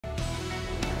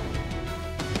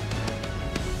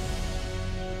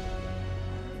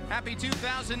Happy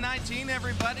 2019,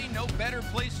 everybody. No better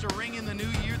place to ring in the new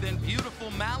year than beautiful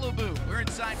Malibu. We're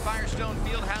inside Firestone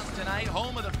Fieldhouse tonight,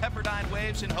 home of the Pepperdine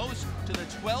Waves and host to the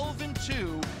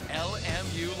 12-2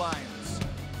 LMU Lions.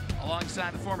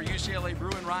 Alongside the former UCLA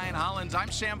Bruin Ryan Hollins, I'm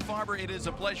Sam Farber. It is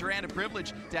a pleasure and a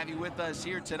privilege to have you with us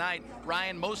here tonight.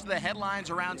 Ryan, most of the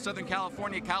headlines around Southern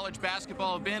California college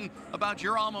basketball have been about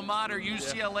your alma mater,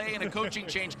 UCLA, and a coaching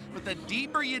change. But the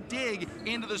deeper you dig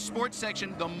into the sports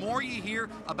section, the more you hear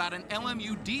about an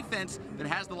LMU defense that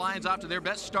has the Lions off to their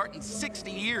best start in 60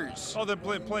 years. Oh, they're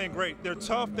playing great. They're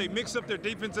tough. They mix up their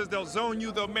defenses. They'll zone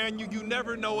you. They'll man you. You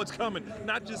never know what's coming.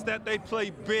 Not just that, they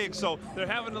play big. So they're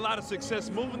having a lot of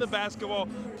success moving the basketball,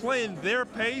 playing their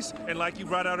pace, and like you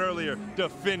brought out earlier,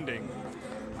 defending.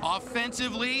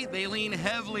 Offensively, they lean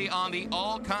heavily on the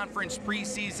all-conference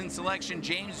preseason selection,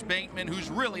 James Bateman, who's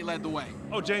really led the way.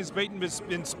 Oh, James Bateman has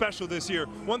been special this year.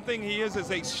 One thing he is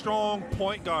a strong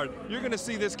point guard. You're going to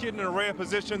see this kid in an array of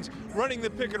positions, running the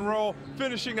pick and roll,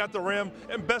 finishing at the rim,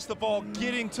 and best of all,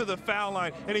 getting to the foul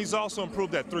line. And he's also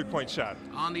improved that three-point shot.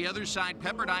 On the other side,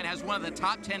 Pepperdine has one of the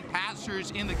top 10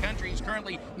 passers in the country. He's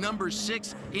currently number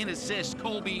 6 in assists,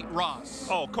 Colby Ross.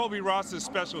 Oh, Colby Ross is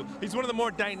special. He's one of the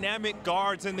more dynamic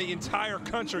guards in the entire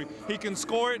country. He can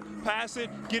score it, pass it,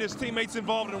 get his teammates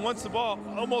involved, and once the ball,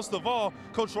 almost of all,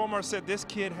 Coach Romar said this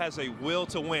kid has a will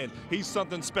to win. He's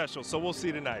something special, so we'll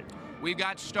see tonight. We've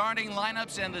got starting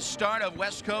lineups and the start of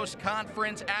West Coast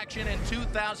Conference action in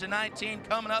 2019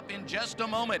 coming up in just a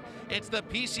moment. It's the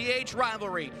PCH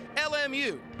rivalry,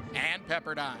 LMU and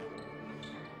Pepperdine.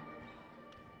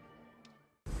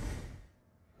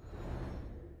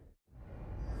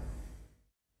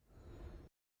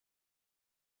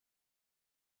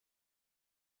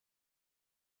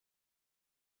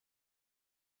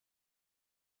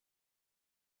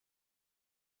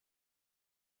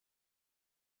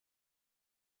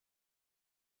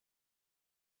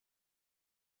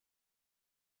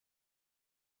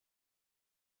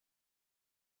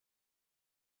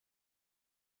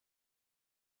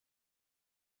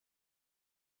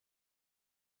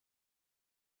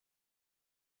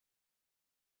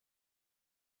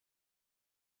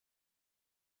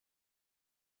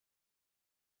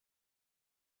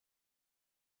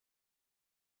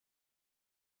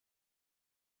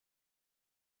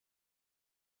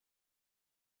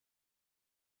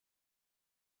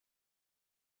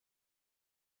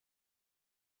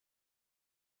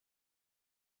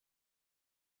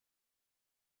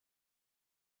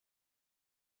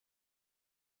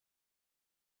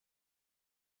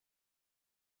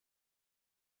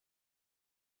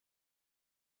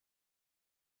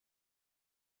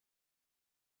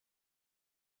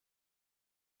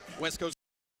 West Coast.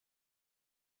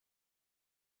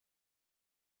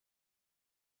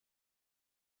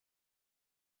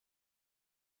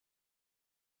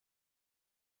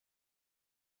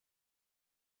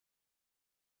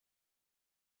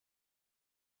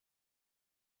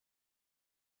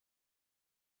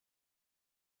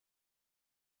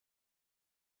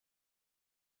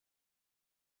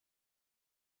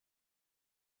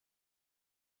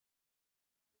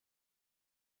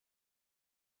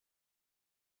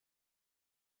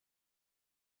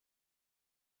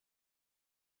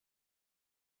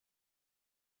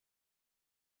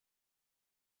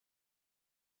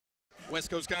 West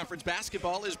Coast Conference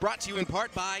basketball is brought to you in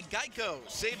part by Geico,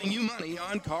 saving you money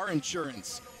on car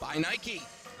insurance, by Nike,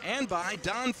 and by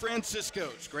Don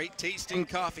Francisco's great tasting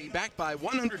coffee, backed by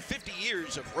 150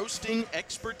 years of roasting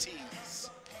expertise.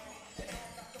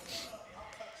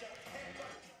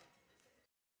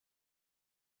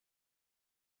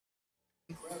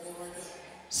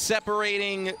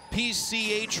 Separating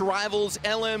PCH rivals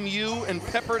LMU and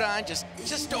Pepperdine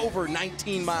just over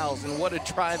 19 miles, and what a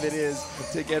drive it is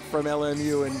to get from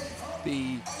LMU and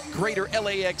the greater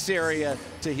LAX area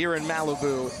to here in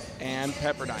Malibu and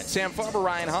Pepperdine. Sam Farber,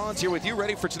 Ryan Hollins here with you,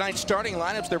 ready for tonight's starting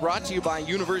lineups. They're brought to you by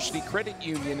University Credit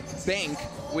Union. Bank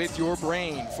with your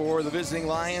brain. For the visiting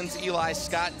Lions, Eli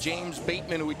Scott, James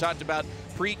Bateman, who we talked about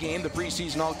pregame, the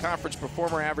preseason all-conference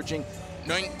performer, averaging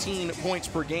 19 points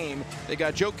per game. They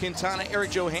got Joe Quintana,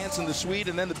 Eric Johansson, the Swede,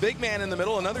 and then the big man in the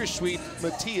middle, another Swede,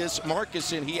 Matthias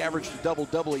Markussen. He averaged a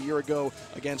double-double a year ago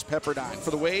against Pepperdine. For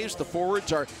the Waves, the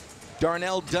forwards are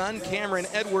Darnell Dunn, Cameron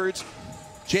Edwards,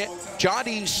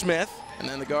 Jody Smith, and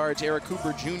then the guards, Eric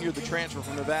Cooper Jr., the transfer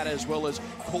from Nevada, as well as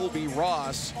Colby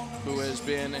Ross, who has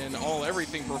been an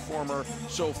all-everything performer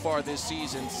so far this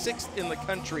season, 6th in the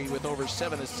country with over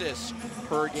 7 assists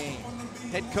per game.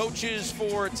 head coaches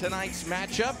for tonight's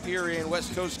matchup here in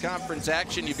West Coast Conference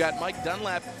action. You've got Mike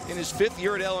Dunlap in his 5th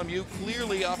year at LMU,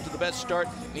 clearly off to the best start.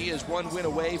 He is 1 win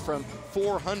away from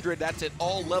 400. That's at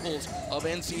all levels of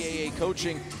NCAA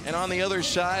coaching. And on the other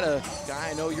side, a guy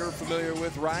I know you're familiar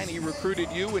with, Ryan. He recruited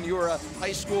you when you were a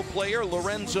high school player,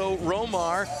 Lorenzo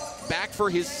Romar, back for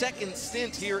his 2nd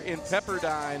stint here in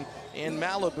Pepperdine in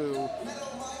Malibu.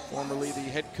 Formerly the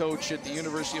head coach at the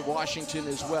University of Washington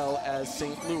as well as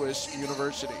St. Louis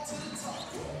University.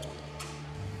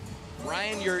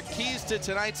 Ryan, your keys to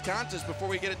tonight's contest before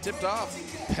we get it tipped off.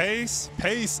 Pace,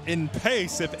 pace, and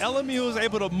pace. If LMU is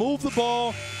able to move the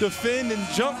ball, defend, and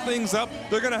jump things up,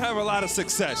 they're going to have a lot of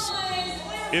success.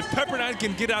 If Pepperdine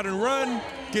can get out and run,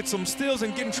 get some steals,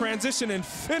 and get in transition and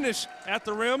finish at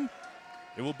the rim,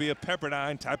 it will be a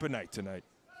Pepperdine type of night tonight.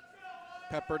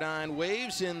 Pepperdine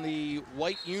waves in the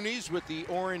white unis with the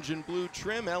orange and blue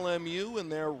trim. LMU in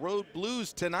their road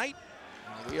blues tonight.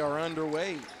 We are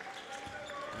underway.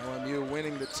 LMU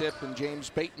winning the tip, and James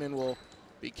Bateman will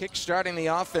be kick-starting the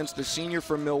offense, the senior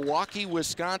from Milwaukee,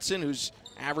 Wisconsin, who's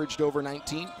averaged over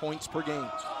 19 points per game.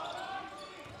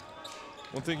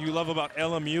 One thing you love about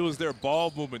LMU is their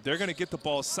ball movement. They're going to get the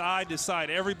ball side to side.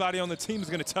 Everybody on the team is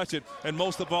going to touch it, and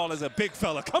most of all is a big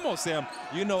fella. Come on, Sam.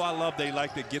 You know I love they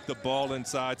like to get the ball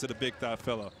inside to the big thigh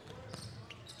fella.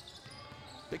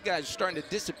 Big guys are starting to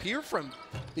disappear from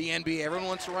the NBA. Everyone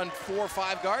wants to run 4 or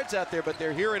 5 guards out there, but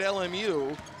they're here at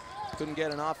LMU. Couldn't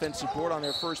get an offensive board on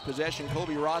their first possession.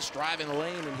 Kobe Ross driving the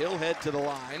lane, and he'll head to the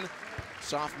line.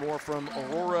 Sophomore from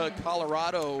Aurora,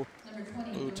 Colorado,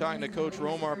 who, talking to Coach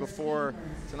Romar before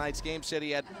tonight's game, said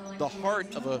he had the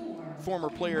heart of a former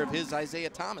player of his, Isaiah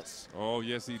Thomas. Oh,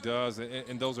 yes, he does.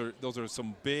 And those are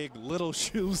some big little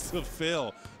shoes to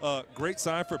fill. Great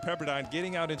sign for Pepperdine,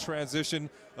 getting out in transition.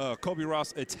 Kobe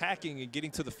Ross attacking and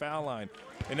getting to the foul line.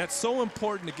 And that's so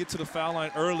important to get to the foul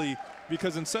line early,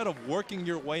 because instead of working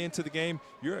your way into the game,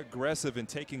 you're aggressive and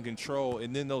taking control,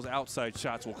 and then those outside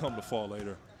shots will come to fall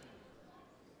later.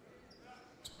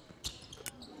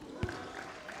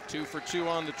 2 for 2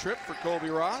 on the trip for Kobe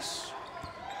Ross.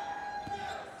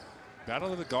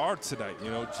 Battle of the guards tonight. You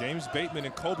know, James Bateman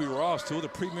and Kobe Ross, 2 of the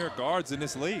premier guards in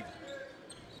this league.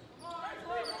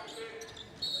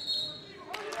 We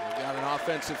got an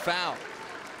offensive foul.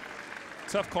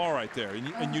 Tough call right there.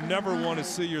 And you never want to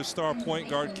see your star point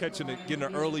guard getting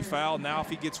an early foul. Now if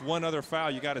he gets one other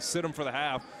foul, you got to sit him for the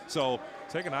half. So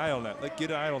take an eye on that.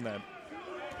 Get an eye on that.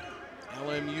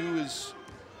 LMU is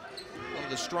one of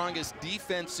the strongest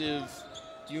defensive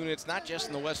units, not just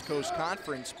in the West Coast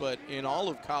Conference, but in all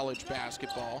of college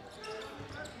basketball.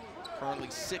 Currently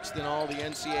 6th in all the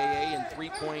NCAA in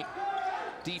 3-point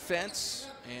defense,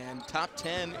 and top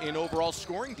 10 in overall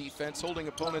scoring defense, holding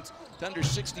opponents to under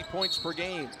 60 points per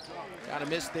game. Got a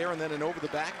miss there, and then an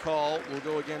over-the-back call will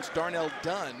go against Darnell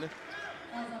Dunn.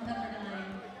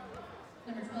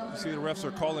 You see the refs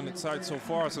are calling it side so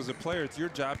far, so as a player, it's your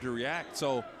job to react.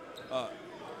 So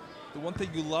the one thing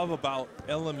you love about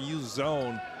LMU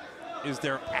zone is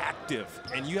they're active,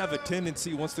 and you have a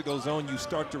tendency, once they go zone, you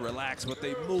start to relax, but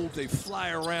they move, they fly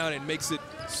around, and makes it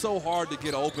so hard to get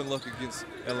an open look against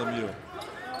LMU.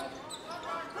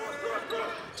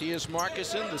 T.S.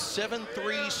 Markuson, the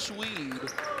 7'3" Swede.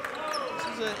 This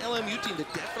is an LMU team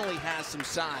that definitely has some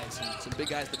size and some big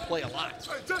guys that play a lot.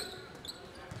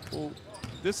 Well,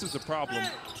 this is the problem.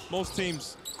 Most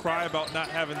teams cry about not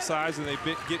having size, and they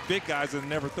get big guys and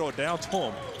never throw it down to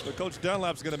them. But Coach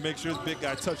Dunlap's going to make sure his big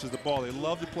guy touches the ball. They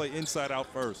love to play inside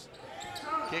out first.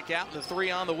 Kick out, the 3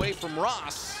 on the way from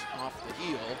Ross. Off the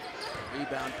heel.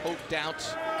 Rebound poked out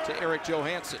to Eric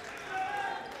Johansson.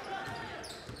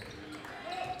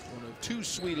 One of 2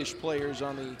 Swedish players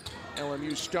on the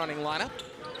LMU starting lineup.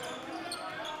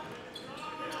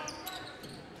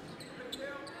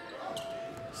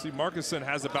 See, Markuson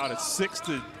has about a 6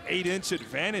 to 8 inch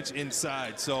advantage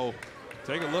inside, so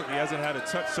take a look. He hasn't had a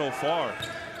touch so far.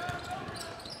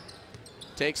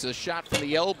 Takes a shot from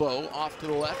the elbow off to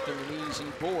the left, and an easy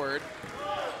board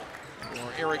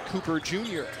for Eric Cooper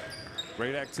Jr.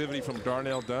 Great activity from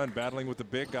Darnell Dunn, battling with the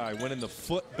big guy, winning the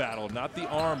foot battle, not the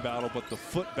arm battle, but the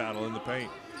foot battle in the paint.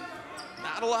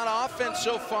 Not a lot of offense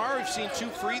so far. We've seen 2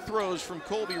 free throws from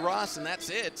Colby Ross, and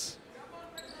that's it.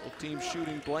 Both teams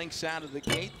shooting blanks out of the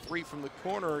gate. 3 from the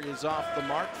corner is off the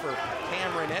mark for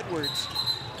Cameron Edwards.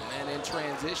 And then in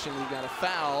transition, we've got a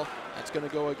foul. That's going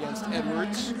to go against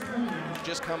Edwards.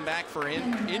 Just come back for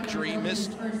injury.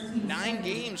 Missed 9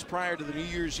 games prior to the New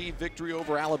Year's Eve victory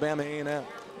over Alabama A&M.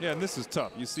 Yeah, and this is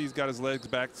tough. You see he's got his legs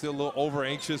back, still a little over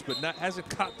anxious, but hasn't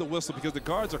caught the whistle because the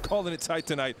guards are calling it tight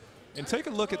tonight. And take a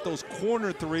look at those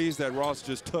corner threes that Ross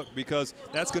just took, because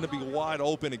that's going to be wide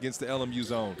open against the LMU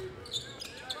zone.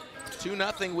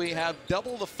 2-0. We have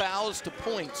double the fouls to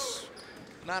points.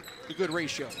 Not a good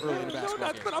ratio early in the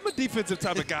basketball game. But I'm a defensive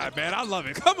type of guy, man. I love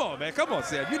it. Come on, man. Come on,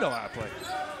 Sam. You know how I play.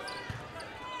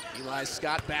 Eli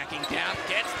Scott backing down,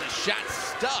 gets the shot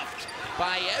stuffed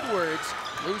by Edwards.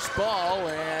 Loose ball,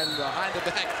 and behind the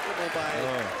back dribble by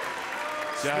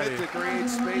Smith to create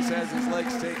space, has his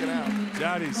legs taken out.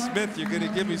 Johnny Smith, you're going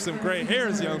to give me some gray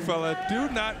hairs, young fella. Do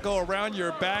not go around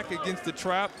your back against the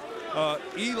trap.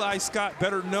 Eli Scott,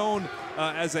 better known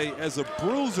as a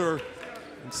bruiser,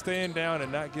 and staying down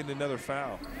and not getting another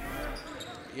foul.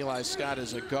 Eli Scott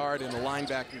is a guard in the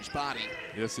linebacker's body.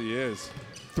 Yes, he is.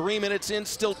 3 minutes in,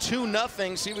 still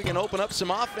 2-0. See if we can open up some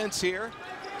offense here.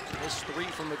 This three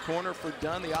from the corner for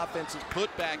Dunn. The offensive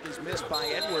putback is missed by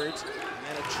Edwards.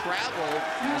 And a travel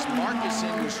as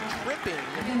Marcuson was tripping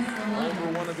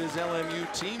over one of his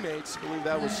LMU teammates. I believe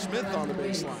that was Smith on the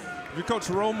baseline. If you're Coach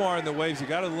Romar in the Waves, you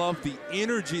got to love the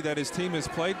energy that his team has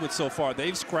played with so far.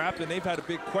 They've scrapped, and they've had a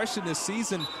big question this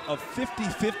season of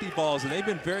 50-50 balls, and they've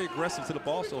been very aggressive to the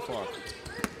ball so far.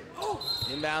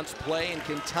 Inbounds play, and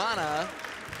Quintana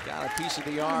got a piece of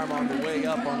the arm on the way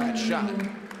up on that shot.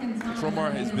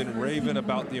 Romar has been raving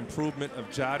about the improvement of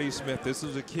Johnny Smith. This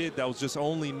is a kid that was just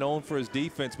only known for his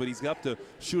defense, but he's up to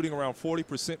shooting around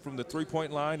 40% from the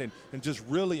three-point line and just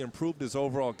really improved his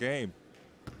overall game.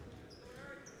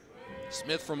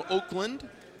 Smith from Oakland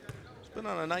has been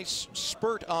on a nice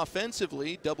spurt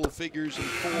offensively, double figures in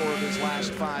 4 of his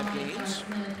last 5 games.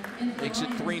 Makes it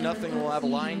 3-0. We'll have a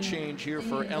line change here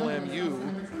for LMU.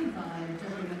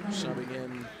 Subbing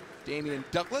in Damian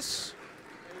Douglas,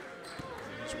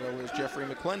 as well as Jeffrey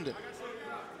McClendon.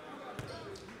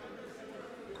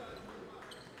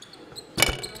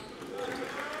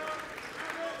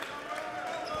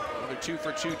 Another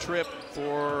 2-for-2 trip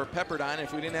for Pepperdine.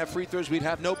 If we didn't have free throws, we'd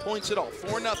have no points at all.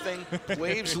 4-0,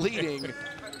 Waves leading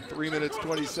 3 minutes,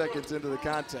 20 seconds into the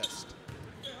contest.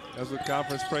 That's what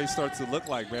conference play starts to look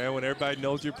like, man, when everybody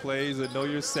knows your plays, they know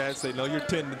your sets, they know your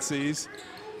tendencies.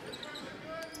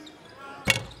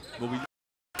 But we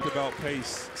talked about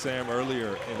pace, Sam,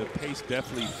 earlier, and the pace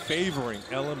definitely favoring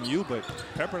LMU, but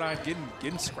Pepperdine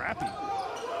getting scrappy.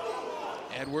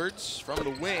 Edwards from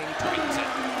the wing, drains it.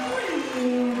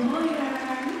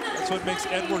 That's what makes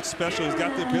Edwards special. He's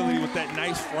got the ability with that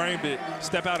nice frame to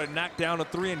step out and knock down a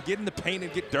three and get in the paint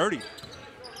and get dirty.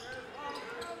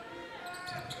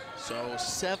 So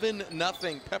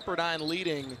 7-0, Pepperdine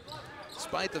leading,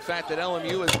 despite the fact that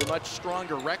LMU has the much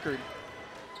stronger record.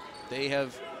 They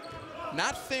have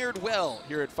not fared well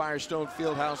here at Firestone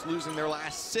Fieldhouse, losing their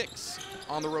last 6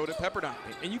 on the road at Pepperdine.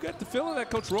 And you got the feeling that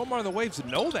Coach Romar and the Waves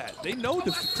know that. They know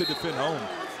to defend home.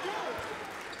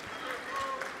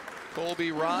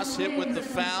 Colby Ross hit with the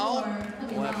foul.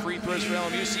 We'll have free throws for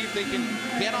LMU. See if they can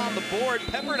get on the board.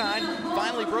 Pepperdine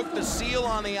finally broke the seal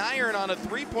on the iron on a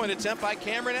 3-point attempt by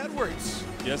Cameron Edwards.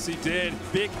 Yes, he did.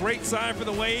 Great sign for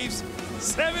the Waves.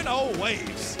 7-0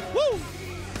 Waves. Woo!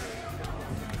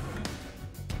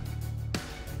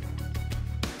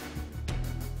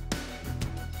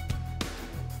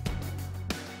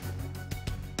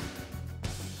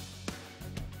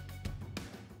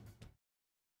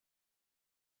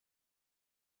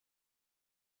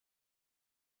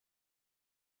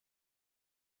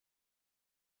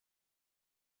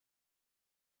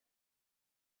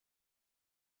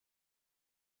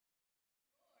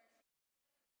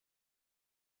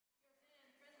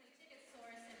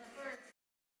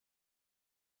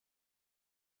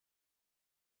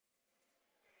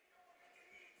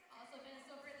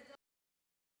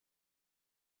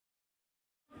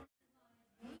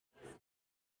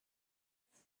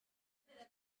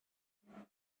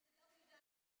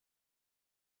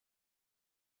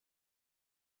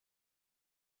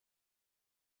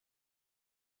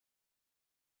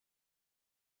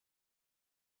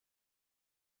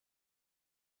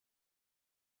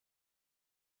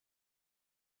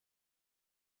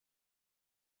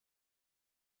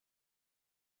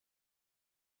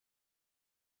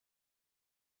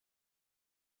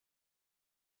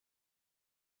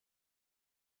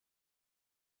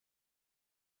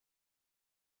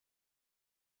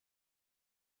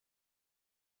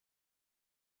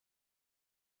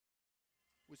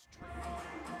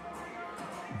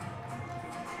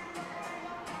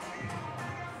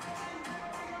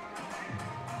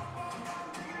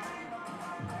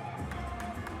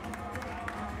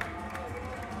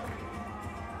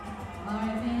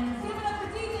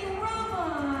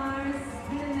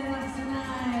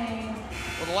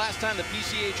 last time the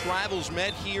PCH rivals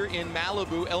met here in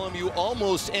Malibu, LMU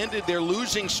almost ended their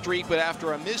losing streak, but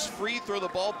after a missed free throw, the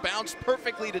ball bounced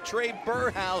perfectly to Trey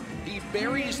Burhow. He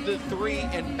buries the three,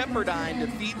 and Pepperdine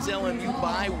defeats LMU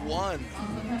by 1.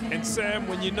 And Sam,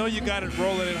 when you know you got it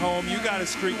rolling at home, you got a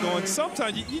streak going,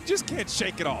 sometimes you just can't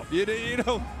shake it off. You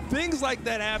know, things like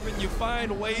that happen. You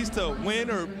find ways to win,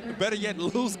 or better yet,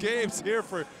 lose games here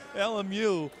for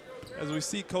LMU. As we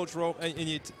see Coach Romar,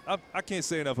 and I can't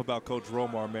say enough about Coach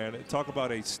Romar, man. Talk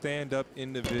about a stand-up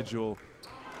individual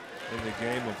in the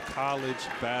game of college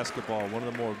basketball. One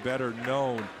of the more better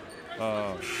known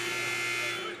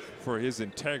for his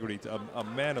integrity, a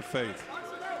man of faith.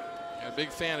 A big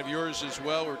fan of yours as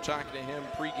well. We're talking to him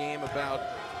pregame about,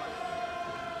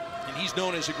 and he's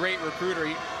known as a great recruiter.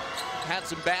 He had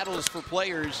some battles for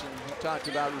players, and he talked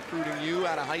about recruiting you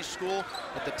out of high school.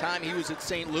 At the time, he was at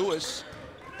St. Louis,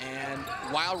 and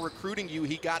while recruiting you,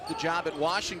 he got the job at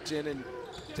Washington, and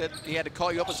said he had to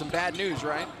call you up with some bad news,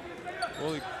 right?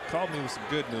 Well, he called me with some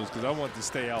good news because I wanted to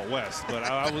stay out west, but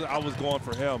I was going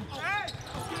for him.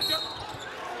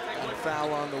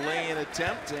 Foul on the lay-in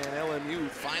attempt, and LMU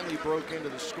finally broke into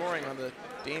the scoring on the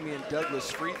Damian Douglas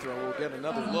free throw. We'll get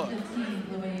another look.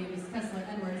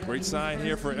 Great sign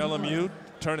here for LMU,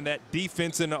 turning that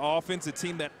defense into offense, a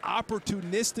team that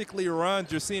opportunistically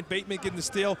runs. You're seeing Bateman getting the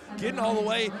steal, getting all the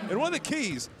way, and one of the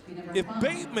keys, if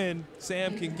Bateman,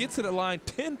 Sam, can get to the line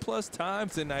 10+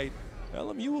 times tonight,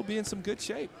 LMU will be in some good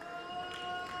shape.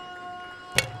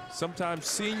 Sometimes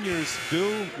seniors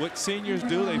do what seniors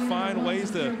do. They find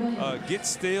ways to get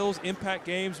steals, impact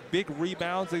games, big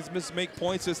rebounds. They just make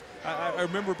points. I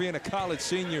remember being a college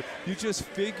senior. You just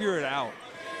figure it out.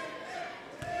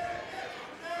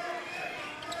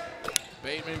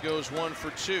 Bateman goes 1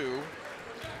 for 2.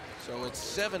 So it's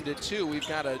 7-2. We've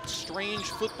got a strange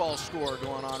football score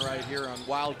going on right here on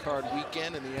Wild Card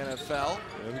Weekend in the NFL.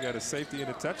 Yeah, we got a safety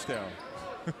and a touchdown.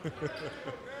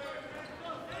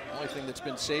 The only thing that's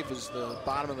been safe is the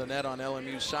bottom of the net on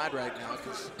LMU's side right now,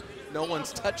 because no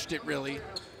one's touched it really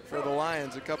for the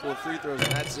Lions. A couple of free throws,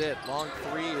 and that's it. Long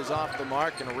three is off the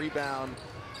mark, and a rebound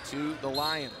to the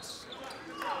Lions.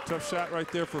 Tough shot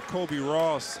right there for Kobe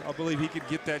Ross. I believe he could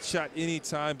get that shot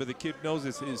anytime, but the kid knows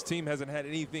his team hasn't had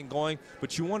anything going.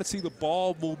 But you want to see the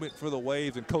ball movement for the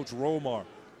Waves and Coach Romar.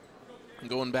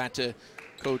 Going back to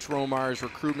Coach Romar's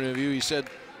recruitment of you, he said,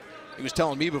 he was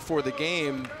telling me before the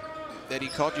game that he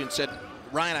called you and said,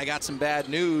 Ryan, I got some bad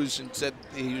news, and said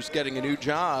he was getting a new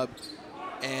job.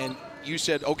 And you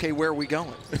said, okay, where are we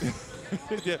going?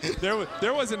 Yeah,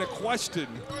 there wasn't a question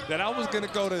that I was going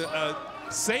to go to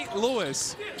St.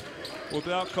 Louis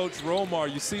without Coach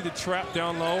Romar. You see the trap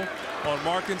down low on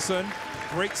Markinson.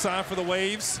 Great sign for the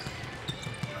Waves.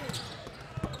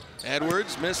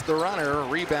 Edwards missed the runner.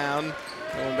 Rebound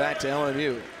going back to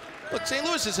LMU. Look, St.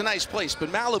 Louis is a nice place, but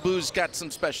Malibu's got some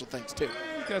special things too.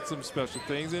 Got some special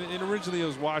things, and originally it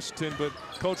was Washington, but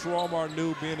Coach Romar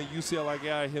knew, being a UCLA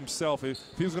guy himself, if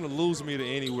he was going to lose me to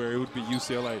anywhere, it would be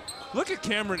UCLA. Look at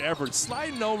Cameron Everett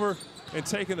sliding over and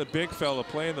taking the big fella,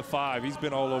 playing the 5. He's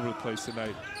been all over the place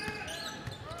tonight.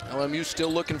 LMU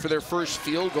still looking for their first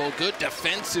field goal. Good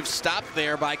defensive stop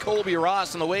there by Colby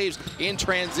Ross, and the Waves in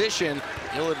transition.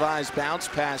 Ill-advised bounce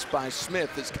pass by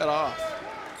Smith is cut off.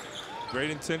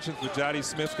 Great intentions, but Jody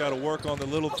Smith's got to work on the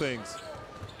little things.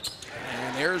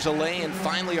 And there's a lay, and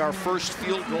finally our first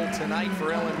field goal tonight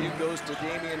for LMU goes to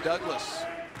Damian Douglas.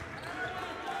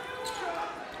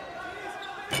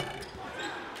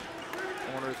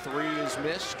 Corner 3 is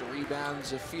missed. Rebound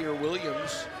Zafir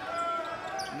Williams.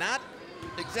 Not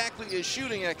exactly a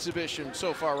shooting exhibition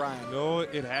so far, Ryan. No,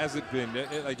 it hasn't been.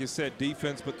 Like you said,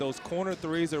 defense, but those corner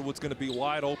 3s are what's going to be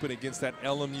wide open against that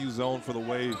LMU zone for the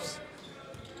Waves.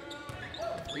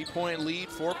 3-point lead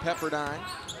for Pepperdine.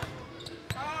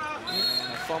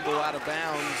 And a fumble out of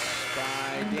bounds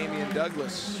by Damian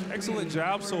Douglas. Excellent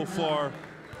job so far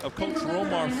of Coach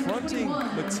Romar fronting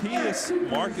Matthias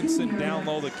Markinson down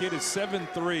low. The kid is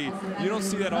 7'3". You don't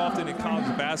see that often in college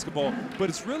basketball, but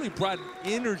it's really brought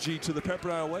energy to the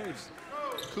Pepperdine Waves.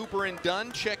 Cooper and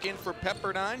Dunn check in for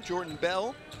Pepperdine. Jordan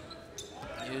Bell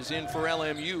is in for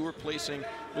LMU, replacing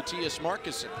Matthias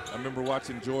Markinson. I remember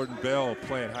watching Jordan Bell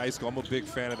play in high school. I'm a big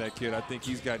fan of that kid. I think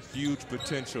he's got huge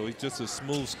potential. He's just a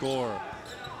smooth scorer.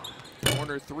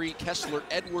 Corner 3, Kessler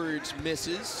Edwards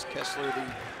misses. Kessler,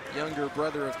 the younger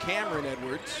brother of Cameron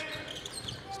Edwards.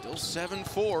 Still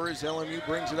 7-4 as LMU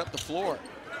brings it up the floor.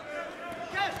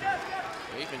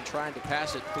 They've been trying to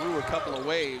pass it through a couple of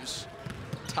Waves.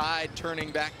 Tide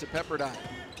turning back to Pepperdine.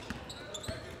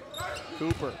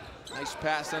 Cooper. Nice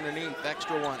pass underneath,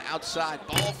 extra one, outside,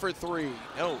 ball for 3,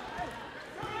 no.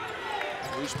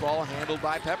 Loose ball handled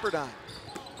by Pepperdine.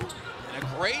 And a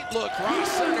great look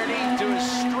cross underneath to a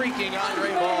streaking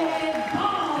Andre Ball.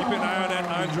 Keep an eye on that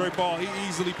Andre Ball. He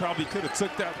easily probably could have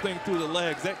took that thing through the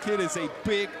legs. That kid is a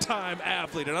big-time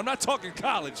athlete, and I'm not talking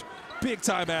college.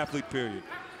 Big-time athlete, period.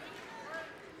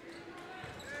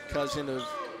 Cousin of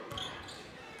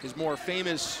his more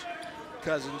famous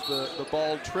cousins, the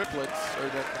bald triplets, or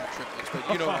not triplets, but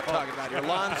you know what I'm talking about here.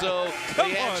 Lonzo,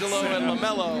 D'Angelo, and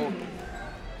LaMelo.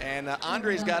 And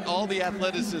Andre's got all the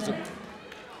athleticism.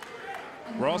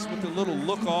 Ross with a little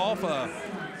look off.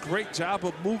 Great job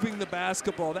of moving the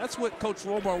basketball. That's what Coach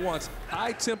Romar wants.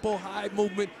 High tempo, high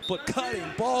movement, but cutting,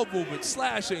 ball movement,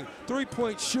 slashing,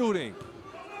 three-point shooting.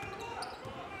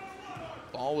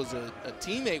 Ball was a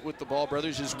teammate with the Ball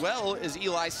brothers as well as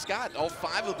Eli Scott. All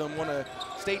 5 of them won a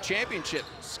state championship.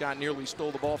 Scott nearly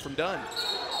stole the ball from Dunn.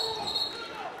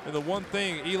 And the one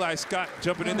thing Eli Scott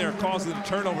jumping in there causing the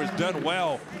turnovers done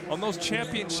well. On those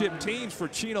championship teams for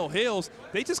Chino Hills,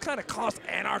 they just kind of caused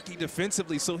anarchy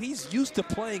defensively. So he's used to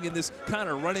playing in this kind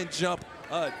of run and jump,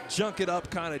 junk it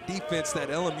up kind of defense that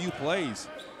LMU plays.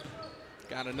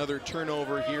 Got another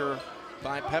turnover here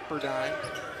by Pepperdine.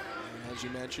 And as you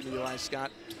mentioned, Eli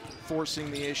Scott forcing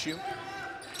the issue.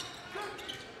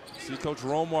 See Coach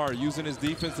Romar using his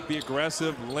defense to be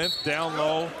aggressive, length down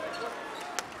low.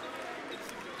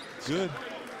 Good.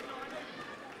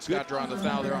 Scott drawing the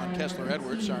foul there on Kessler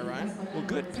Edwards. Sorry, Ryan. Well,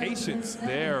 good patience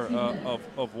there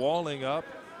of walling up.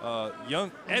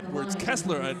 Young Edwards,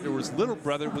 Kessler Edwards' little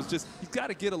brother, was just, he's got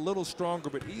to get a little stronger,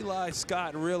 but Eli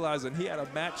Scott realizing he had a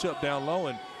matchup down low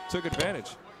and took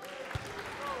advantage.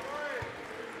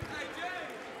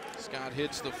 Scott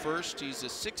hits the first. He's a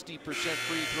 60%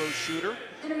 free throw shooter.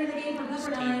 He's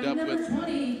teamed up with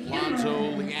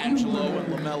Lonzo, D'Angelo,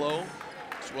 and LaMelo,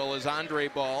 as well as Andre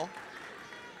Ball.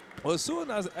 Well, as soon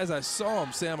as I saw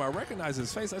him, Sam, I recognized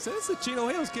his face. I said, "It's a Chino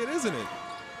Hills kid, isn't it?"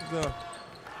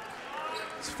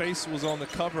 His face was on the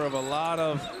cover of a lot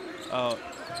of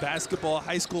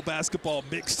high school basketball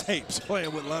mixtapes,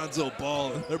 playing with Lonzo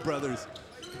Ball and their brothers.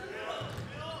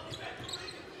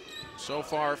 So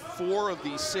far, 4 of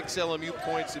the 6 LMU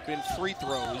points have been free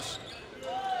throws.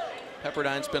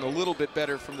 Pepperdine's been a little bit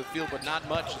better from the field, but not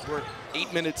much. We're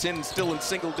 8 minutes in and still in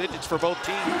single digits for both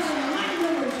teams.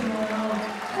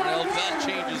 Well, that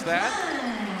changes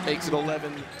that. Makes it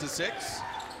 11-6.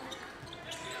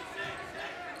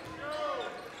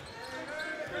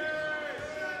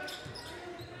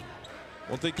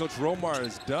 One thing Coach Romar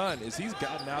has done is he's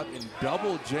gotten out and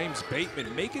doubled James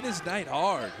Bateman, making his night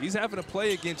hard. He's having to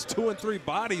play against 2 and 3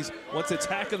 bodies once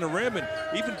attacking the rim and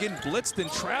even getting blitzed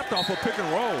and trapped off of pick and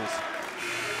rolls.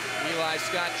 Eli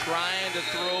Scott trying to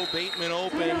throw Bateman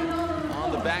open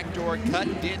on the backdoor cut,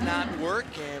 did not work,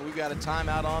 and we've got a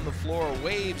timeout on the floor.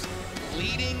 Waves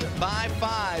leading by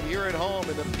 5 here at home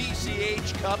in the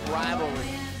PCH Cup rivalry.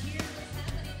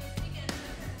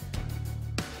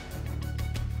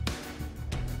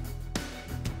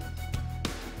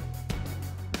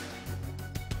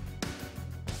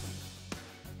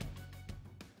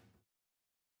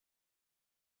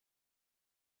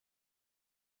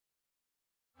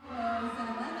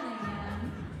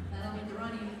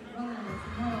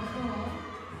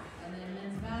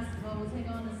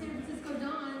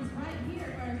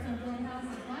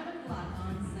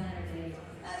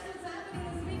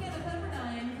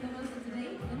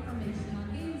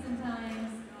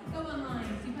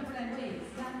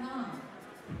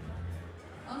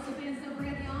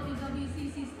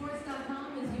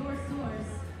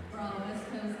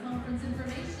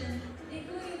 Information,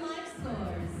 including live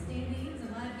scores, standings,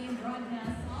 and live game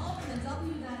broadcasts, all from the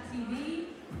W.TV.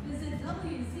 Visit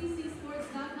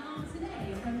WCCSports.com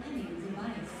today from any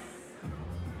device.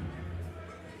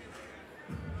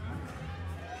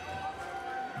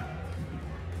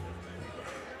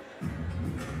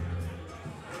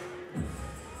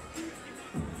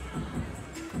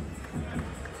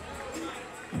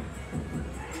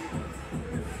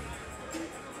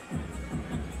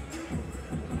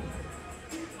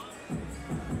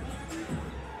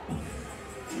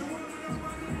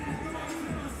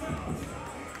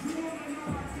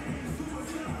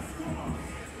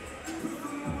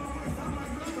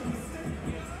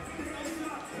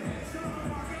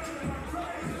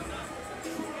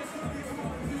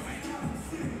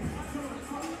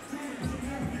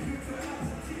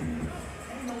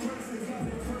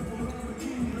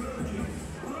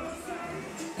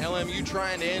 LMU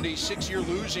trying to end a 6-year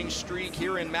losing streak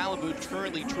here in Malibu,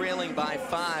 currently trailing by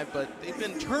 5, but they've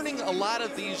been turning a lot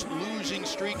of these losing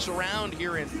streaks around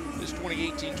here in this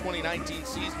 2018-2019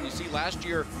 season. You see last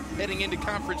year heading into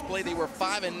conference play, they were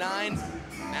 5-9.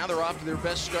 Now they're off to their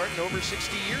best start in over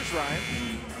 60 years, Ryan.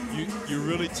 you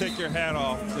really take your hat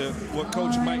off to what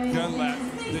Coach Mike Dunlap,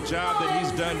 the job that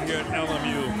he's done here at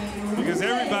LMU, because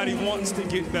everybody wants to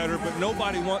get better, but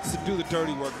nobody wants to do the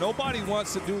dirty work. Nobody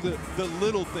wants to do the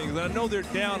little things. And I know they're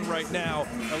down right now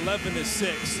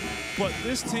 11-6, but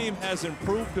this team has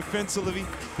improved defensively.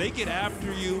 They get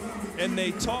after you, and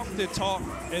they talk the talk,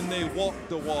 and they walk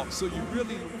the walk. So you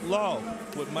really love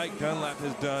what Mike Dunlap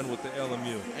has done with the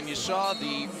LMU. And you saw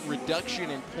the reduction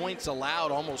in points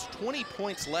allowed, almost 20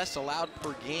 points less allowed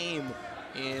per game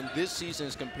in this season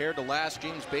as compared to last.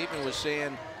 James Bateman was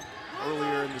saying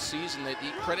earlier in the season that he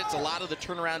credits a lot of the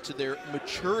turnaround to their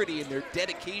maturity and their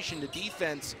dedication to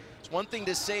defense. It's one thing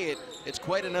to say it, it's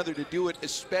quite another to do it,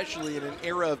 especially in an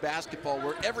era of basketball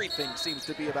where everything seems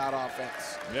to be about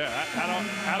offense. Yeah,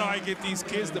 how do I get these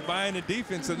kids to buy into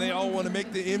defense and they all want to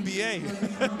make the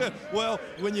NBA? Well,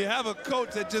 when you have a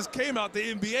coach that just came out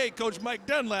the NBA, Coach Mike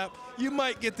Dunlap, you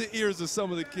might get the ears of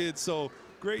some of the kids. So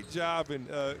great job and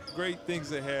great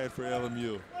things ahead for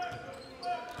LMU.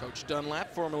 Coach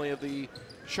Dunlap, formerly of the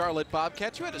Charlotte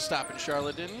Bobcats. You had to stop in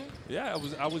Charlotte, didn't you? Yeah,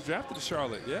 I was drafted to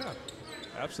Charlotte, yeah.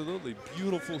 Absolutely,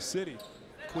 beautiful city.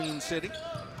 Queen City.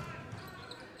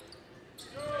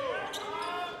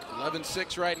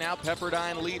 11-6 right now,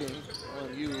 Pepperdine leading.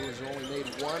 LMU has only made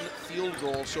one field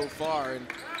goal so far in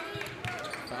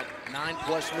about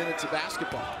 9+ minutes of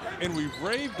basketball. And we've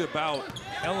raved about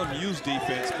LMU's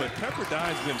defense, but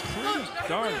Pepperdine's been pretty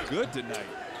darn good tonight.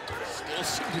 Still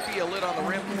seem to be a lid on the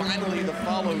rim. Finally, the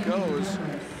follow goes.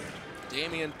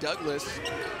 Damian Douglas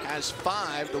has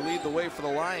 5 to lead the way for the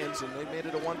Lions, and they made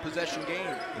it a one-possession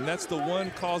game. And that's the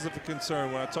one cause of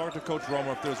concern. When I talked to Coach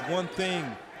Romer, if there's one thing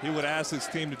he would ask his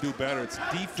team to do better, it's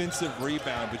defensive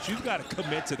rebound. But you've got to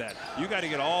commit to that. You've got to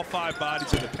get all 5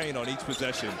 bodies in the paint on each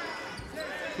possession.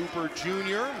 Cooper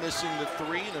Jr. missing the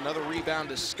 3, and another rebound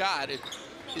to Scott. It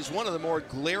is one of the more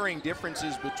glaring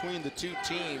differences between the two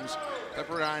teams.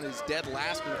 Pepperdine is dead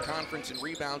last in the conference in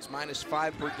rebounds,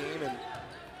 -5 per game, and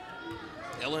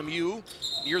LMU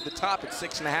near the top at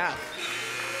 6.5,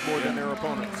 more than their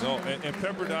opponents. No, and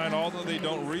Pepperdine, although they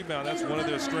don't rebound, that's one of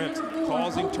their strengths,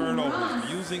 causing turnovers,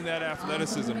 using that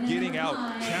athleticism, getting out,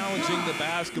 challenging the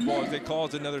basketball as they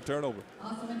cause another turnover.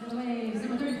 Also into the waves,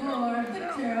 number 34,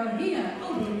 Victor Ohia.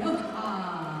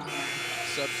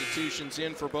 Substitutions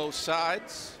in for both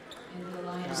sides.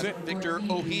 Victor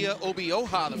Ohia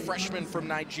Obioha, the freshman from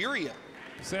Nigeria.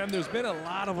 Sam, there's been a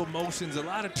lot of emotions, a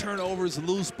lot of turnovers,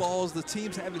 loose balls. The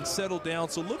teams haven't settled down,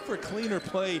 so look for cleaner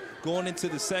play going into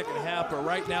the second half. But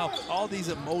right now, all these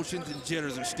emotions and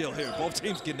jitters are still here. Both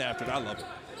teams getting after it. I love it.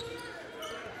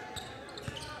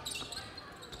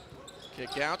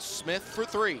 Kick out, Smith for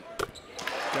 3.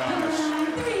 Gosh,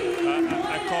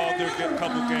 I called their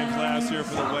couple games last year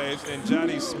for the Waves, and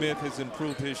Johnny Smith has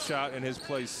improved his shot and his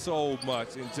play so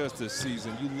much in just this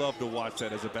season. You love to watch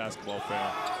that as a basketball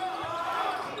fan.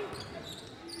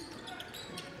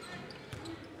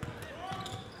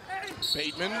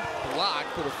 Bateman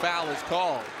blocked, but a foul is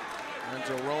called.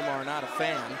 Lorenzo Romar not a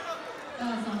fan.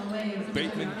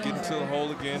 Bateman getting to the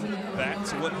hole again.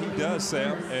 That's what he does,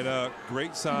 Sam. And a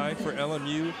great sign for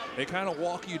LMU. They kind of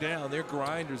walk you down. They're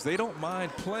grinders. They don't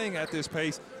mind playing at this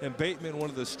pace. And Bateman, one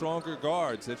of the stronger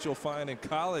guards that you'll find in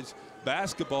college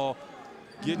basketball,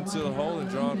 getting to the hole and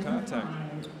drawing contact.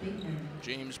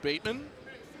 James Bateman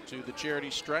to the charity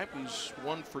stripe. He's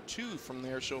 1 for 2 from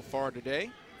there so far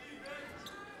today.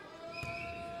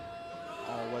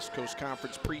 All West Coast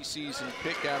Conference preseason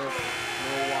pick out of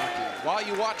Milwaukee. While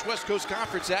you watch West Coast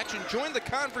Conference action, join the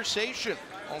conversation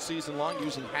all season long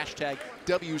using hashtag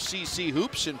WCC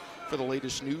Hoops. And for the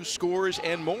latest news, scores,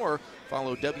 and more,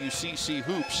 follow WCC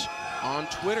Hoops on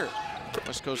Twitter.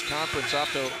 West Coast Conference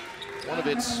off to one of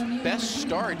its best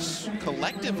starts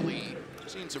collectively.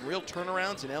 Seen some real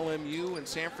turnarounds in LMU and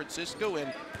San Francisco,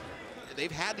 and they've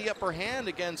had the upper hand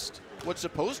against what's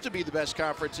supposed to be the best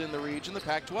conference in the region, the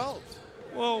Pac-12.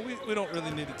 Well, we don't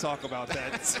really need to talk about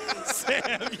that,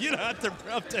 Sam. You don't have to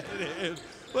rub that in.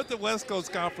 But the West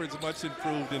Coast Conference much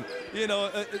improved, and you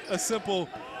know, a simple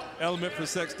element for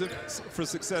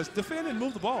success: defend and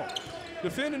move the ball.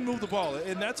 Defend and move the ball,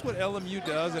 and that's what LMU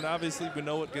does. And obviously, we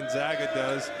know what Gonzaga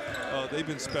does. They've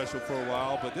been special for a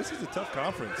while, but this is a tough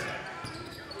conference.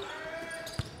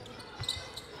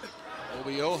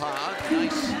 Obioha,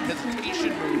 nice hesitation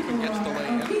move and gets the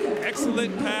lay-in.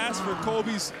 Excellent pass for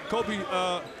Kobe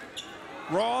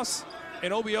Ross,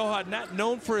 and Obioha not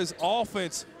known for his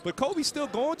offense, but Kobe's still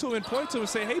going to him and pointing to him and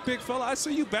saying, hey, big fella, I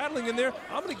see you battling in there.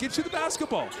 I'm going to get you the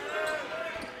basketball.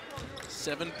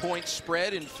 7-point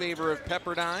spread in favor of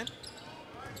Pepperdine.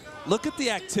 Look at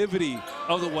the activity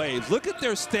of the Waves. Look at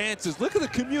their stances. Look at the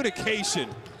communication.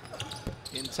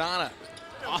 Quintana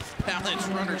Off-balance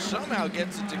runner somehow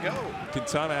gets it to go.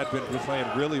 Quintana had been playing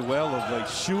really well of like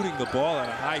shooting the ball at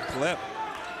a high clip.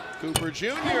 Cooper Jr.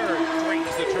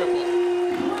 brings the triple.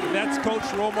 And that's Coach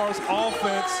Romar's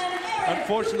offense.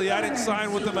 Unfortunately, I didn't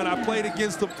sign with him, and I played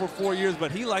against him for 4 years,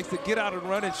 but he likes to get out and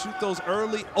run and shoot those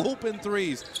early open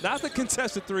threes. Not the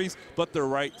contested threes, but the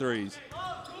right threes.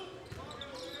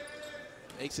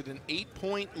 Makes it an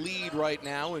 8-point lead right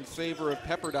now in favor of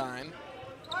Pepperdine.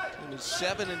 Team is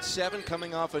 7-7,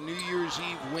 coming off a New Year's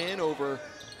Eve win over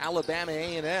Alabama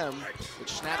A&M,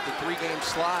 which snapped a 3-game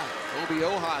slide. Obi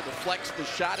Oha deflects the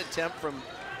shot attempt from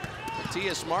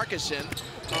Matthias Markussen.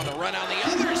 On the run on the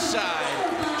other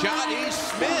side, Johnny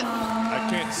Smith. I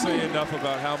can't say enough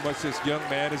about how much this young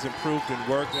man has improved and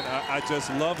worked, and I just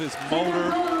love his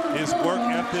motor, his work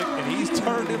ethic, and he's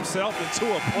turned himself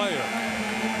into a player.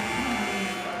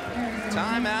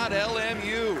 Timeout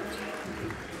LMU.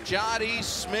 Johnny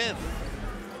Smith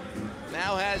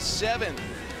now has 7.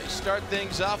 They start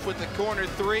things off with the corner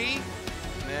 3,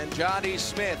 and Johnny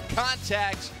Smith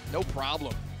contacts, no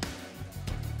problem.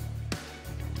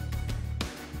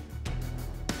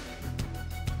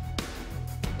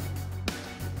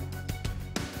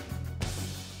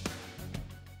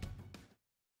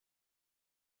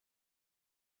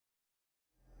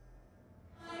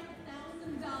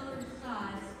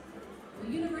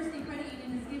 University Credit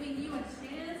Union is giving you a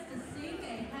chance to sink a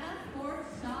half-court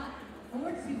shot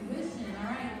for tuition.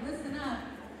 All right, listen up.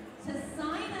 To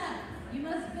sign up, you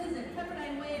must visit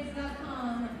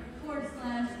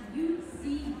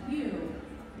pepperdinewaves.com/UCU.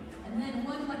 And then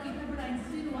one lucky Pepperdine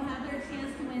student will have their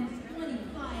chance to win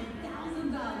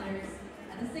 $25,000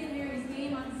 at the St. Mary's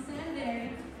game on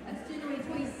Saturday. That's January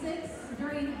 26th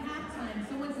during halftime.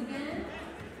 So once again,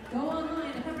 go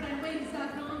online to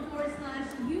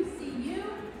pepperdinewaves.com/UCU.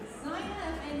 Sign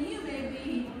up, and you may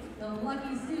be the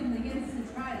lucky student that gets to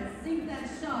try to sink that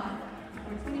shot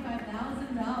for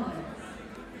 $25,000.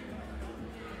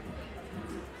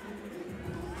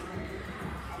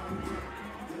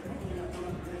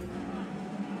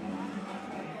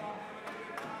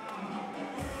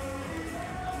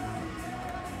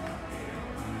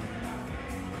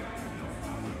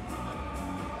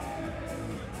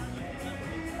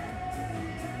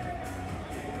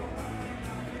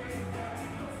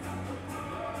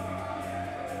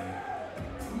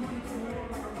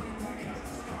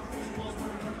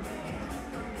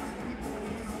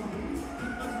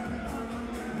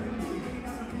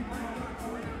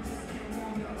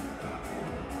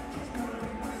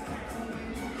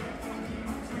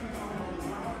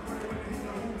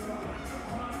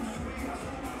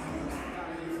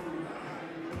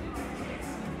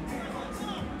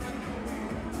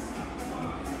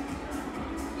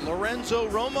 Lorenzo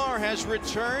Romar has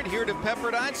returned here to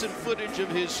Pepperdine. Some footage of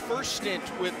his first stint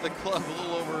with the club a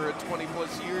little over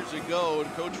 20+ years ago.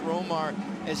 And Coach Romar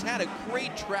has had a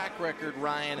great track record,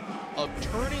 Ryan, of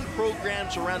turning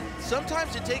programs around.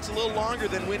 Sometimes it takes a little longer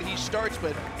than when he starts,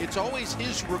 but it's always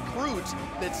his recruits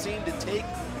that seem to take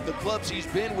the clubs he's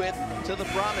been with to the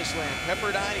promised land.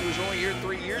 Pepperdine, he was only here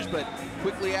 3 years, but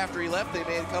quickly after he left, they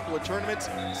made a couple of tournaments.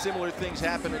 Similar things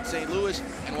happened in St. Louis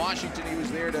and Washington. He was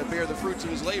there to bear the fruits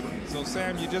of his labor. So,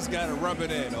 Sam, you just got to rub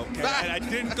it in, okay? And I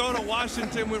didn't go to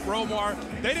Washington with Romar.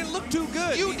 They didn't look too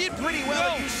good. You did pretty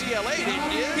well at UCLA,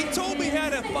 didn't you? He told me he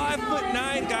had a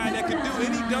 5'9" guy that could do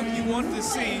any dunk you wanted to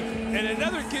see, and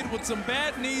another kid with some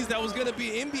bad knees that was going to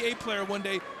be an NBA player one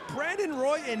day. Brandon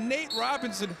Roy and Nate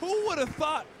Robinson, who would have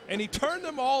thought? And he turned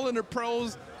them all into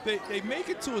pros. They make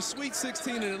it to a Sweet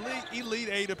 16 and Elite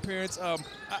 8 appearance.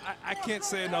 I can't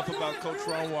say enough about Coach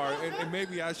Romar, and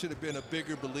maybe I should have been a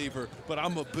bigger believer, but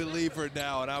I'm a believer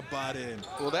now, and I bought in.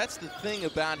 Well, that's the thing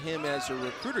about him as a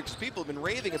recruiter, because people have been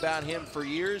raving about him for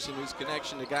years and his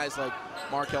connection to guys like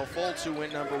Markelle Fultz, who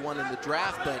went #1 in the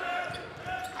draft, but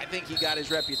I think he got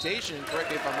his reputation, and correct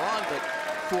me if I'm wrong, but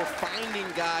for finding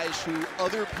guys who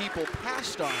other people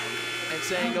passed on and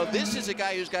saying, oh, this is a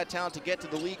guy who's got talent to get to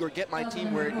the league or get my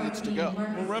team where it needs to go.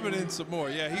 We'll rub it in some more.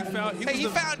 Yeah, he found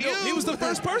you. He was the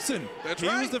first person. That's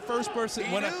right. He was the first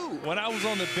person. When I was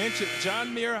on the bench at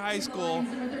John Muir High School,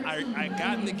 I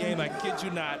got in the game, I kid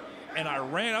you not, and I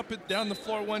ran up and down the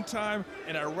floor one time,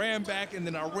 and I ran back, and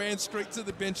then I ran straight to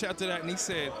the bench after that, and he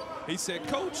said,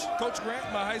 Coach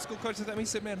Grant, my high school coach at the time, he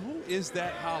said, man, who is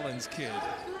that Hollins kid?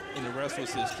 And the rest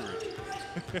was history.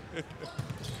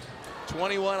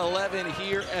 21-11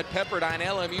 here at Pepperdine.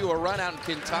 LMU a run out, and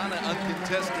Quintana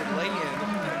uncontested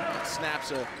lay-in.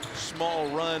 Snaps a small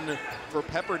run for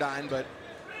Pepperdine, but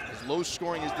as low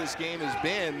scoring as this game has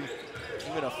been,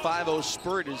 even a 5-0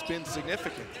 spurt has been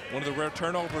significant. One of the rare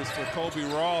turnovers for Kobe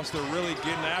Ross. They're really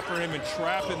getting after him and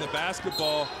trapping the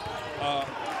basketball.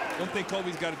 One thing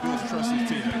Kobe's got to do is trust his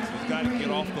teammates. He's got to get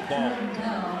off the ball.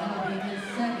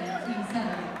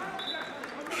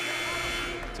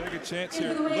 Take a chance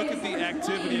here. Look at the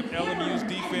activity of LMU's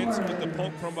defense with the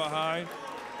poke from behind.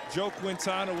 Joe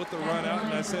Quintana with the run out,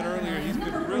 and I said earlier, he's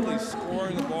been really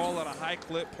scoring the ball at a high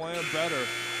clip, playing better.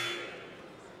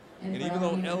 And even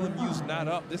though LMU's not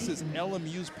up, this is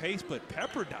LMU's pace, but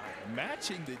Pepperdine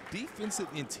matching the defensive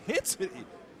intensity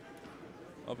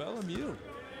of LMU.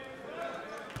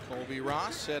 Colby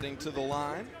Ross heading to the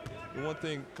line. The one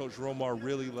thing Coach Romar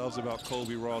really loves about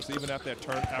Colby Ross, even after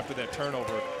that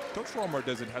turnover, Coach Romar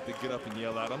doesn't have to get up and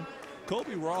yell at him.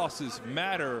 Colby Ross is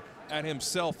madder at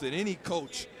himself than any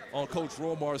coach on Coach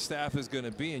Romar's staff is going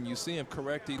to be, and you see him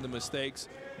correcting the mistakes,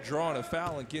 drawing a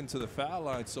foul and getting to the foul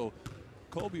line. So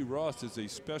Colby Ross is a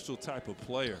special type of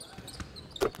player.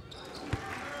 2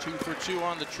 for 2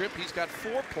 on the trip. He's got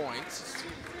 4 points.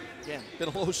 Again, been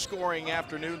a low-scoring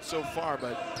afternoon so far,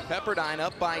 but Pepperdine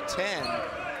up by 10.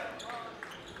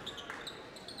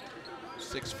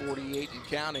 6:48 and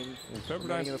counting.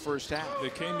 Pepperdine in the first half. They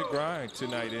came to grind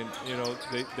tonight, and you know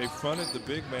they fronted the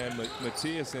big man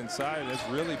Matias inside. That's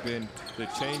really been the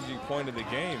changing point of the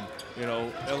game. You know,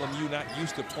 LMU not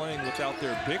used to playing without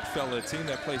their big fella, a team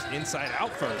that plays inside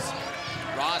out first.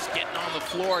 Ross getting on the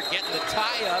floor, getting the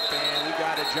tie up, and we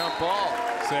got a jump ball.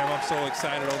 Sam, I'm so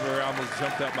excited over here. I almost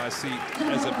jumped out my seat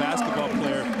as a basketball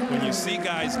player. When you see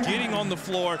guys getting on the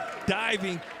floor,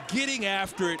 diving, getting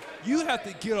after it, you have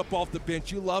to get up off the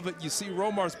bench. You love it. You see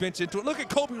Romar's bench into it. Look at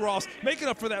Colby Ross making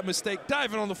up for that mistake,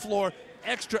 diving on the floor,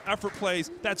 extra effort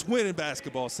plays. That's winning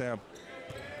basketball, Sam.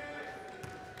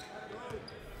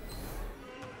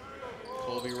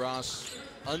 Colby Ross,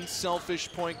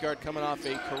 unselfish point guard, coming off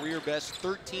a career-best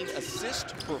 13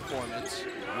 assist performance.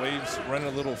 Waves running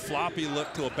a little floppy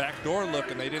look to a backdoor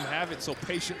look, and they didn't have it, so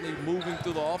patiently moving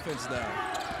through the offense now.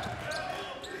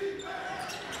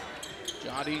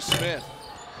 Jody Smith.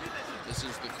 This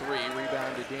is the 3,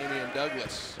 rebound to Damian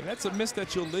Douglas. And that's a miss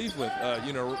that you'll leave with.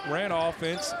 You know, ran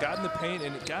offense, got in the paint,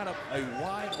 and got up a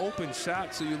wide open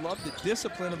shot, so you love the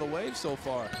discipline of the Waves so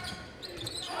far.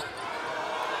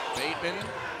 Bateman.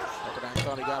 Pepperdine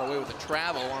thought he got away with a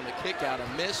travel on the kick out, a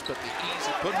miss, but the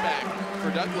easy putback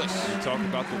for Douglas. You talk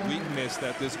about the weakness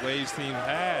that this Waves team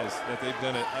has, that they've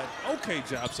done an okay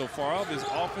job so far of is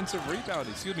offensive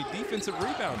rebounding, defensive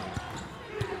rebounding.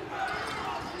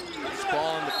 This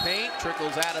ball in the paint,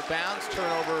 trickles out of bounds,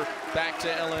 turnover back to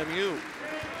LMU.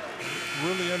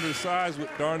 Really undersized with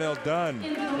Darnell Dunn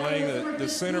playing the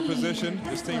center position.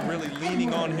 This team really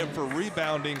leaning on him for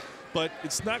rebounding. But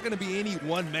it's not going to be any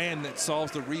one man that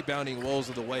solves the rebounding woes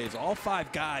of the Waves. All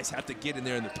 5 guys have to get in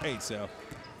there in the paint, so.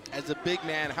 As a big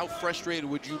man, how frustrated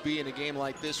would you be in a game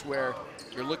like this where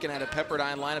you're looking at a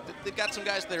Pepperdine lineup? They've got some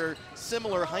guys that are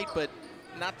similar height, but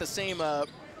not the same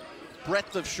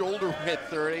breadth of shoulder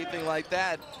width or anything like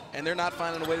that, and they're not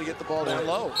finding a way to get the ball down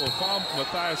low. Well, if I'm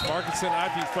Matthias Markinson,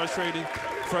 I'd be frustrated.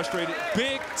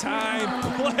 Big time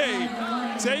play,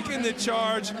 taking the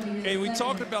charge, and we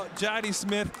talked about Jody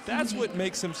Smith. That's what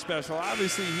makes him special.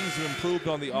 Obviously, he's improved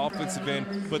on the offensive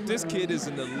end, but this kid is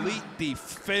an elite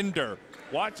defender.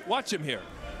 Watch him here.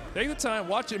 Take the time,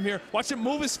 watch him here. Watch him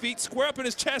move his feet, square up in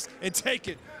his chest, and take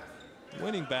it.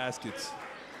 Winning baskets.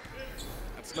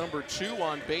 That's number 2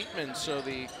 on Bateman, so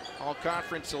the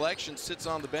all-conference selection sits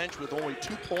on the bench with only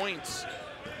 2 points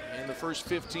in the first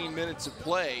 15 minutes of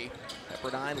play.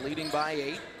 Pepperdine leading by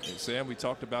 8. And Sam, we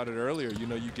talked about it earlier. You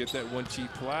know, you get that one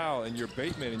cheap plow and you're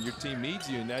Bateman and your team needs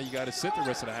you, and now you got to sit the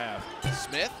rest of the half.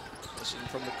 Smith, listening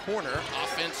from the corner,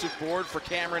 offensive board for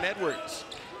Cameron Edwards.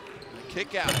 The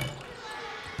kick out.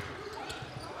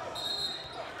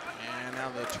 And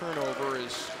now the turnover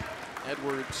is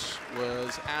Edwards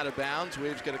was out of bounds.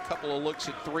 Waves get a couple of looks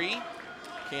at 3.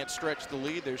 Can't stretch the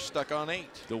lead. They're stuck on 8.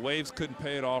 The Waves couldn't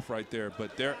pay it off right there,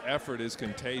 but their effort is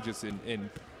contagious, and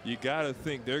you got to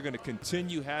think they're going to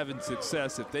continue having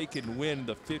success if they can win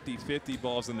the 50-50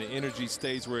 balls and the energy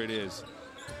stays where it is.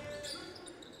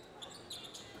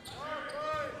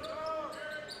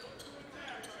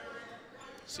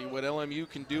 See what LMU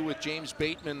can do with James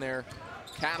Bateman there.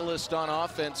 Catalyst on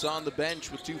offense on the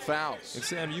bench with 2 fouls. And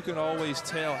Sam, you can always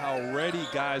tell how ready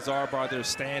guys are by their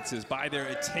stances, by their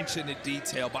attention to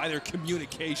detail, by their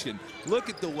communication. Look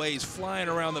at the Waves flying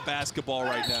around the basketball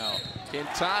right now.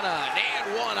 Quintana,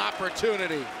 and 1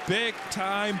 opportunity. Big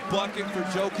time bucket for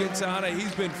Joe Quintana.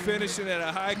 He's been finishing at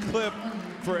a high clip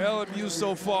for LMU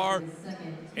so far.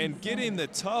 And getting the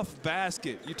tough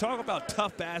basket. You talk about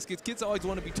tough baskets. Kids always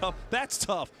want to be tough. That's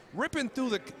tough. Ripping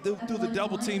through the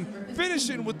double team,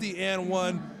 finishing with the and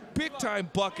 1. Big time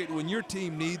bucket when your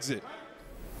team needs it.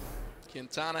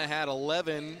 Quintana had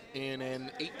 11 in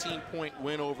an 18-point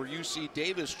win over UC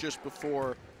Davis just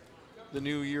before the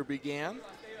new year began.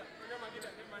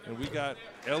 And we got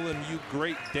LMU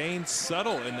great Dane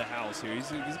Suttle in the house here.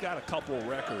 He's got a couple of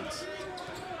records.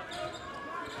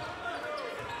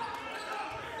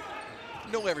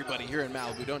 You know everybody here in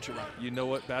Malibu, don't you, Ryan? You know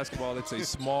what, basketball, it's a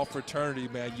small fraternity,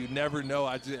 man. You never know.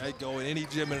 I go in any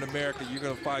gym in America, you're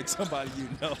going to find somebody you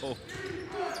know.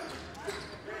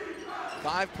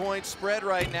 5-point spread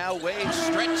right now. Waves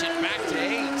stretch it back to 8.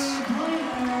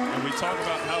 And we talk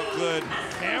about how good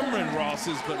Cameron Ross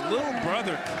is, but little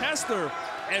brother Kessler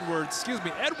Edwards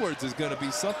is going to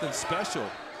be something special.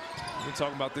 We've been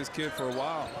talking about this kid for a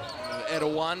while.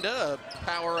 Etowanda, a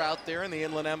power out there in the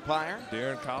Inland Empire.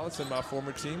 Darren Collison, my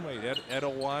former teammate,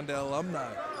 Etowanda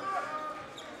alumni.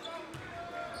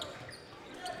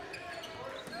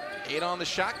 8 on the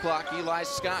shot clock. Eli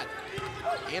Scott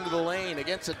into the lane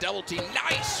against a double team.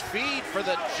 Nice feed for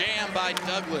the jam by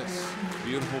Douglas.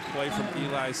 Beautiful play from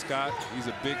Eli Scott. He's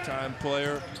a big-time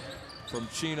player from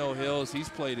Chino Hills. He's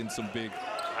played in some big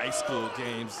high school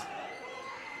games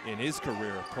in his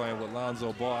career, playing with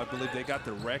Lonzo Ball. I believe they got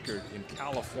the record in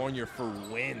California for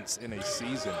wins in a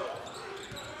season.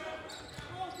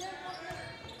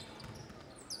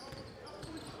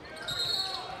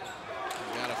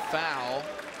 We got a foul.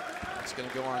 It's going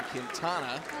to go on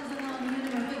Quintana.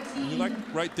 You like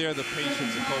right there the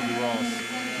patience of Kobe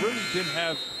Ross. Really didn't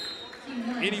have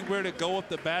anywhere to go with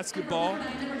the basketball.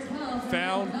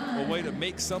 Found a way to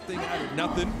make something out of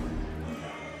nothing.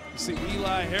 You see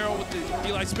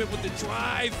Eli Smith with the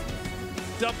drive.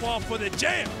 Dump off for the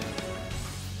jam.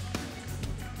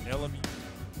 LMU.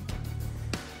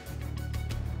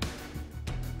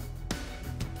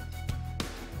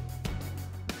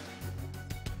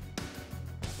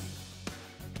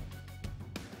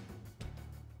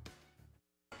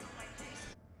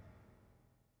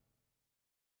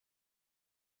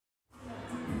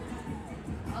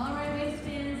 All right, Waves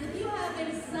fans, if you have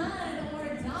a son or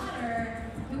a daughter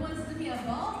who wants to be a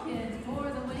ball kid for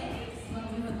the Waves, well,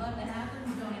 we would love to have them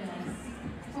join us.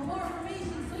 For more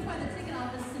information, swing by the ticket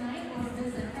office tonight or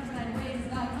visit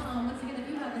PepperdineWaves.com. Once again, if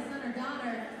you have a son or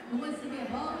daughter who wants to be a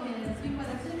ball kid, swing by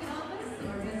the ticket office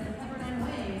or visit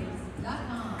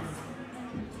PepperdineWaves.com.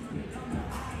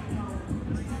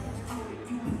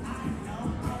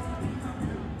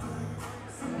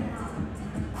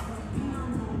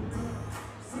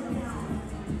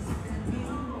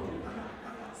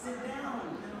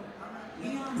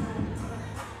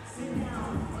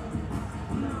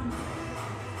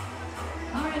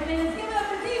 All right, fans, give it up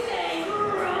for DJ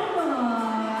Romar.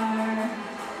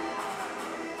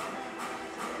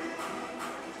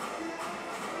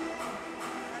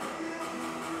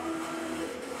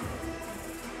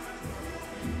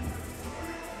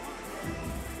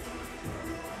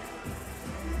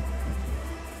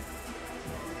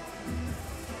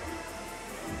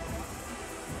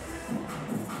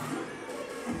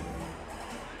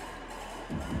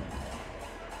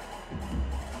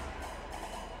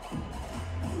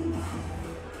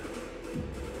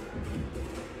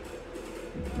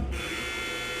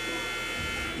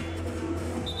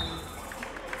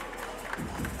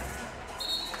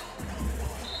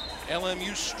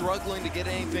 LMU struggling to get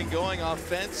anything going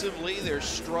offensively. They're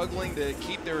struggling to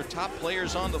keep their top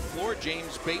players on the floor.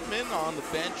 James Bateman on the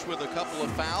bench with a couple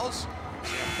of fouls.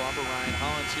 Sam Farber, Ryan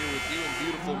Hollins here with you in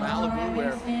beautiful Malibu,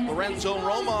 where Lorenzo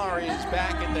Romar is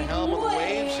back at the helm of the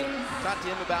Waves. And talked to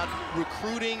him about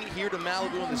recruiting here to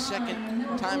Malibu in the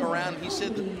second time around. He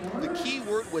said the key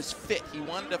word was fit. He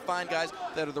wanted to find guys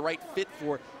that are the right fit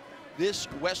for this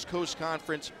West Coast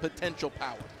Conference potential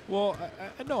power. Well,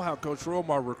 I know how Coach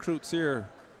Romar recruits here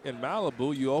in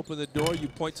Malibu. You open the door, you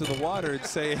point to the water and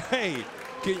say, hey,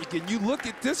 can you look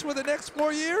at this for the next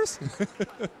 4 years?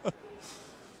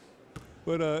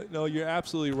 But no, you're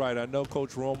absolutely right. I know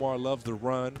Coach Romar loves to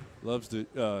run, loves to,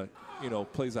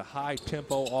 plays a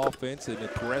high-tempo offense and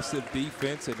aggressive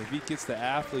defense. And if he gets the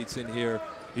athletes in here,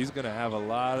 he's going to have a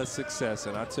lot of success.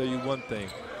 And I'll tell you one thing,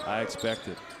 I expect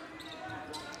it.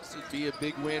 This would be a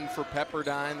big win for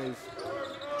Pepperdine. They've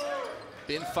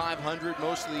been 500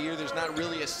 most of the year. There's not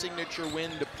really a signature win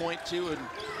to point to. And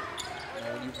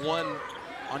when you've won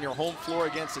on your home floor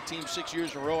against a team 6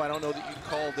 years in a row, I don't know that you'd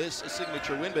call this a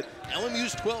signature win, but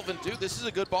LMU's 12-2. This is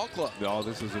a good ball club. No,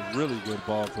 this is a really good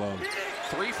ball club.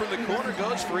 3 from the corner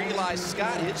goes for Eli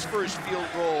Scott, his first field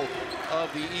goal of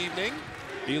the evening.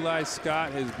 Eli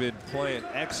Scott has been playing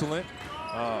excellent.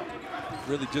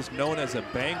 Really just known as a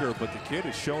banger, but the kid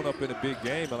has shown up in a big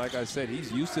game. And like I said,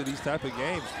 he's used to these type of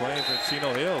games playing for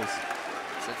Chino Hills.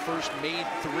 It's the first made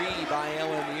 3 by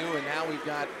LMU, and now we've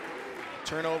got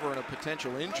turnover and a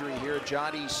potential injury here.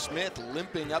 Jody Smith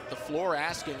limping up the floor,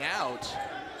 asking out.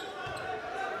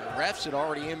 The refs had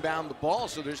already inbound the ball,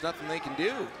 so there's nothing they can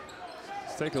do.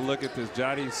 Let's take a look at this.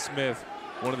 Jody Smith,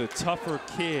 one of the tougher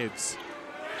kids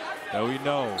that we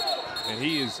know, and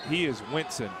he is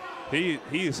wincing. He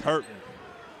is hurting.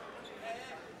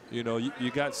 You know,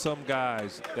 you got some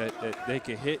guys that they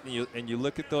can hit, and you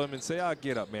look at them and say, "I'll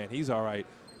get up, man. He's all right."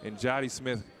 And Jody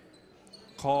Smith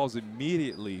calls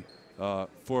immediately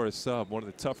for a sub. One of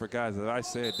the tougher guys, that I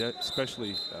said, that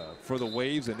especially for the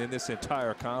Waves and in this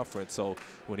entire conference. So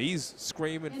when he's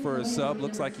screaming for a sub,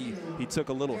 looks like he took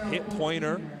a little hip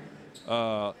pointer,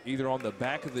 either on the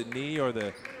back of the knee or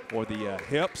the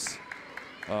hips.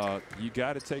 You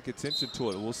got to take attention to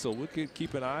it. So we could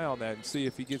keep an eye on that and see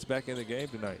if he gets back in the game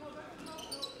tonight.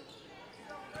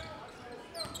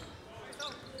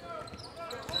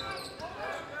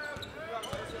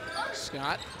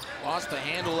 Scott lost the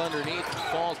handle underneath,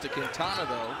 falls to Quintana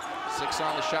though. 6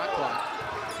 on the shot clock.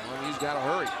 LMU's got to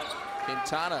hurry.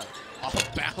 Quintana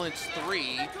off balance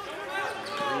 3.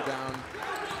 Rebound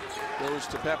goes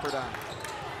to Pepperdine.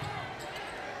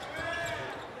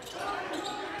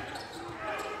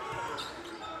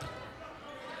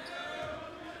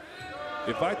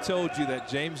 If I told you that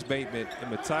James Bateman and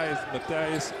Matthias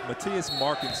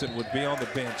Markinson would be on the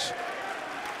bench,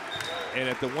 and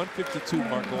at the 152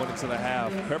 mark going into the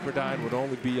half, Pepperdine would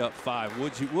only be up 5,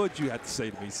 would you have to say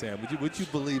to me, Sam? Would you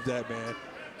believe that, man?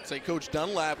 I'd say Coach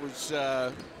Dunlap was,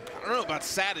 I don't know about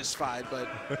satisfied, but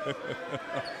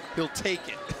he'll take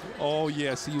it. Oh,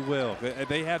 yes, he will.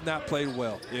 They have not played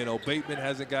well. You know, Bateman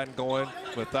hasn't gotten going.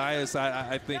 Matthias,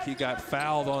 I think he got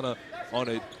fouled on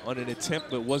an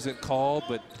attempt that wasn't called,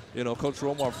 but you know, Coach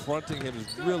Romar fronting him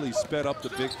has really sped up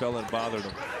the big fella and bothered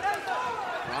him.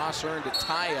 Ross earned a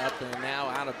tie-up and now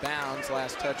out of bounds.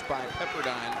 Last touch by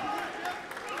Pepperdine.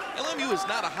 LMU is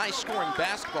not a high-scoring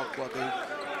basketball club. They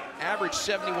average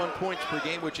 71 points per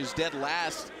game, which is dead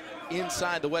last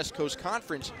inside the West Coast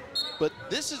Conference. But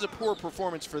this is a poor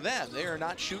performance for them. They are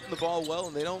not shooting the ball well,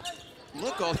 and they don't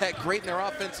look all that great in their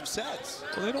offensive sets.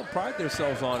 Well, they don't pride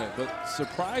themselves on it, but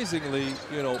surprisingly,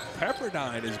 you know,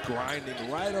 Pepperdine is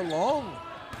grinding right along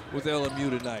with LMU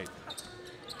tonight.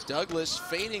 Douglas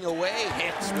fading away,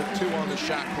 hits with 2 on the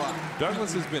shot clock.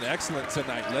 Douglas has been excellent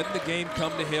tonight, letting the game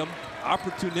come to him,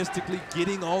 opportunistically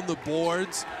getting on the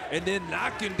boards, and then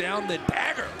knocking down the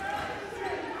dagger.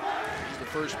 He's the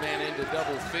first man into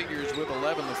double figures with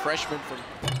 11, the freshman from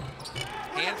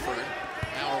Hanford.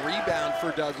 Now a rebound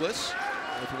for Douglas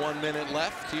with 1 minute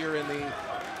left here in the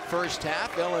first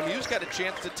half. LMU's got a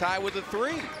chance to tie with a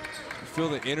 3. You feel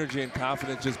the energy and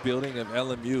confidence just building of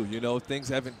LMU. You know, things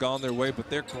haven't gone their way, but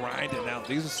they're grinding out.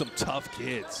 These are some tough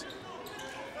kids.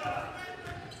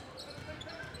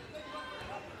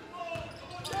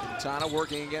 Quintana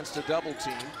working against a double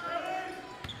team.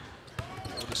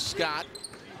 Go to Scott.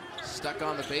 Stuck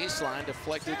on the baseline,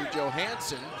 deflected to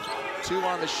Johansson. 2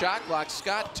 on the shot clock.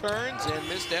 Scott turns and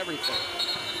missed everything.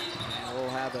 And we'll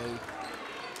have a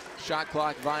shot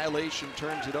clock violation,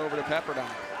 turns it over to Pepperdine.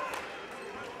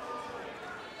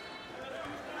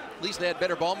 At least they had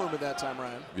better ball movement that time,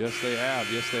 Ryan. Yes, they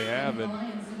have. Yes, they have. And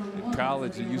in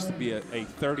college, it used to be a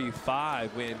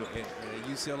 35. When at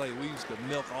UCLA, we used to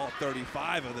milk all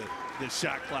 35 of the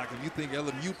shot clock. If you think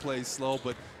LMU plays slow,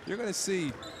 but you're going to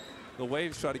see the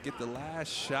Waves try to get the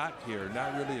last shot here.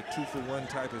 Not really a 2-for-1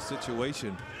 type of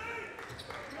situation.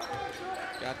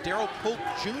 Got Daryl Polk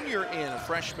Jr. in, a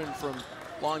freshman from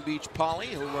Long Beach Poly.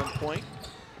 He'll run point.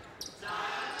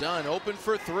 Dunn open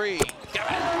for 3.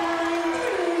 Got it.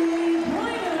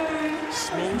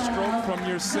 Smooth stroke from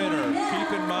your center.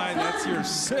 Keep in mind, that's your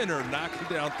center knocking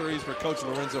down threes for Coach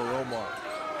Lorenzo Romar.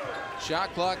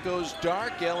 Shot clock goes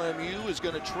dark. LMU is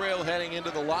going to trail heading into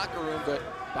the locker room, but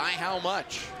by how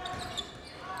much?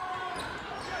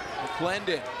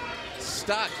 McClendon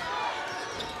stuck.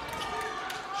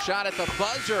 Shot at the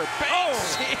buzzer.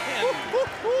 Banks in.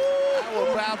 How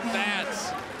about that?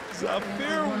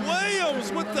 Zafir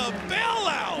Williams with the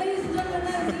bailout.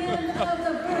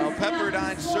 Well,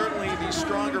 Pepperdine certainly the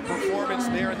stronger performance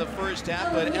there in the first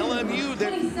half, but LMU,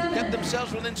 they've kept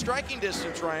themselves within striking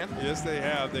distance, Ryan. Yes, they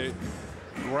have. They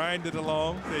grinded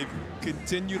along. They've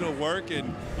continued to work,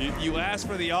 and you asked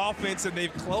for the offense, and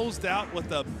they've closed out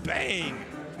with a bang.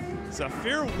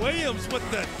 Zafir Williams with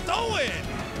the throw-in.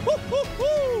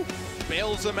 Woo-hoo-hoo!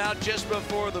 Bails them out just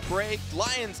before the break.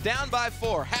 Lions down by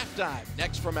 4. Halftime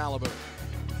next from Malibu.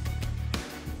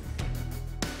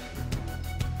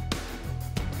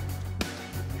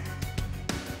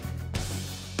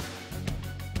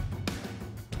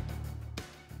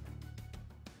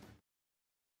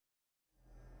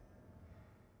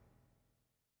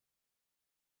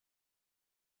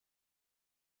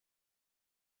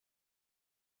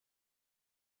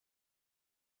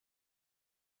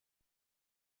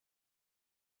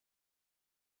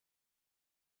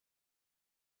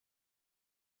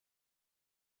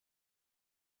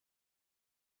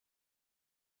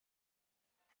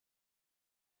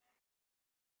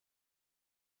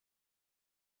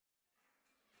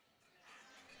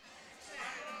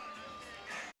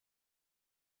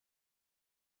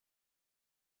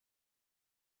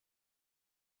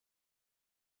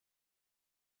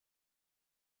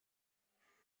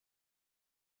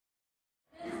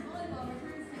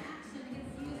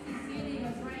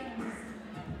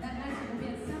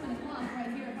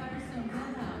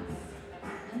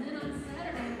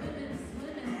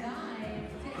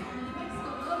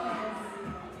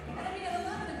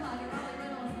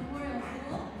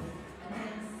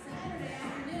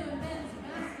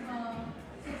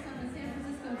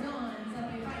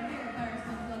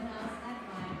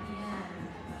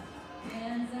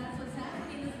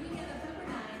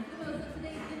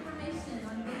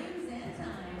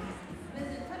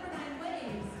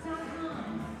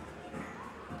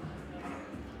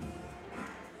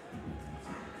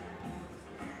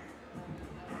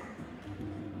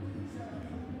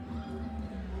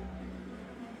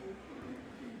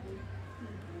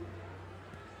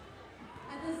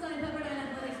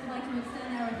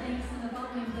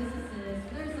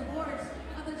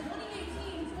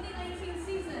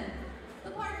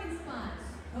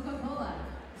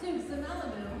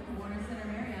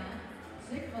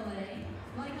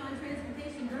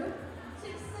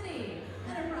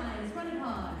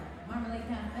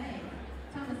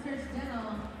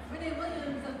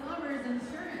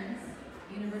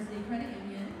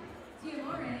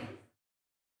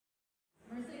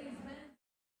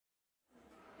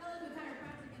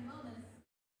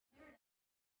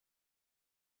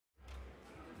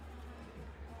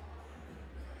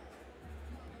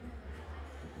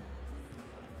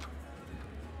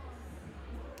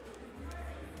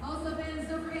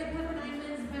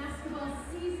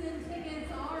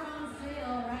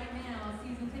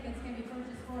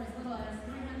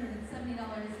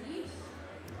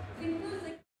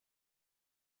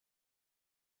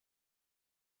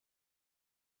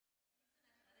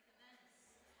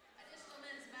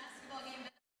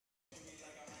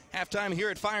 Halftime here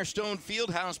at Firestone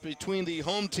Fieldhouse between the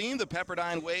home team, the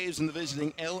Pepperdine Waves, and the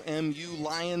visiting LMU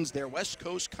Lions, their West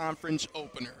Coast Conference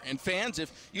opener. And fans,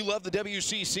 if you love the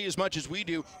WCC as much as we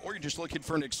do, or you're just looking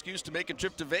for an excuse to make a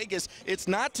trip to Vegas, it's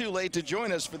not too late to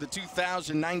join us for the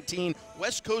 2019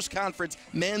 West Coast Conference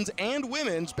Men's and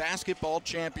Women's Basketball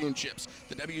Championships.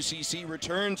 The WCC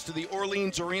returns to the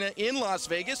Orleans Arena in Las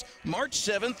Vegas March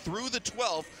 7th through the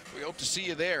 12th. We hope to see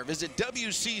you there. Visit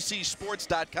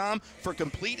WCCSports.com for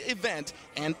complete event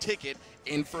and ticket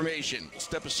information. We'll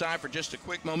step aside for just a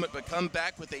quick moment, but come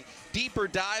back with a deeper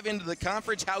dive into the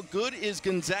conference. How good is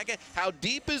Gonzaga? How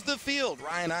deep is the field?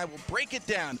 Ryan and I will break it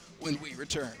down when we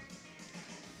return.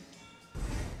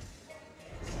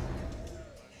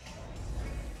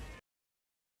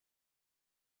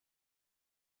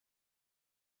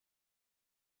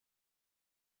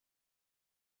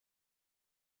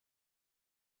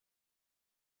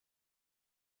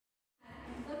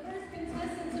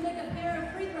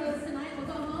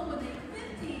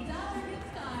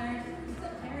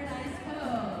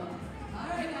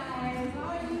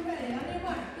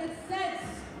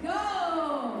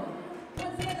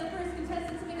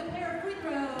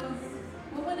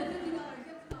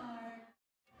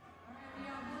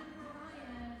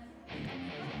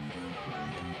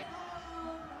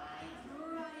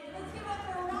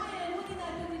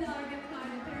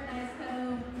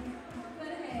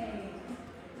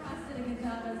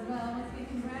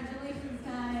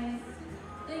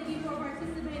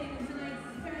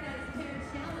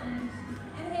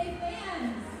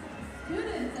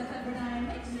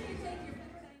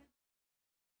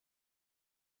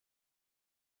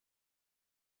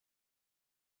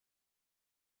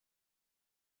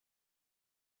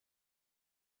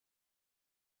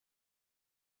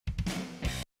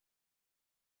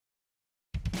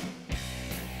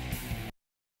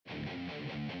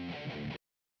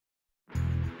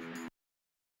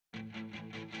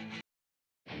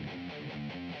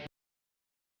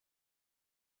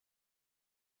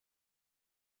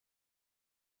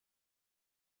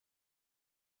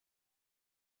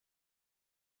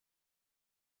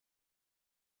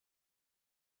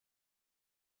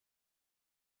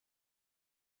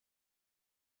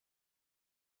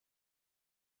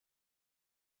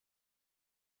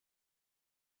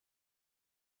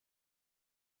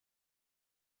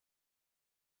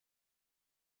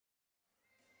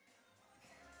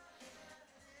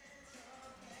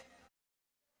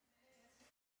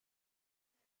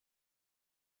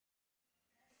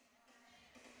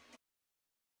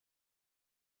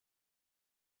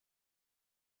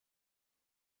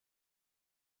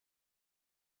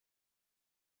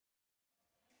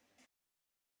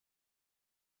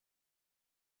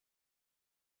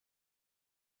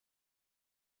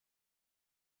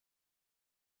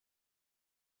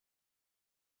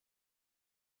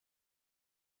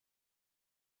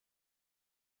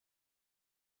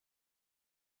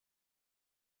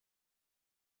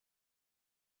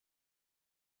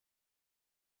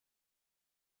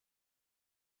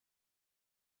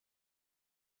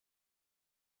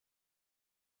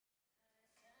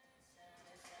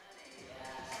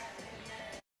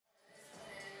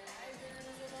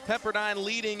 Pepperdine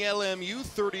leading LMU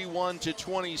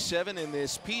 31-27 in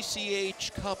this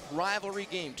PCH Cup rivalry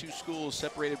game. Two schools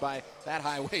separated by that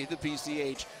highway, the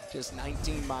PCH, just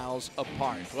 19 miles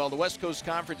apart. Well, the West Coast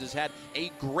Conference has had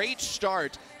a great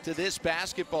start to this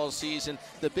basketball season.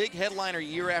 The big headliner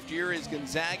year after year is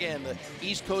Gonzaga, and the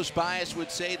East Coast bias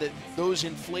would say that those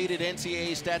inflated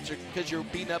NCAA stats are because you're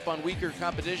beating up on weaker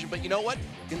competition. But you know what?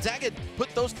 Gonzaga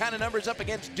put those kind of numbers up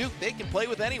against Duke. They can play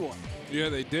with anyone. Yeah,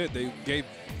 they did. They gave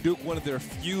Duke one of their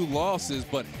few losses,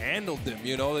 but handled them.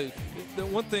 You know, the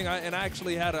one thing, I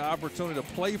actually had an opportunity to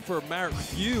play for Mark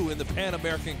Few in the Pan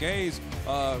American Games,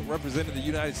 representing the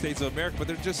United States of America, but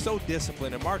they're just so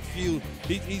disciplined. And Mark Few,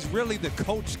 he's really the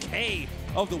Coach K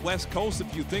of the West Coast.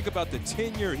 If you think about the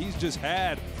tenure he's just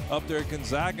had up there at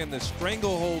Gonzaga and the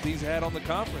stranglehold he's had on the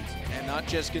conference. And not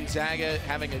just Gonzaga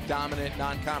having a dominant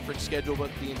non-conference schedule,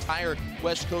 but the entire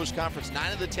West Coast Conference.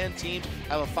 9 of the 10 teams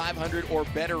have a 500 or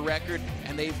better record,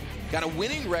 and they've got a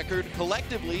winning record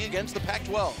collectively against the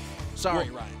Pac-12. Sorry,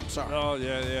 Ryan. Sorry. Oh,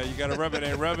 yeah, you got to rub it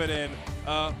in, rub it in.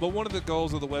 But one of the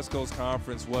goals of the West Coast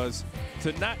Conference was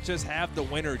to not just have the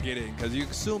winner get in, because you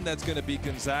assume that's going to be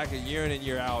Gonzaga year in and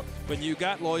year out. But you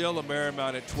got Loyola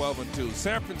Marymount at 12-2,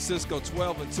 San Francisco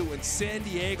 12-2, and San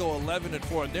Diego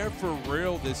 11-4, and they're for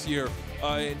real this year.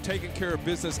 and taking care of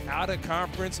business out of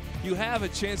conference, you have a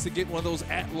chance to get one of those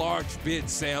at-large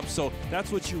bids, Sam. So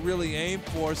that's what you really aim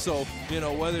for. So, you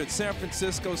know, whether it's San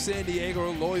Francisco, San Diego,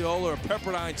 or Loyola, or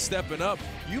Pepperdine stepping up,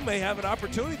 you may have an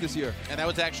opportunity this year. And that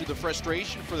was actually the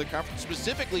frustration for the conference,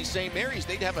 specifically St. Mary's.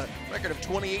 They'd have a record of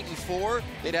 28-4.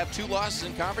 They'd have 2 losses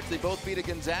in conference. They both beat a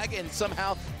Gonzaga, and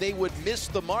somehow they would miss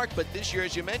the mark. But this year,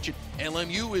 as you mentioned,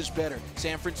 LMU is better.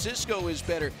 San Francisco is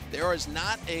better. There is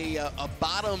not a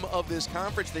bottom of this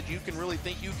conference that you can really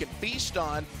think you can feast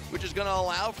on, which is going to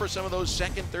allow for some of those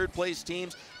second, third place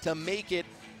teams to make it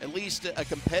at least a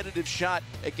competitive shot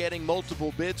at getting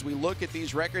multiple bids. We look at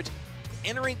these records.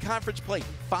 Entering conference play,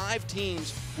 5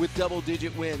 teams with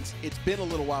double-digit wins. It's been a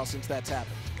little while since that's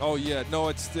happened. Oh, yeah. No,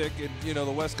 it's thick. And, you know,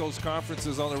 the West Coast Conference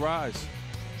is on the rise.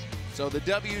 So the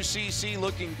WCC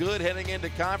looking good heading into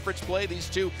conference play. These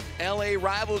two LA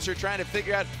rivals are trying to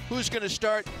figure out who's going to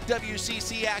start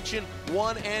WCC action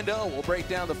 1-0. We'll break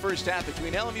down the first half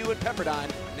between LMU and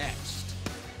Pepperdine next.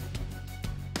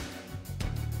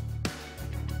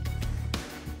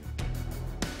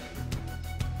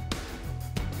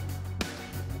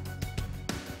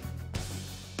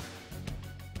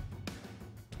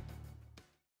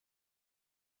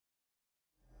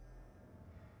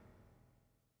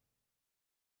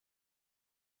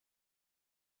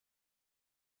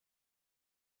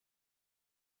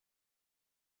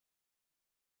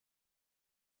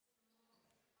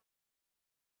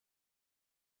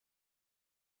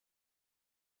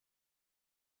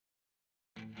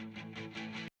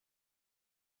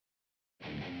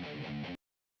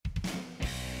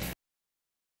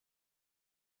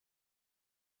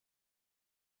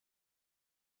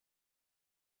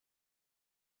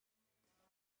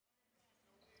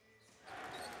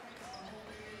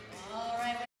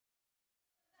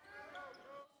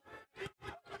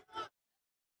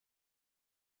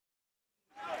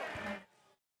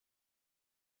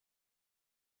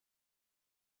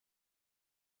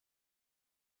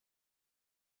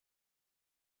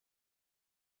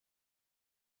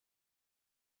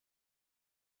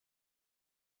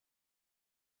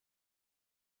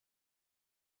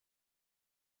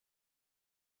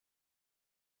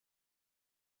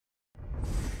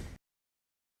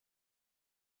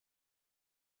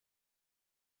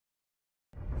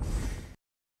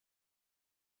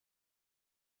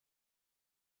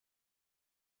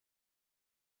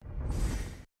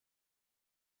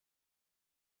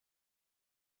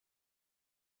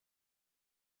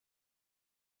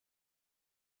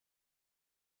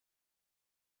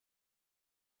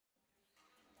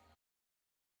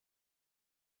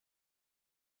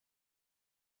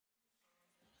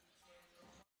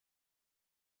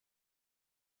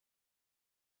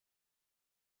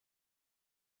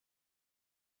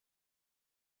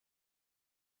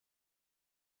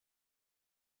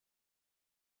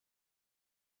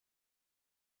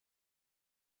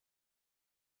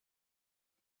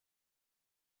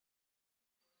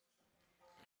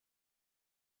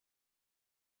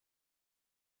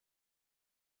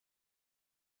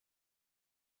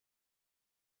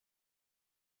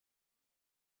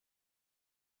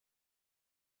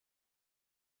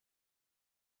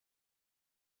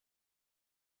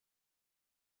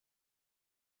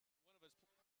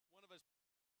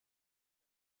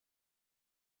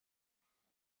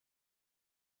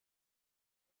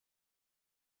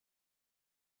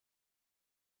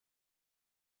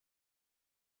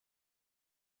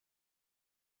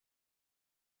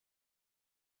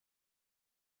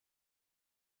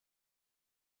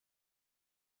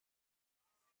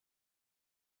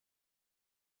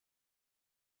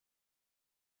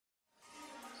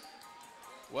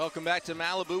 Welcome back to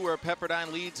Malibu, where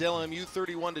Pepperdine leads LMU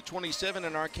 31-27,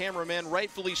 and our cameramen,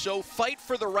 rightfully so, fight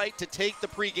for the right to take the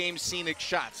pregame scenic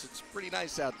shots. It's pretty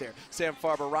nice out there. Sam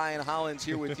Farber, Ryan Hollins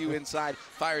here with you inside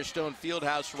Firestone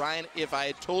Fieldhouse. Ryan, if I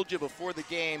had told you before the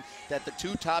game that the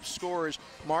 2 top scorers,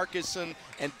 Marcuson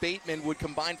and Bateman, would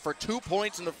combine for 2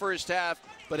 points in the first half,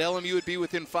 but LMU would be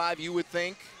within 5, you would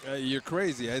think? You're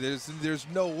crazy. There's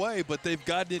no way, but they've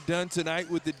gotten it done tonight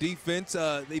with the defense.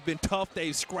 They've been tough.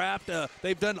 They've scrapped.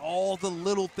 They've done all the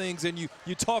little things, and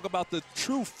you talk about the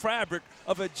true fabric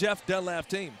of a Jeff Dunlap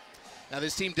team. Now,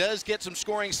 this team does get some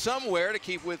scoring somewhere to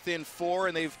keep within 4,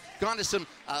 and they've gone to some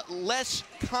less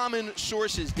common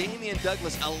sources. Damian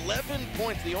Douglas, 11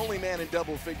 points, the only man in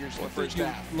double figures in the first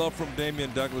half. Love from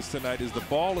Damian Douglas tonight is the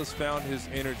ball has found his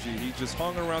energy. He just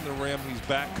hung around the rim. He's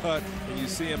back cut, and you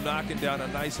see him knocking down a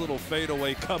nice little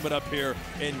fadeaway coming up here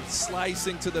and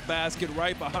slicing to the basket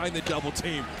right behind the double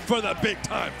team for the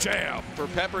big-time jam. For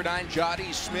Pepperdine,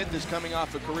 Jody Smith is coming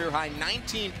off a career-high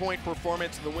 19-point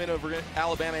performance in the win over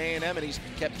Alabama A&M. and he's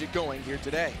kept it going here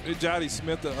today. Johnny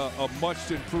Smith, a much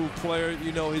improved player.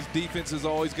 You know, his defense is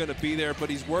always going to be there, but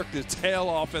he's worked his tail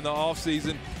off in the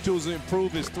offseason to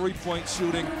improve his three-point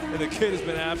shooting, and the kid has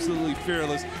been absolutely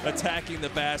fearless attacking the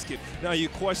basket. Now you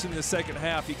question the second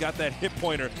half. He got that hip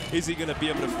pointer. Is he going to be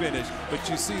able to finish? But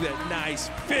you see that nice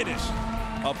finish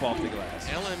up off the glass.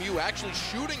 LMU actually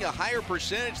shooting a higher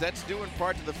percentage. That's due in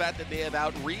part to the fact that they have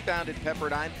out-rebounded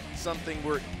Pepperdine, something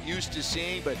we're used to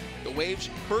seeing. But the Waves,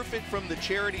 perfect from the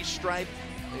charity stripe.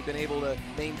 They've been able to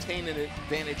maintain an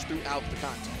advantage throughout the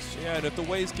contest. Yeah, and if the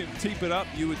Waves can keep it up,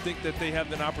 you would think that they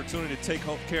have an opportunity to take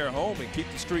care of home and keep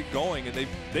the streak going. And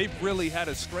they've really had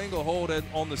a stranglehold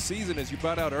on the season, as you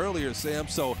brought out earlier, Sam.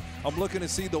 So I'm looking to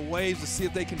see the Waves to see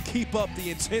if they can keep up the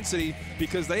intensity,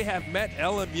 because they have met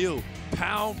LMU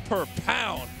pound per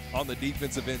pound on the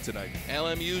defensive end tonight.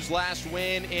 LMU's last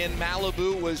win in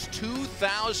Malibu was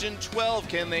 2012.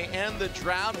 Can they end the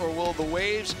drought, or will the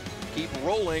Waves keep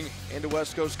rolling into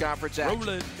West Coast Conference action?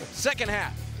 Rolling. Second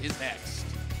half is next.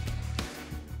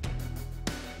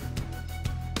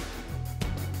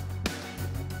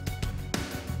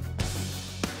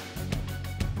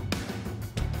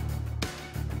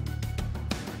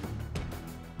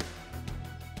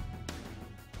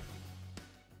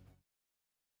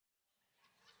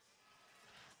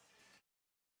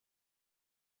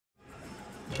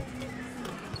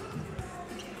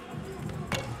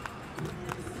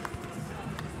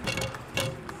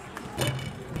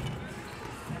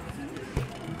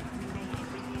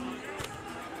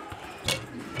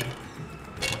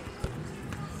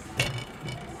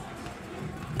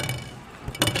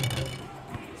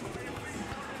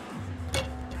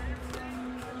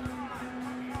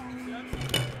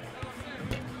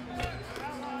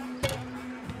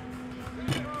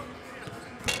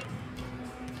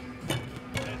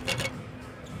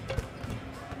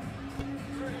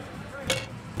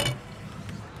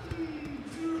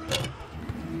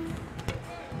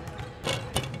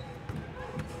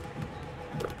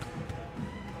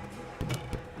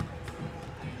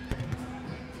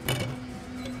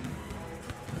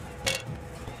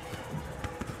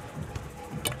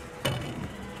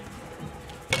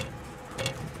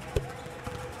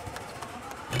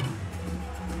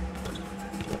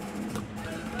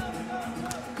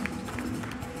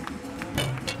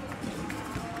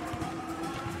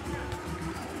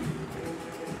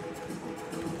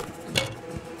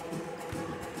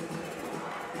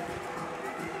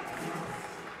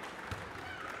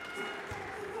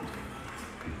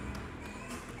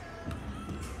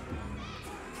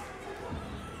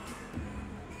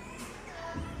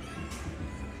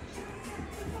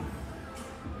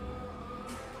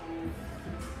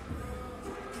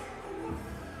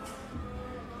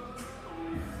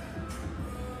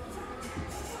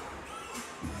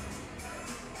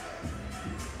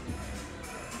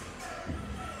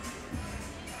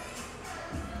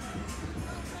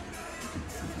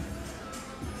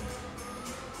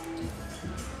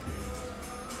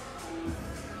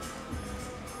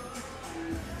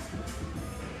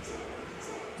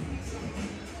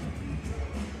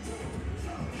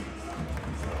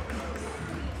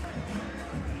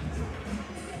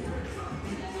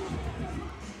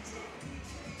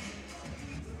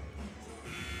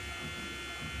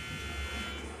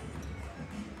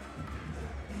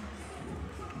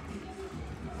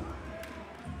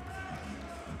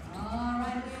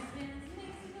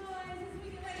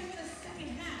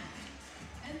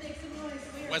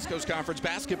 West Coast Conference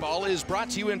basketball is brought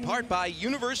to you in part by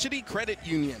University Credit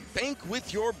Union. Bank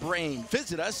with your brain.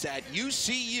 Visit us at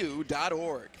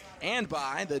ucu.org. And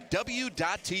by the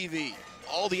W.TV.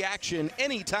 All the action,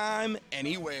 anytime,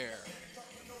 anywhere.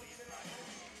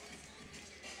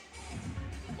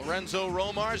 Lorenzo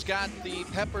Romar's got the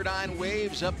Pepperdine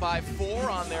Waves up by 4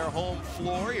 on their home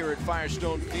floor here at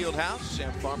Firestone Fieldhouse.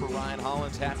 Sam Farmer, Ryan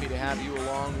Hollins, happy to have you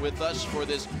along with us for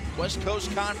this West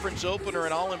Coast Conference opener,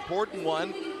 an all-important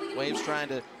one. Waves trying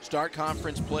to start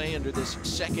conference play under this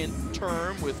second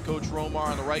term with Coach Romar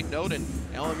on the right note, and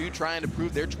LMU trying to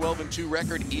prove their 12-2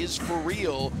 record is for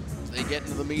real as they get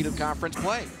into the meat of conference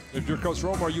play. If you're Coach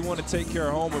Romar, you want to take care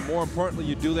of home, and more importantly,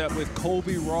 you do that with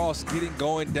Kobe Ross getting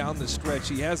going down the stretch.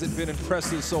 He hasn't been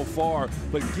impressive so far,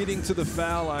 but getting to the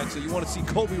foul line, so you want to see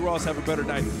Kobe Ross have a better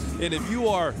night. And if you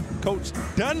are Coach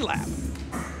Dunlap,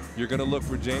 you're going to look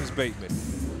for James Bateman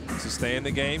to stay in the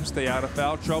game, stay out of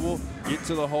foul trouble, get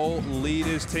to the hole, lead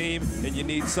his team, and you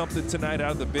need something tonight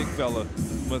out of the big fella.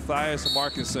 Matthias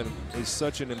Markinson is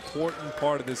such an important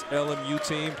part of this LMU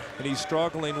team, and he's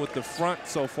struggling with the front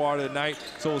so far tonight,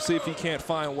 so we'll see if he can't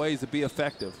find ways to be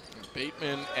effective.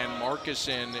 Bateman and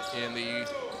Markinson in the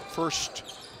first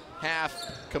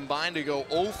half combined to go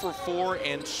 0 for 4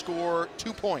 and score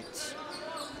 2 points.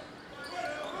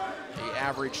 They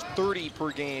average 30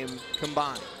 per game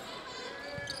combined.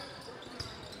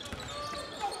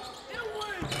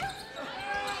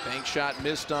 Bank shot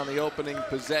missed on the opening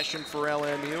possession for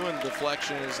LMU, and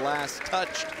deflection is last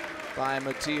touched by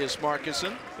Matthias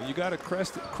Markussen. You got to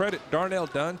credit Darnell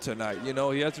Dunn tonight. You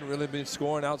know, he hasn't really been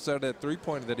scoring outside of that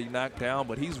three-pointer that he knocked down,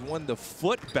 but he's won the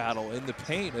foot battle in the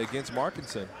paint against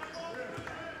Markussen.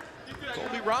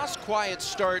 Colby Ross, quiet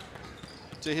start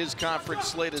to his conference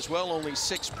slate as well, only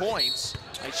 6 points.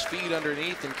 Nice feed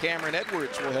underneath, and Cameron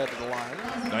Edwards will head to the line.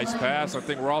 Nice pass. I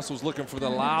think Ross was looking for the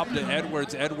lob to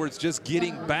Edwards. Edwards just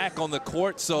getting back on the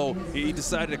court, so he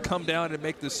decided to come down and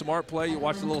make the smart play. You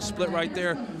watch the little split right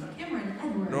there.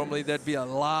 Normally that'd be a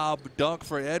lob dunk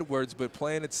for Edwards, but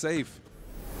playing it safe.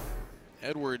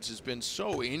 Edwards has been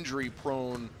so injury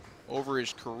prone over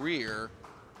his career.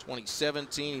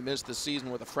 2017, he missed the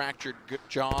season with a fractured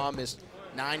jaw, missed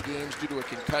 9 games due to a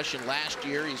concussion last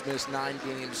year. He's missed 9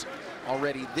 games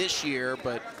already this year,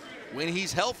 but when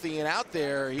he's healthy and out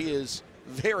there, he is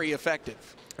very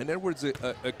effective. And Edwards,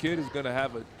 a kid who's going to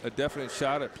have a definite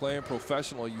shot at playing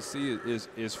professional. You see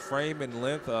his frame and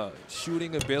length,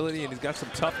 shooting ability, and he's got some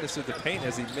toughness in the paint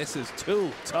as he misses 2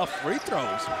 tough free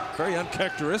throws. Very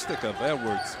uncharacteristic of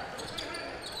Edwards.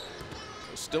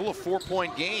 Still a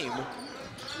 4-point game.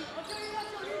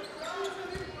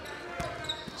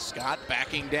 Scott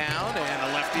backing down,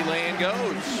 and a lefty lane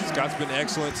goes. Scott's been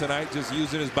excellent tonight, just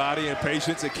using his body and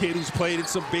patience. A kid who's played in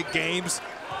some big games.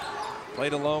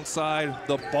 Played alongside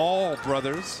the Ball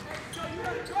brothers.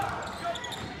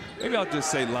 Maybe I'll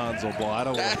just say Lonzo Ball. I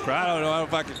don't know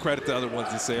if I can credit the other ones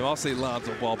the same. I'll say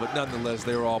Lonzo Ball, but nonetheless,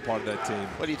 they were all part of that team.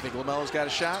 What do you think? LaMelo's got a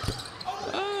shot?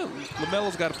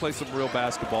 LaMelo's got to play some real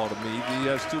basketball to me. He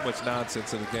has too much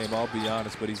nonsense in the game, I'll be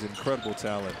honest, but he's an incredible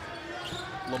talent.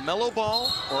 LaMelo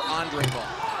Ball or Andre Ball?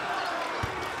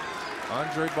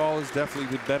 Andre Ball is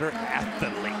definitely the better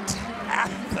athlete.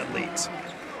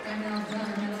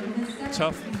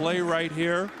 Tough play right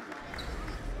here.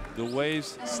 The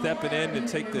Waves stepping in to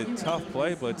take the tough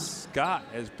play, but Scott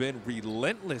has been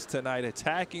relentless tonight,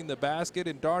 attacking the basket,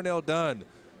 and Darnell Dunn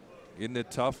in the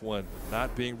tough one,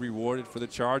 not being rewarded for the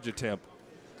charge attempt.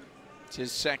 It's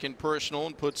his second personal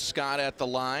and puts Scott at the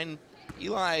line.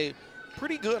 Eli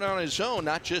pretty good on his own,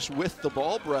 not just with the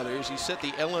Ball brothers. He set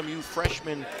the LMU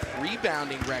freshman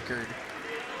rebounding record,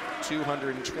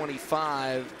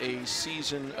 225 a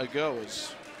season ago.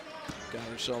 He's got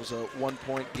ourselves a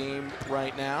 1-point game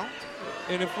right now.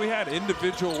 And if we had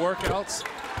individual workouts,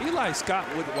 Eli Scott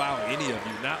wouldn't wow any of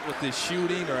you, not with his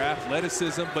shooting or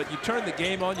athleticism, but you turn the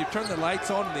game on, you turn the lights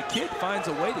on, and the kid finds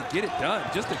a way to get it done.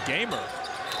 Just a gamer.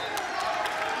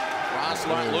 Ross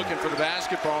looking for the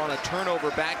basketball, and a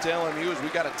turnover back to LMU as we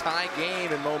got a tie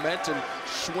game and momentum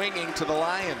swinging to the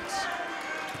Lions.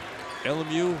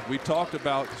 LMU, we talked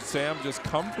about, Sam, just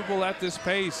comfortable at this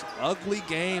pace. Ugly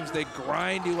games, they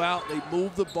grind you out, they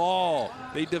move the ball,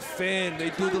 they defend,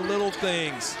 they do the little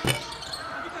things.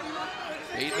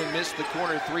 Bateman missed the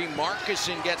corner 3.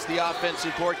 Markussen gets the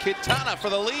offensive board. Quintana for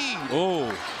the lead.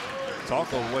 Oh,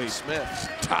 talk of weight. Smith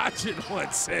Dodging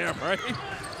one, Sam, right?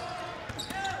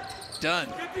 Done.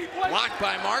 Blocked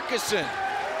by Markussen.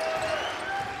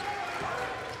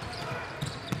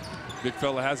 Big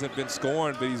fella hasn't been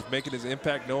scoring, but he's making his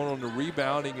impact known on the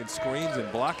rebounding and screens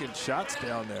and blocking shots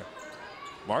down there.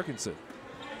 Markussen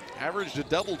Averaged a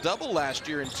double-double last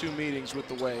year in 2 meetings with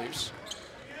the Waves.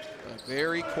 But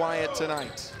very quiet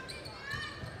tonight.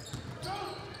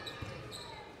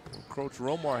 Coach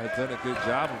Romar has done a good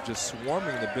job of just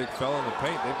swarming the big fella in the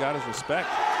paint. They've got his respect.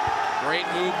 Great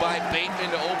move by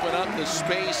Bateman to open up the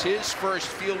space. His first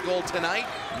field goal tonight.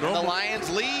 And the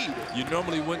Lions lead. You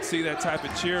normally wouldn't see that type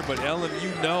of cheer, but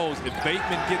LMU knows if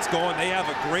Bateman gets going, they have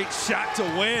a great shot to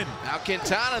win. Now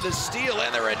Quintana the steal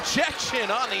and the rejection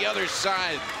on the other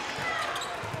side.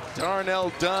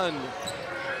 Darnell Dunn.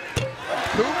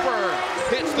 Cooper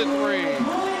hits the 3.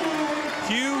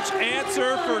 Huge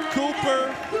answer for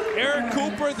Cooper. Eric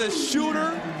Cooper, the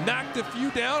shooter, knocked a few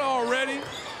down already.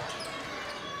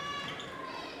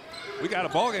 We got a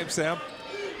ball game, Sam.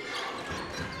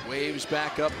 Waves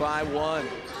back up by 1.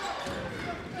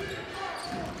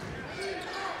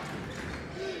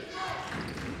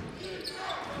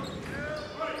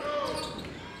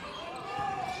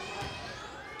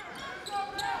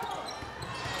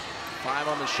 Five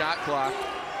on the shot clock.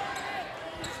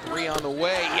 3 on the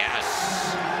way.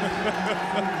 Yes!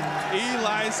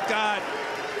 Eli Scott.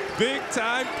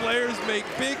 Big-time players make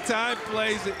big-time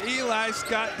plays, and Eli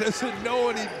Scott doesn't know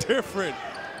any different.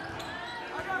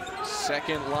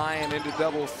 Second Lion into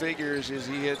double figures as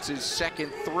he hits his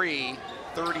second three,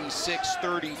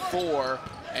 36-34.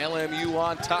 LMU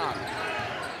on top.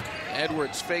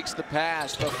 Edwards fakes the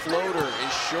pass. The floater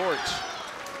is short.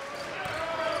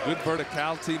 Good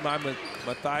verticality by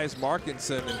Matthias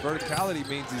Markinson, and verticality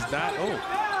means he's not,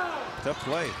 tough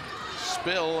play.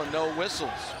 Spill and no whistles.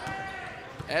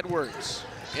 Edwards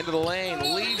into the lane,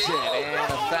 leaves it,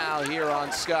 and a foul here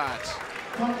on Scott.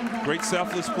 Great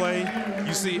selfless play.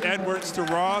 You see Edwards to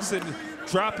Ross and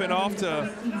dropping off to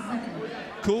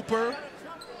Cooper.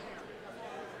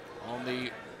 On the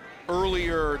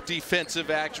earlier defensive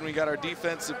action, we got our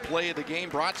defensive play of the game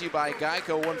brought to you by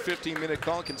Geico. 115-minute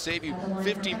call can save you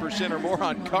 15% or more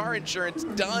on car insurance.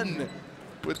 Done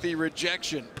with the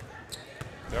rejection.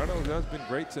 Darnold has been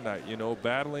great tonight, you know,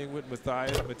 battling with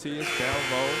Matthias down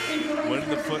low, winning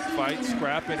the foot fight,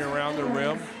 scrapping around the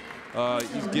rim.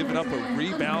 He's given up a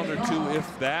rebound or two,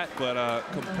 if that, but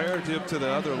comparative to the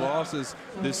other losses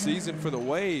this season for the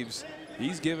Waves,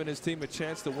 he's given his team a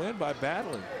chance to win by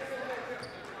battling.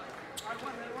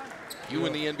 You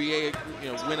in the NBA,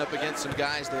 went up against some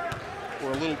guys that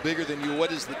were a little bigger than you.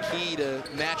 What is the key to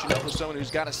matching up with someone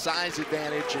who's got a size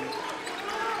advantage and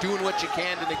doing what you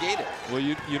can to negate it? Well,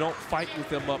 you don't fight with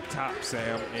them up top,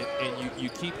 Sam, and you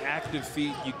keep active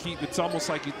feet. It's almost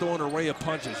like you throw an array of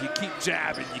punches. You keep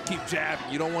jabbing,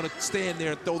 You don't want to stand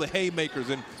there and throw the haymakers.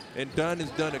 And Dunn has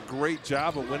done a great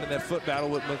job of winning that foot battle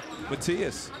with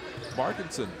Matthias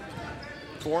Markinson.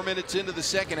 4 minutes into the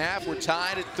second half, we're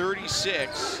tied at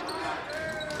 36.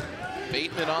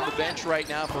 Bateman on the bench right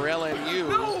now for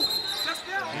LMU.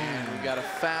 And we got a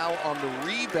foul on the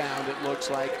rebound, it looks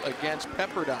like, against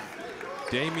Pepperdine.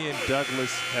 Damian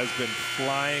Douglas has been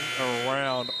flying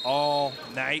around all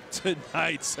night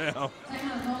tonight, Sam. Well,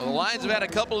 the Lions have had a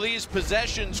couple of these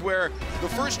possessions where the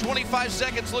first 25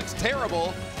 seconds looks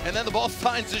terrible, and then the ball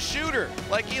finds a shooter,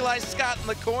 like Eli Scott in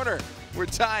the corner. We're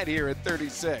tied here at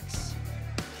 36.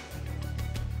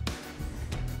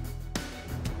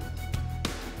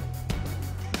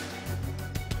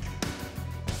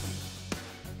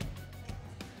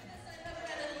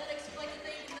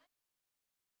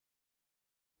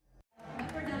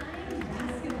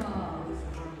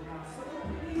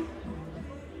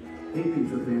 Hey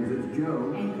pizza fans, it's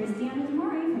Joe. And Christiana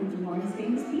Tamari from Tamari's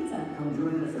Famous Pizza. Come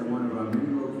join us at one of our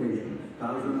many locations,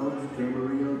 Thousand Oaks,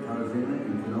 Camarillo, Tarzana,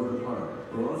 and Canova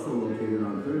Park. We're also located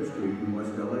on 3rd Street in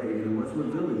West LA and in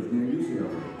Westwood Village near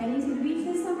UCLA. Heading to the beach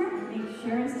this summer? Make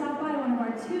sure and stop by one of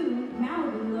our 2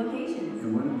 Malibu locations.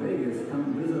 And when in Vegas, come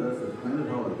and visit us at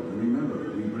Planet Hollywood. And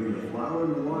remember, we bring the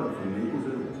flower and the water from Naples,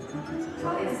 Italy.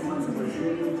 Try us once and we're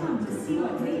sure you'll come to see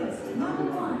what made us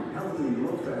 #1. Healthy,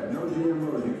 low fat, no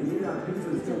GMOs. You can eat our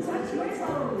pizzas So touch your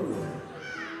toes.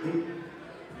 Hey.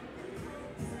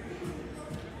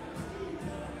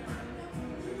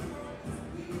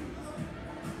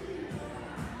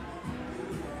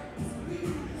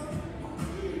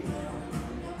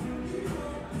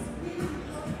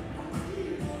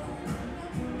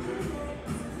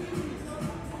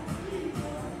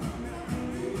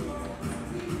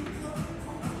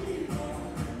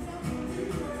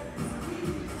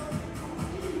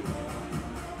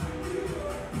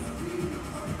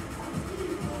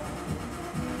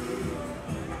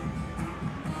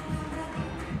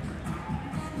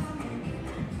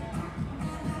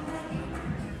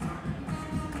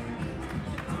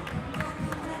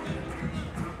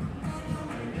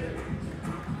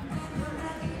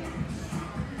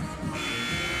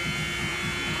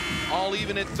 All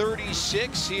even at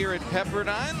 36 here at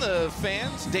Pepperdine. The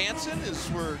fans dancing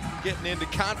as we're getting into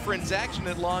conference action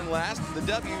at long last. The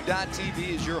W.TV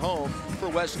is your home for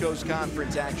West Coast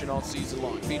Conference action all season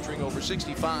long, featuring over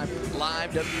 65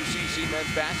 live WCC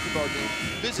men's basketball games.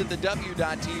 Visit the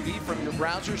W.TV from your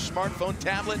browser, smartphone,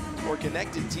 tablet, or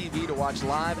connected TV to watch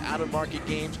live out-of-market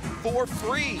games for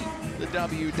free. The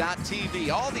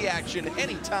W.TV, all the action,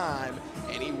 anytime,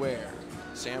 anywhere.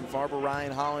 Sam Farber,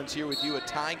 Ryan Hollins here with you. A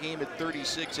tie game at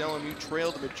 36. LMU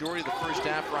trailed the majority of the first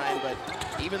half, Ryan,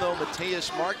 but even though Matthias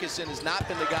Markinson has not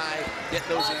been the guy getting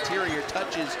those interior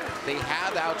touches, they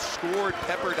have outscored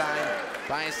Pepperdine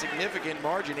by a significant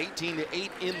margin, 18-8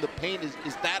 in the paint.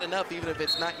 Is that enough, even if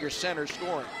it's not your center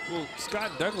scoring? Well,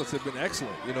 Scott and Douglas have been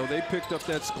excellent. You know, they picked up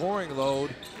that scoring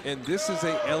load, and this is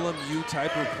a LMU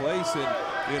type of place, and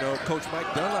you know, Coach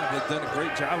Mike Dunlap has done a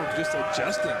great job of just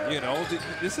adjusting. You know,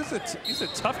 this is he's a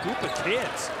tough group of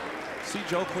kids. See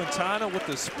Joe Quintana with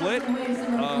the split.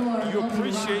 You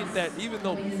appreciate that even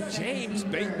though James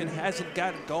Bateman hasn't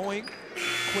gotten going,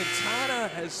 Quintana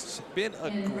has been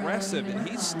aggressive, and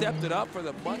he's stepped it up for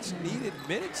the much-needed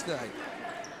minutes tonight.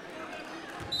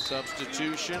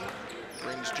 Substitution.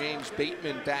 Brings James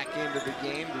Bateman back into the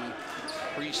game, the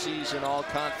preseason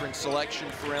all-conference selection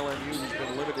for LMU, who's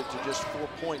been limited to just 4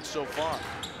 points so far.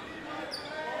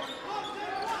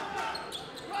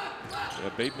 Yeah,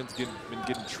 Bateman's been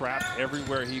getting trapped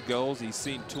everywhere he goes. He's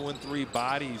seen 2 and 3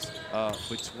 bodies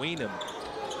between him.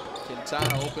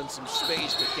 Quintana opens some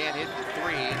space but can't hit the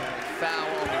 3. Foul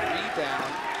on the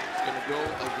rebound. It's going to go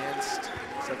against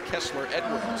Kessler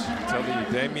Edwards. I'm telling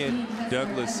you, Damian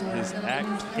Douglas, his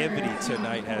activity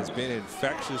tonight has been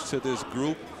infectious to this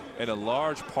group and a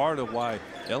large part of why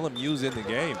LMU's in the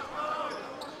game.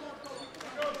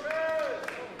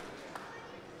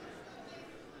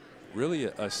 Really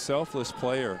a selfless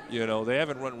player. You know, they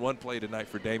haven't run one play tonight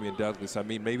for Damian Douglas. I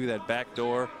mean, maybe that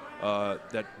backdoor,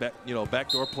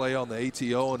 backdoor play on the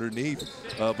ATO underneath.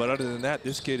 But other than that,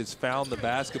 this kid has found the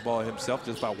basketball himself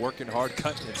just by working hard,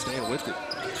 cutting, and staying with it.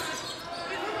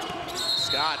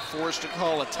 Scott forced to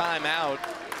call a timeout.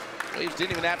 Waves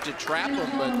didn't even have to trap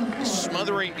him, but the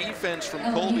smothering defense from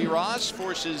Colby Ross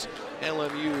forces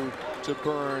LMU to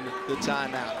burn the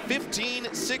timeout.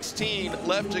 15-16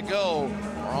 left to go.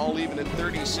 We're all even at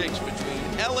 36 between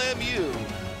LMU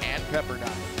and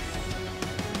Pepperdine.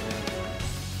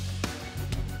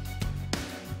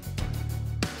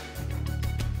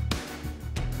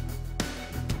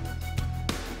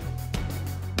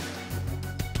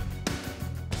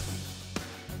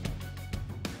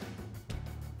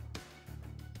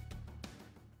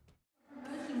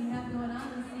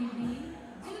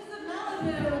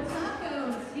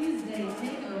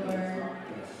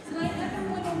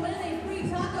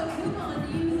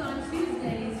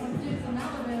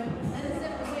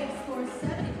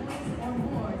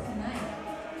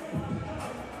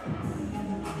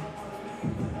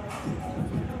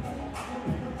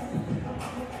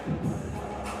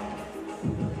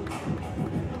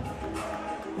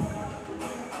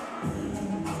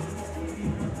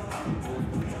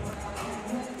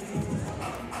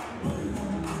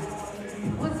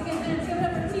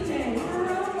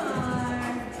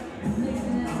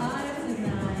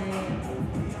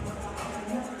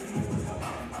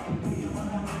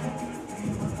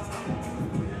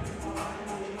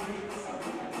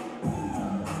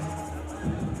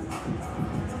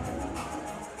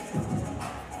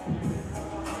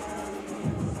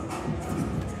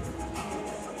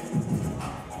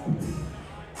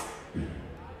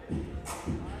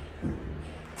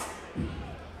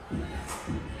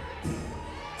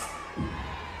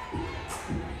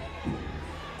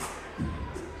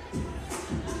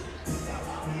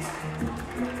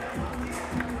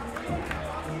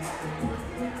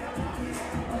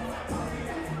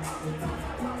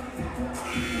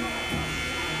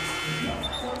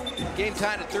 Game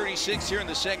tied at 36 here in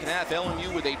the second half.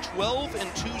 LMU with a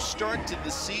 12-2 start to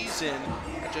the season.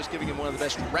 Not just giving them one of the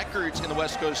best records in the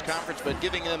West Coast Conference, but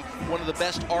giving them one of the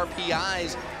best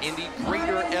RPIs in the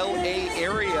greater LA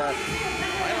area.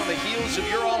 Right on the heels of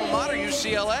your alma mater,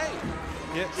 UCLA.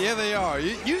 Yeah, they are.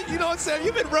 You know what, Sam?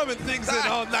 You've been rubbing things in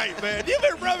all night, man. You've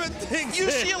been rubbing things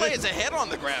UCLA in. is ahead on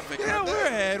the graphic. Yeah,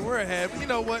 we're ahead. You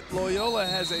know what? Loyola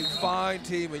has a fine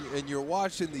team, and you're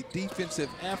watching the defensive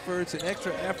efforts and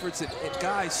extra efforts and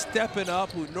guys stepping up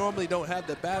who normally don't have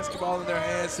the basketball in their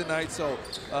hands tonight. So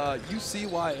you see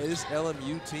why this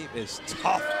LMU team is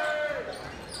tough.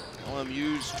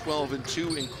 LMU's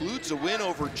 12-2 includes a win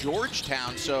over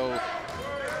Georgetown, so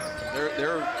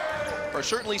there are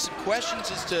certainly some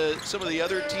questions as to some of the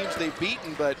other teams they've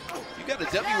beaten, but you got a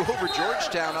W over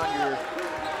Georgetown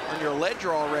on your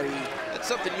ledger already. That's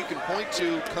something you can point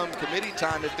to come committee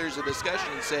time if there's a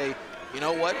discussion and say, you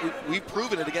know what, we've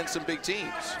proven it against some big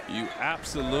teams. You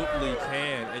absolutely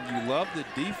can, and you love the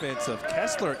defense of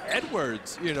Kessler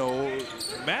Edwards, you know,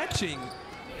 matching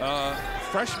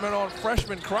freshman on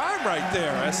freshman crime right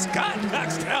there as Scott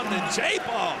knocks down the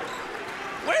J-ball.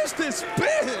 Where's this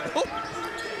been?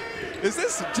 Is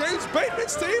this James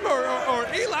Bateman's team or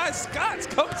Eli Scott's?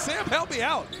 Come, Sam, help me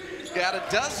out. Got a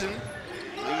dozen.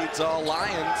 Leads all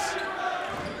Lions.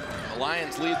 The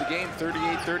Lions lead the game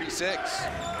 38-36.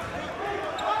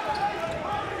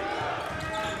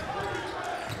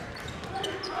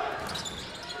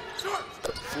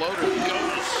 Floater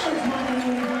goes.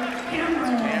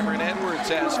 Cameron Edwards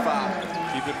has 5.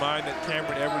 Keep in mind that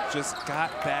Cameron Edwards just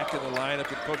got back in the lineup,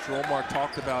 and Coach Romar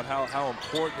talked about how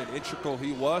important and integral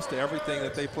he was to everything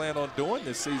that they plan on doing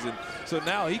this season. So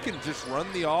now he can just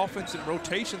run the offense and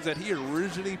rotations that he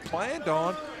originally planned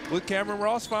on with Cameron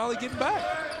Ross finally getting back.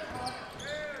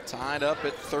 Tied up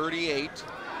at 38.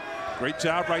 Great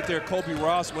job right there, Colby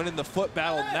Ross winning the foot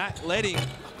battle, not letting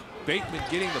Bateman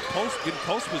getting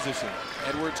post position.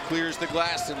 Edwards clears the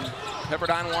glass, and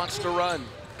Pepperdine wants to run.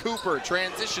 Cooper,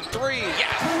 transition three,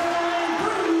 yes!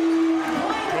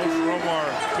 Coach Romar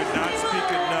could not speak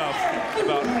enough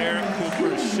about Eric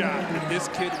Cooper's shot. And this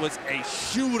kid was a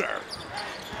shooter.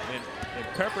 And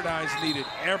Pepperdine's needed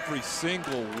every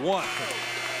single one.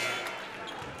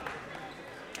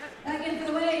 Back in for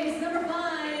the Waves, number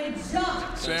 5,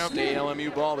 John. Sam, stay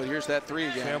LMU ball, but here's that three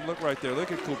again. Sam, look right there.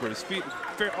 Look at Cooper. His feet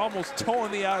almost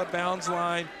toeing the out of bounds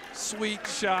line. Sweet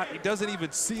shot. He doesn't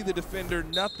even see the defender.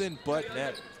 Nothing but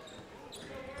net.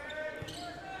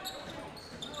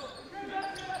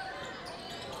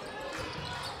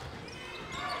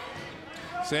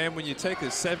 Sam, when you take a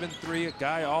 7-3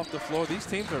 guy off the floor, these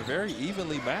teams are very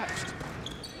evenly matched.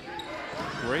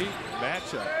 Great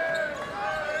matchup.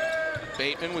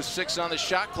 Bateman with 6 on the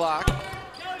shot clock.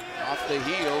 Off the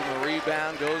heel, the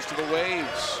rebound goes to the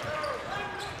Waves.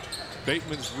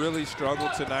 Bateman's really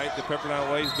struggled tonight. The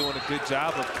Pepperdine Waves doing a good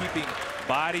job of keeping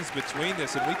bodies between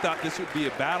this, and we thought this would be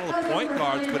a battle of point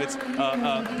guards, but it's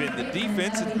been the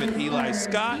defense. It's been Eli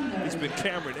Scott. It's been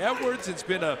Cameron Edwards. It's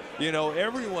been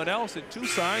everyone else, and 2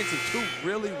 signs of 2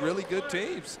 really, really good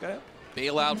teams. Okay?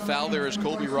 Bailout foul there as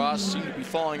Colby Ross seemed to be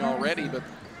falling already, but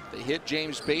they hit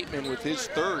James Bateman with his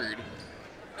 3rd.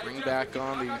 Bring back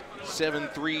on the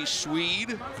 7-3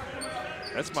 Swede.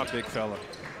 That's my big fella.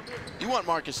 You want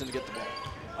Marcuson to get the ball.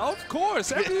 Of course.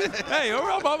 Hey,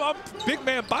 I'm big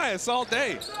man bias all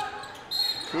day.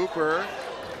 Cooper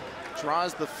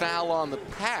draws the foul on the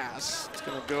pass. It's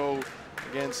going to go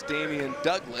against Damian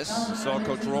Douglas. Saw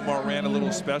Coach Romar ran a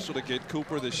little special to get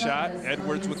Cooper the shot.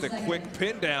 Edwards with a quick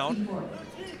pin down.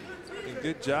 And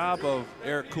good job of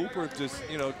Eric Cooper just,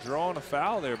 drawing a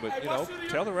foul there. But,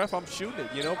 tell the ref I'm shooting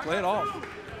it, play it off.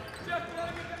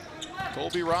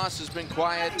 Colby Ross has been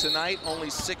quiet tonight, only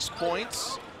 6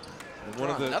 points.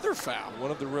 Another foul.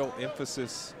 One of the real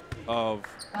emphasis of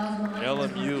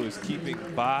LMU is keeping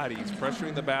bodies,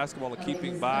 pressuring the basketball and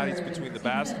keeping bodies between the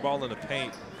basketball and the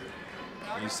paint.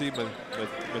 You see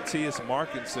Matthias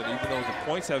Markinson, even though the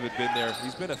points haven't been there,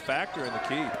 he's been a factor in the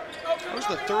key. That was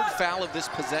the 3rd foul of this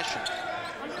possession.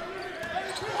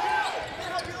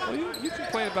 Well, you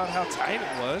complain about how tight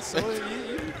it was, so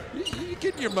you're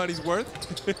getting your money's worth.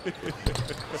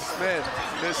 Smith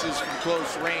misses from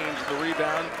close range, the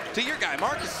rebound to your guy,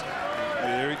 Marcus.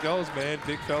 There he goes, man.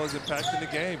 Big fella's impacting the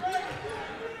game.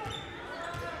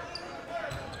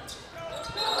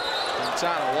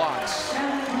 Quintana walks.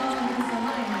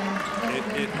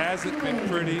 It hasn't been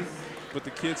pretty, but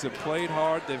the kids have played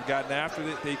hard. They've gotten after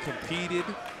it. They competed.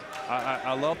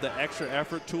 I love the extra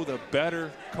effort. 2 of the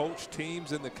better coached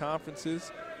teams in the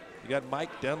conferences. You got Mike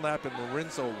Dunlap and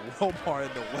Lorenzo Romar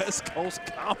in the West Coast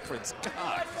Conference.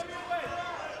 Gosh.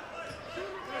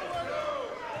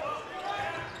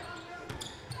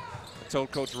 I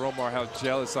told Coach Romar how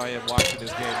jealous I am watching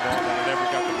this game. I never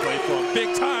got to play for him.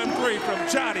 Big time 3 from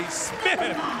Johnny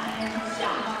Smith.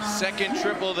 2nd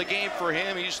triple of the game for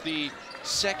him. He's the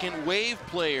 2nd Wave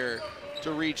player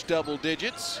to reach double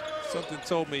digits. Something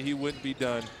told me he wouldn't be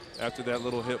done after that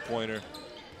little hip pointer.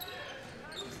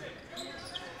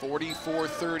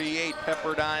 44-38,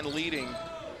 Pepperdine leading.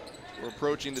 We're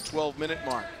approaching the 12-minute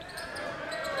mark.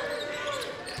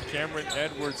 Cameron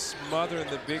Edwards smothering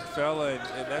the big fella,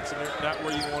 and that's not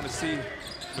where you want to see.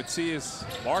 Matthias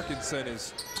Markinson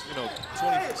is,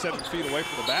 27 feet away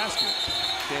from the basket.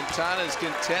 Quintana's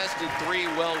contested 3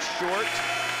 well short.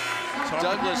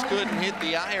 Douglas couldn't hit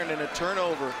the iron and a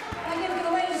turnover.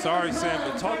 Sorry, Sam,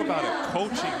 but talk about a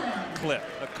coaching clip.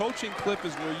 A coaching clip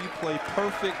is where you play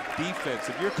perfect defense.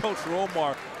 If you're Coach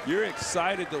Romar, you're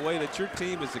excited the way that your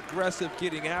team is aggressive,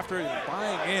 getting after it, and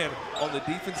buying in on the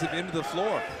defensive end of the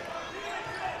floor.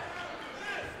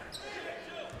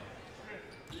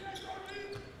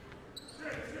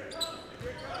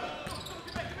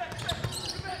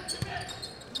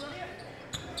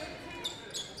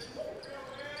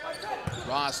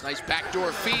 Ross, nice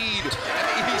backdoor feed,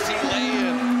 and easy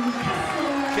lay-in.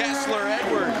 Kessler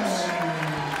Edwards.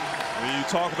 When you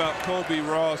talk about Colby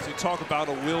Ross, you talk about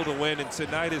a will to win, and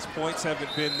tonight his points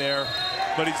haven't been there,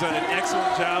 but he's done an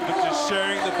excellent job of just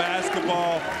sharing the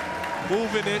basketball,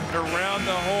 moving it around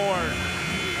the horn.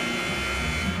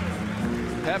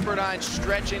 Pepperdine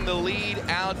stretching the lead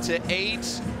out to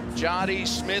 8. Johnny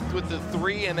Smith with the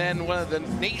 3, and then one of the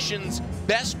nation's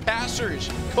best passers,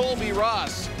 Colby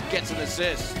Ross, gets an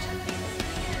assist.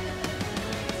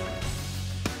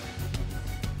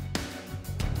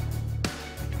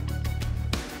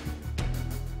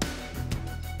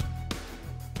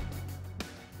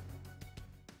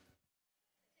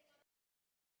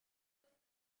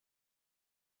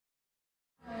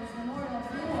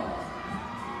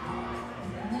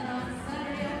 And then on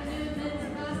Saturday afternoon, men's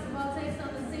basketball takes on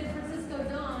the San Francisco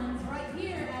Dawn.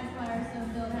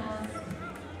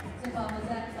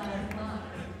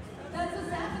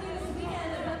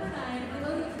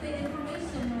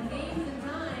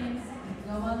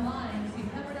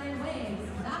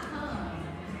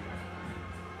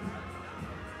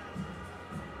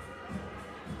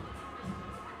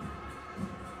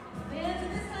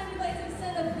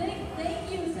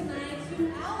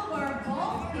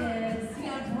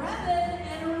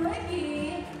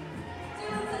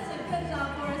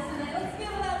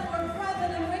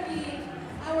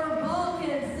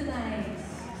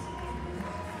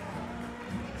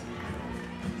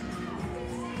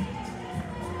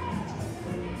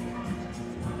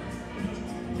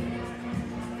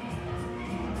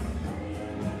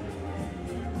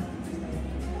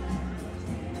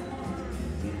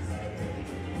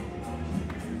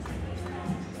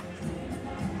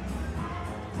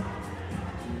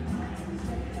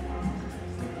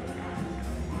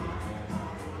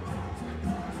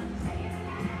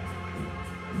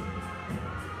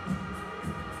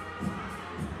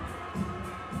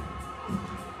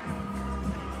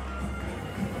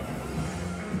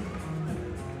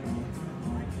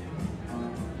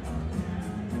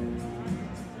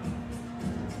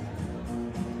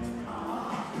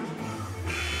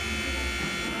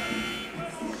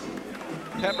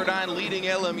 Pepperdine leading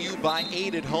LMU by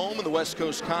 8 at home in the West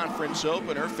Coast Conference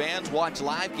opener. Fans watch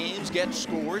live games, get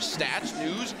scores, stats,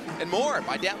 news, and more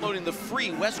by downloading the free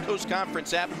West Coast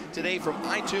Conference app today from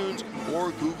iTunes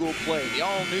or Google Play. The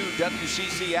all-new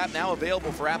WCC app now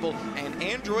available for Apple and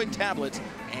Android tablets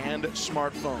and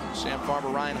smartphones. Sam Farmer,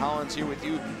 Ryan Hollins here with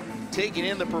you, taking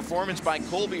in the performance by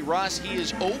Colby Ross. He is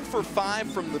 0 for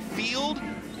 5 from the field,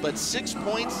 but 6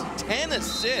 points, 10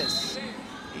 assists.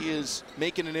 He is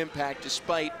making an impact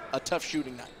despite a tough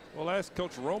shooting night. Well, ask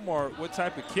Coach Romar, what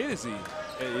type of kid is he?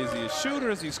 Is he a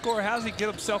shooter? Is he a scorer? How does he get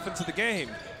himself into the game?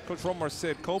 Coach Romar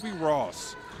said Colby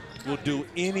Ross will do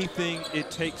anything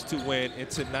it takes to win, and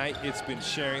tonight it's been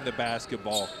sharing the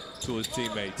basketball to his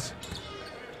teammates.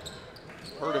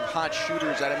 Heard of hot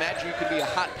shooters. I'd imagine you could be a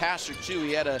hot passer too.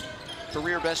 He had a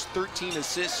career best 13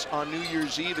 assists on New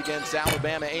Year's Eve against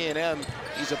Alabama A&M.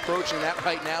 He's approaching that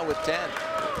right now with 10.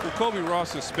 Well, Colby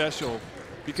Ross is special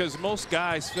because most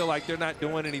guys feel like they're not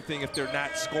doing anything if they're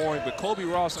not scoring. But Colby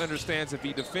Ross understands if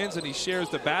he defends and he shares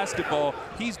the basketball,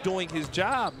 he's doing his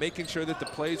job, making sure that the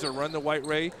plays are run the right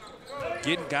way,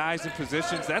 getting guys in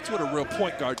positions. That's what a real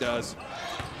point guard does.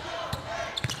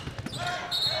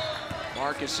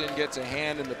 Marcuson gets a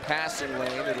hand in the passing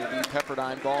lane. It'll be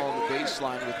Pepperdine ball on the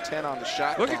baseline with 10 on the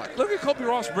shot clock. Look at Colby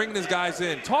Ross bringing his guys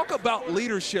in. Talk about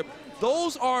leadership.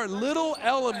 Those are little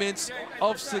elements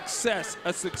of success,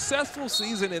 a successful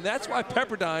season, and that's why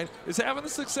Pepperdine is having the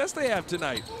success they have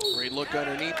tonight. Great look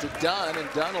underneath to Dunn, and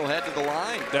Dunn will head to the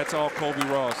line. That's all Colby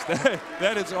Ross.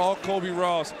 That is all Colby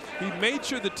Ross. He made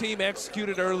sure the team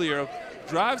executed earlier,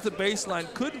 drives the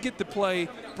baseline, couldn't get the play,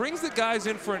 brings the guys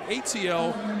in for an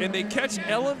ATO, and they catch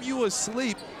LMU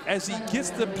asleep as he gets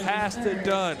the pass to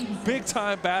Dunn.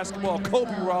 Big-time basketball.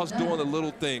 Colby Ross doing the little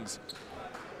things.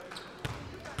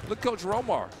 Look, Coach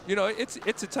Romar. You know, it's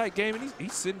a tight game, and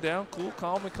he's sitting down, cool,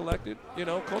 calm, and collected. You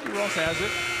know, Colby Ross has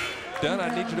it. Dunn,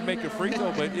 I need you to make a free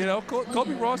throw, but, you know,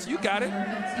 Colby Ross, you got it.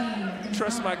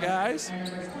 Trust my guys.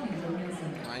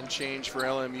 Line change for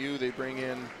LMU. They bring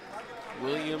in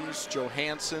Williams,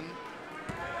 Johansson,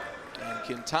 and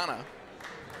Quintana.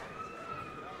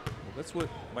 Well, that's what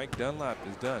Mike Dunlap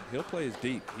has done. He'll play his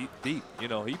deep. You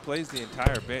know, he plays the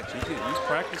entire bench. You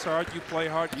practice hard, you play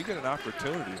hard, you get an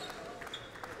opportunity.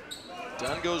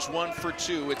 Dunn goes 1 for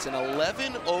 2. It's an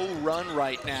 11-0 run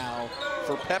right now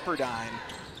for Pepperdine.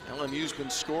 LMU's been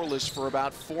scoreless for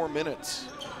about 4 minutes.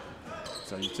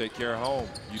 So you take care of home.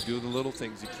 You do the little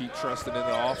things. You keep trusting in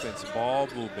the offense. Ball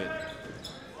movement.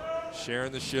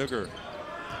 Sharing the sugar.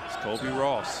 It's Colby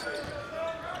Ross.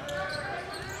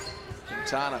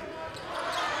 Quintana.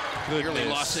 Nearly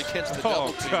lost against the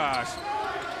double team. Oh, gosh.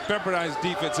 Pepperdine's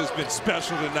defense has been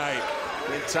special tonight.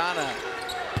 Quintana.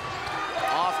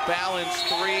 Off balance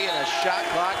 3 and a shot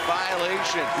clock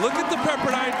violation. Look at the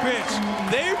Pepperdine bench.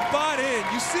 They've bought in.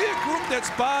 You see a group that's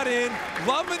bought in,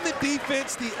 loving the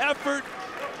defense, the effort,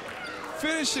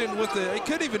 finishing with it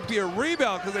couldn't even be a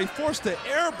rebound because they forced the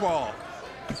air ball.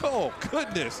 Oh,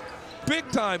 goodness.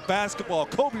 Big-time basketball.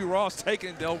 Colby Ross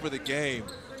taking over the game.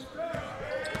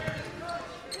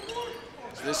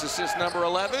 Is this assist number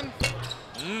 11?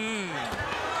 Oh,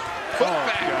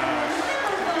 gosh.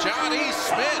 Johnny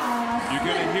Smith. You're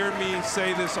going to hear me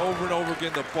say this over and over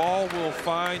again. The ball will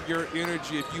find your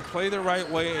energy if you play the right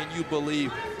way and you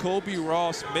believe. Colby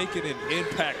Ross making an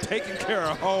impact, taking care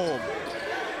of home.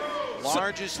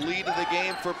 Largest lead of the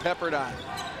game for Pepperdine.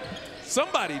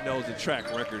 Somebody knows the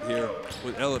track record here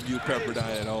with LMU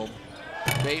Pepperdine at home.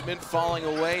 Bateman falling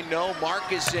away. No,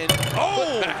 Marcuson.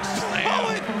 Oh, throw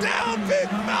it down, big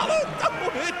fella. Throw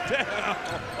it down.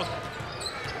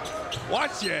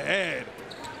 Watch your head.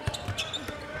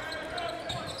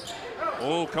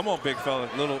 Oh, come on, big fella.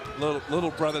 Little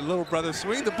brother,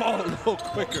 swing the ball a little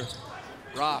quicker.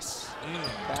 Ross,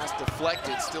 pass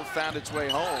deflected, still found its way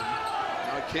home.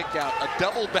 Now a kick out, a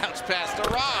double bounce pass to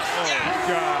Ross. Oh, yes!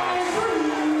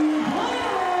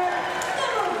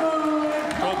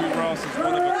 gosh. Colby Ross is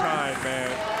one of a kind, man.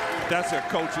 That's a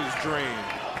coach's dream.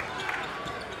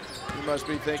 You must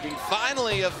be thinking,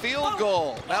 finally a field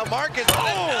goal. Now Marcus,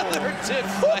 another tip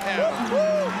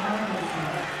slam.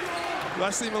 I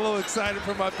seem a little excited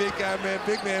for my big guy, man.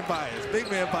 Big man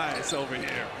bias over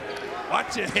here.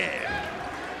 Watch your head.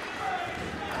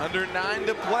 Under 9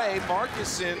 to play,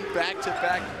 Marcuson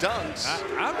back-to-back dunks.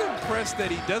 I'm impressed that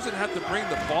he doesn't have to bring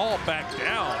the ball back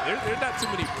down. There are not too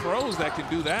many pros that can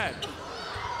do that.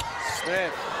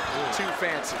 Smith, too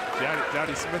fancy.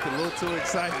 Johnny Smith a little too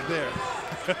excited there.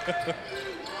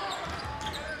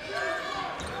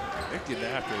 They're getting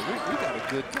after it. We got a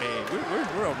good game.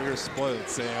 We're over here spoiled,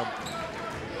 Sam.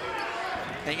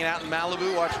 Hanging out in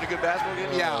Malibu, watching a good basketball game?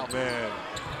 Oh, man.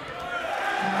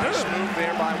 Nice move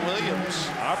there by Williams.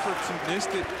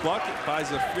 Opportunistic bucket by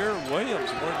Zafir Williams.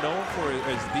 We're known for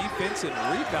his defense and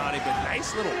rebounding, but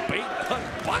nice little bait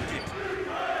bucket.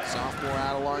 Sophomore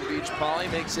out of Long Beach Poly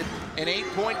makes it an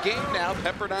 8-point game now.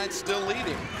 Pepperdine still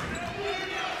leading.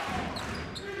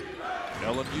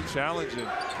 LMU challenging.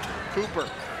 Cooper.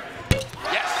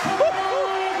 Yes!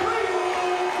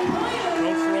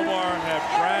 Coach Romar had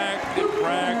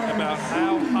bragged about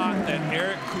how hot that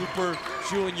Eric Cooper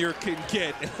Jr. can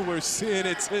get, and we're seeing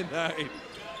it tonight.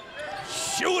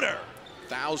 Shooter!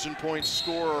 1,000-point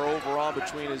scorer overall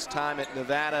between his time at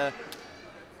Nevada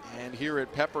and here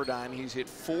at Pepperdine. He's hit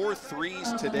 4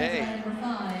 threes today.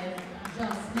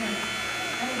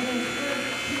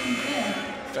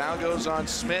 Foul goes on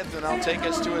Smith, and I'll take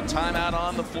us to a timeout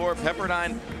on the floor.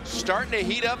 Pepperdine starting to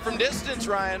heat up from distance,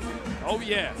 Ryan. Oh,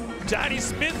 yeah. Johnny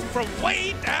Smith from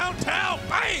way downtown.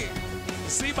 Bang!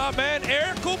 See my man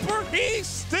Eric Cooper? He's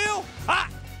still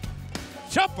hot.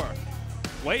 Jumper.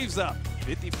 Waves up.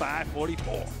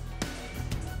 55-44.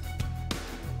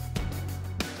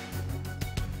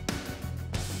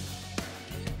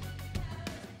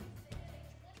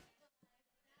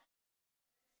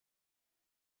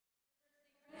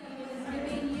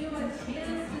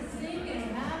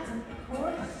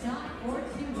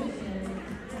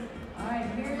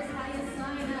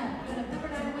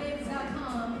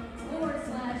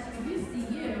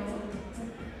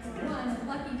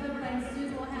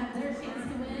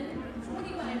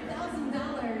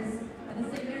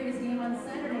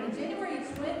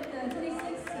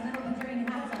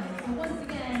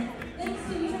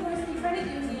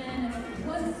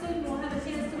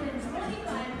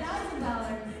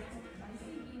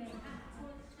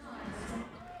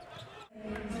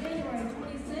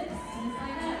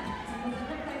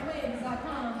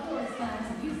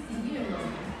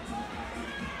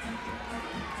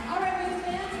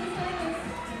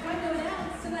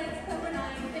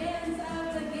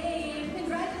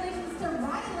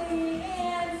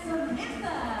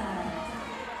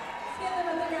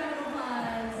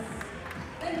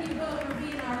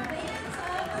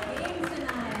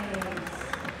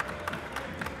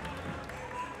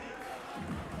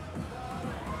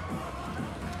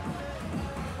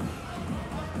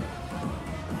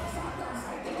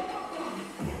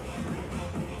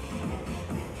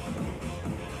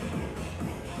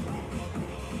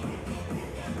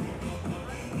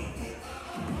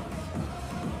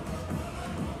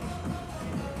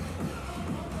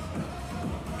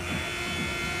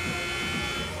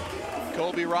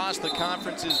 Colby Ross, the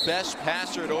conference's best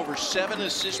passer at over 7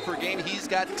 assists per game. He's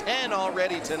got 10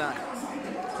 already tonight.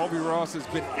 Colby Ross has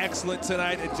been excellent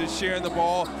tonight at just sharing the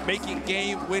ball, making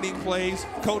game-winning plays.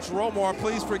 Coach Romar,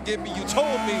 please forgive me. You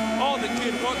told me all the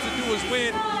kid wants to do is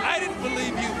win. I didn't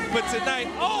believe you, but tonight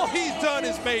all he's done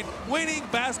is made winning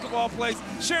basketball plays,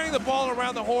 sharing the ball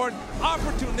around the horn,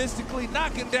 opportunistically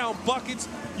knocking down buckets.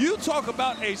 You talk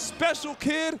about a special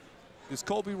kid. This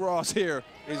Colby Ross here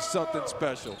is something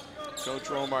special. Coach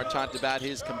Romar talked about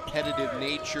his competitive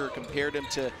nature, compared him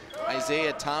to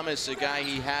Isaiah Thomas, a guy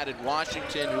he had at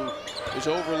Washington who was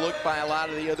overlooked by a lot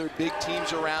of the other big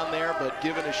teams around there, but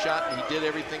given a shot, and he did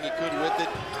everything he could with it.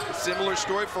 A similar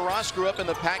story for Ross, grew up in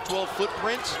the Pac-12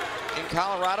 footprint in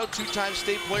Colorado, 2-time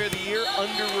state player of the year,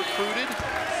 under-recruited,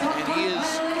 and he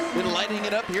has been lighting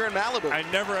it up here in Malibu. I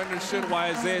never understood why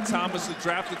Isaiah Thomas was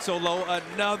drafted so low.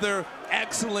 Another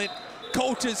excellent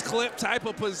coach's clip type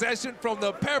of possession from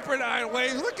the Pepperdine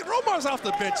Waves. Look at Romar's off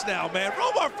the bench now, man.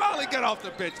 Romar finally got off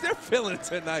the bench. They're feeling it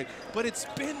tonight. But it's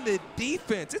been the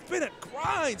defense. It's been a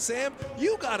grind, Sam.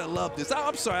 You gotta love this.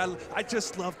 I'm sorry, I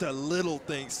just love the little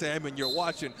things, Sam, and you're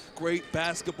watching great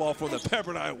basketball from the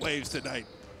Pepperdine Waves tonight.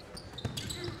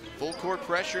 Full court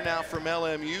pressure now from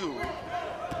LMU.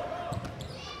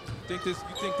 You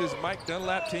think this Mike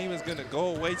Dunlap team is gonna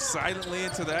go away silently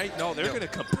into the night? No, they're gonna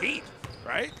compete,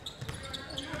 right?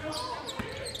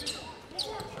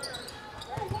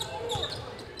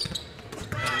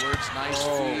 Edwards, nice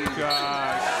feed.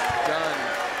 Gosh. Done.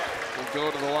 Will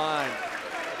go to the line.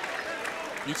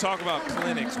 You talk about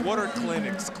clinics. What are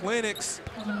clinics? Clinics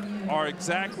are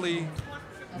exactly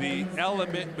the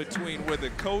element between where the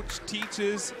coach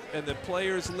teaches and the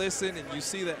players listen, and you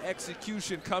see the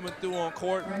execution coming through on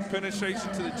court.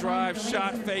 Penetration to the drive,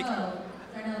 shot fake,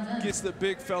 gets the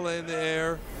big fella in the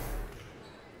air.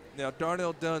 Now,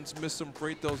 Darnell Dunn's missed some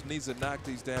free throws, needs to knock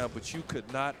these down, but you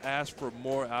could not ask for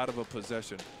more out of a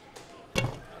possession.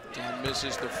 Dunn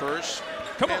misses the first.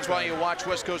 Fans, while you watch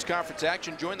West Coast Conference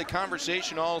action, join the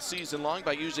conversation all season long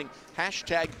by using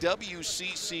hashtag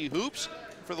WCC Hoops.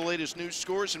 For the latest news,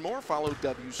 scores, and more, follow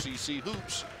WCC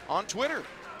Hoops on Twitter.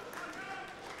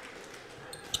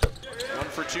 One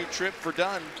 1-for-2 trip for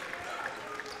Dunn.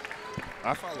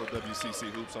 I follow WCC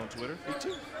Hoops on Twitter. Me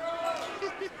too.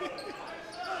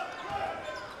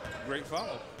 Great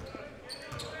follow.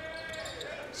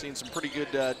 Seen some pretty good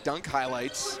dunk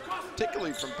highlights,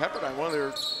 particularly from Pepperdine. One of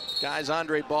their guys,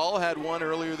 Andre Ball, had one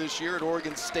earlier this year at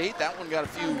Oregon State. That one got a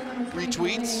few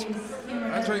retweets.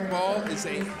 Andre Ball is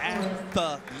an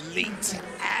athlete.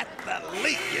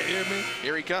 Athlete, you hear me?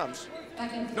 Here he comes.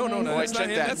 No, that's not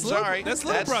him. That. Sorry. That's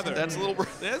little brother. That's little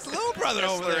brother. That's little brother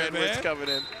over there, Edwards man. coming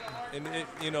in. And,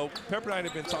 you know, Pepperdine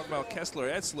have been talking about Kessler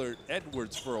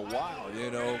Edwards for a while.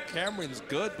 You know, Cameron's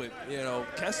good, but, you know,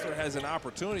 Kessler has an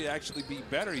opportunity to actually be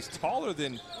better. He's taller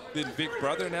than big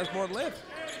brother and has more length.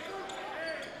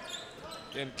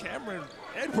 And Cameron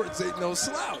Edwards ain't no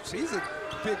slouch. He's a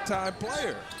big-time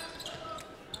player.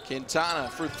 Quintana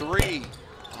for 3.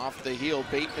 Off the heel,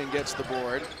 Bateman gets the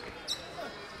board.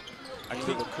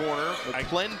 Into the corner,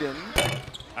 McClendon.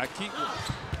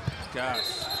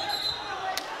 Gosh.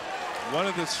 One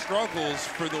of the struggles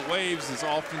for the Waves is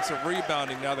offensive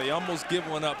rebounding. Now, they almost give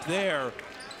one up there.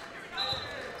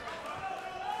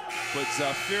 But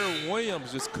Zafir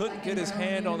Williams just couldn't get his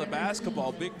hand on the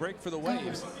basketball. Big break for the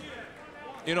Waves.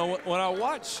 You know, when I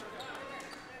watch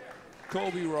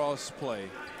Kobe Ross play,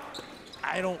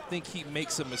 I don't think he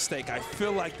makes a mistake. I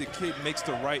feel like the kid makes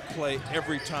the right play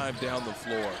every time down the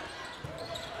floor.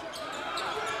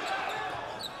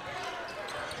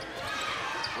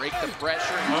 Break the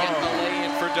pressure and get the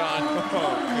lay-in for Dunn.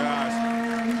 Oh, gosh.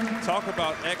 Talk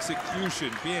about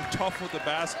execution, being tough with the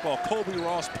basketball. Kobe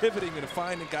Ross pivoting and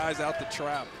finding guys out the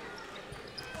trap.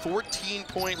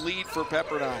 14-point lead for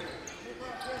Pepperdine.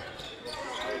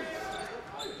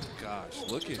 Gosh,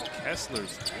 look at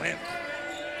Kessler's length.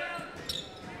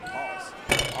 Pause.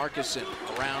 Arkeson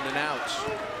around and out.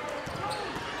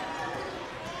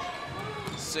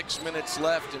 6 minutes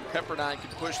left, and Pepperdine can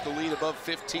push the lead above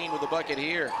 15 with a bucket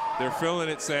here. They're feeling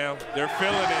it, Sam. They're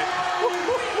feeling it.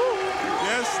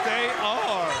 Yes, they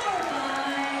are.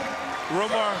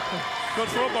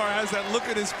 Coach Romar has that look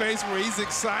in his face where he's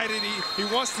excited. He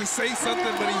wants to say something,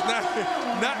 but he's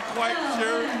not quite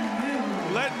sure.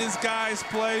 Letting his guys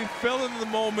play, feeling the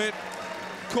moment.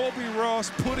 Kobe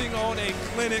Ross putting on a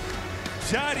clinic.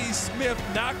 Johnny Smith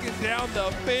knocking down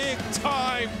the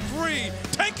big-time 3,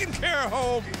 taking care of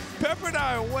home.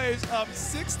 Pepperdine Waves up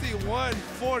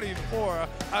 61-44.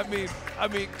 I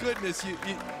mean, goodness,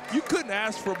 you couldn't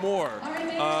ask for more.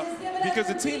 Because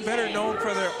the team better known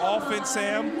for their offense,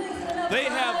 Sam, they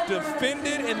have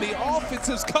defended and the offense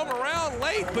has come around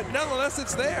late, but nonetheless,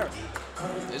 it's there.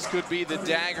 This could be the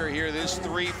dagger here. This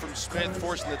 3 from Smith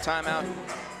forcing the timeout.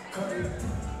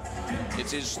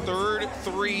 It's his 3rd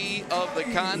 3 of the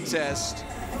contest.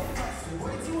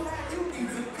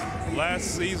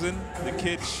 Last season, the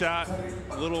kid shot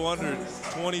a little under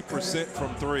 20%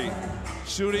 from 3.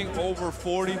 Shooting over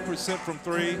 40% from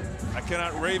 3. I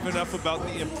cannot rave enough about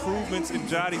the improvements in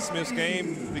Johnny Smith's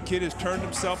game. The kid has turned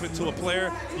himself into a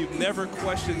player. You've never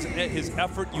questioned his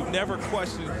effort. You've never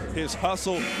questioned his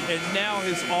hustle. And now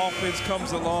his offense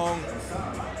comes along.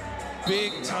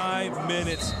 Big time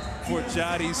minutes for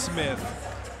Johnny Smith.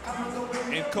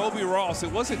 And Kobe Ross,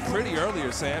 it wasn't pretty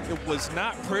earlier, Sam. It was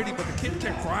not pretty, but the kid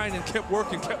kept grinding, kept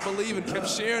working, kept believing, kept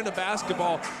sharing the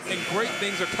basketball, and great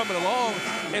things are coming along.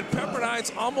 And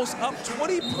Pepperdine's almost up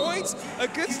 20 points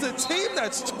against a team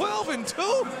that's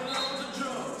 12-2.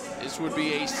 This would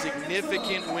be a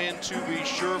significant win, to be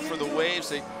sure, for the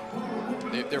Waves.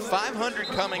 They're 500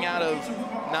 coming out of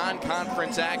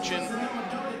non-conference action.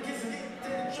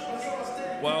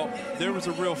 Well, there was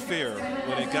a real fear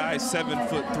when a guy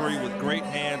 7'3" with great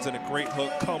hands and a great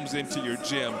hook comes into your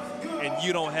gym and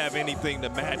you don't have anything to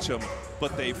match him.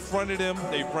 But they fronted him.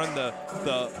 They run the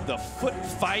foot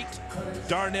fight,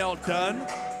 Darnell Dunn,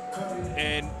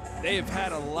 and they have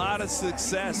had a lot of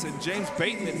success. And James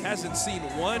Bateman hasn't seen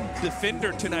one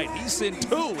defender tonight. He's seen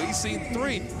 2. He's seen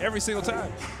 3 every single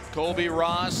time. Colby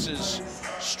Ross has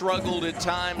struggled at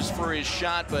times for his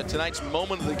shot, but tonight's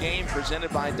moment of the game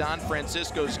presented by Don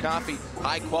Francisco's Coffee.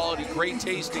 High quality, great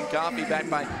tasting coffee backed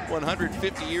by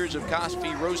 150 years of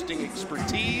coffee roasting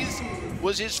expertise.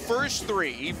 Was his first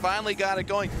 3. He finally got it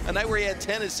going. A night where he had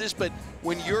 10 assists, but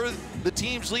when you're the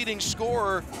team's leading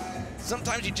scorer,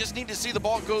 sometimes you just need to see the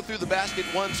ball go through the basket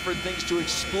once for things to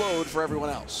explode for everyone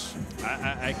else.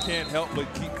 I can't help but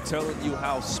keep telling you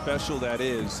how special that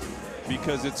is,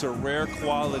 because it's a rare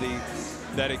quality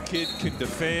that a kid can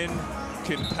defend,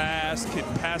 can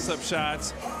pass up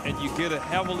shots, and you get a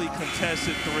heavily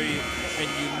contested 3 and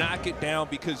you knock it down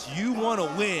because you want to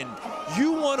win.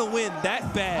 You want to win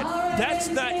that bad. That's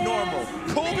not normal.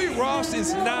 Kobe Ross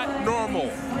is not normal.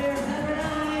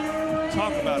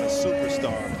 Talk about a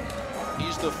superstar.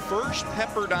 He's the first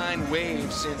Pepperdine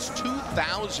Wave since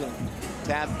 2000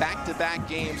 to have back-to-back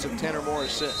games of 10 or more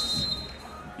assists.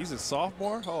 He's a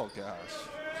sophomore? Oh,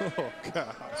 gosh. Oh, gosh.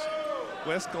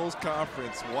 West Coast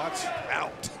Conference, watch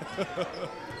out.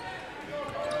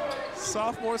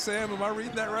 Sophomore, Sam, am I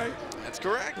reading that right? That's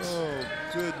correct. Oh,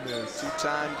 goodness.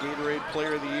 Two-time Gatorade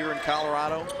Player of the Year in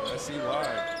Colorado. I see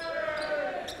why.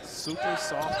 Super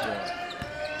sophomore.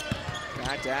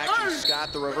 Back to action,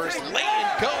 Scott, the reverse lane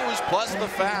goes, plus the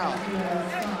foul.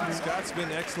 Scott's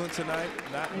been excellent tonight,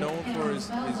 not known for his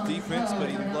defense, but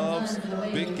he loves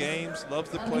big games, loves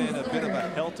to play in a bit of a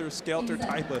helter-skelter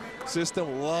type of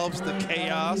system, loves the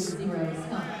chaos.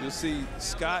 You'll see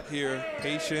Scott here,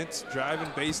 patience, driving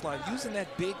baseline, using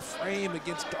that big frame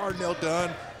against Darnell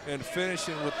Dunn, and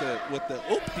finishing with the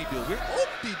oop-de-doo.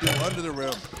 Oop-de-doo under the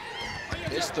rim.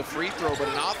 Missed the free throw, but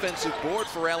an offensive board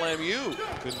for LMU.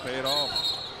 Couldn't pay it off.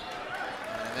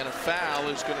 And then a foul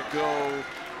is going to go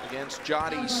against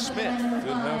Jody Smith.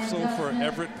 Good hustle for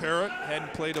Everett Parrott.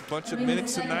 Hadn't played a bunch of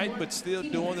minutes tonight, but still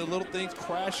doing the little things,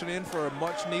 crashing in for a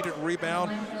much-needed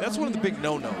rebound. That's one of the big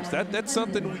no-nos. That's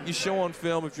something you show on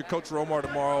film if you're Coach Romar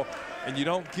tomorrow, and you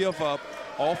don't give up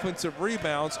offensive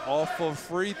rebounds off of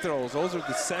free throws. Those are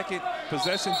the second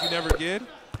possessions you never give,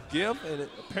 and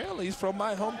apparently he's from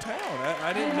my hometown.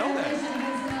 I didn't know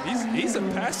that. He's a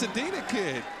Pasadena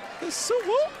kid.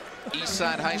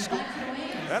 Eastside High School.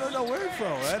 I don't know where he's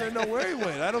from. I don't know where he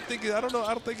went. I don't think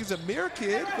he's a Muir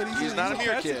kid, but he's not a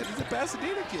Muir kid. He's a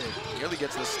Pasadena kid. Nearly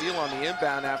gets the steal on the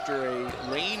inbound after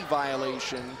a lane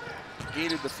violation.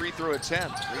 Gated the free throw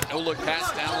attempt. No look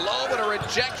pass down low, but a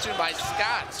rejection by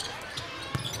Scott.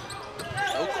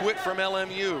 No quit from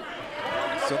LMU.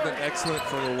 Something excellent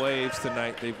for the Waves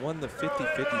tonight. They've won the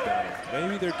 50-50 battle.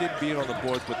 Maybe there didn't be it on the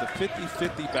boards, but the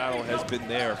 50-50 battle has been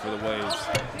there for the Waves.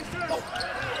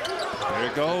 There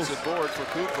it goes. It's a board for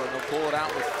Cooper, and they'll pull it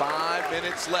out with 5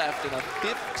 minutes left in a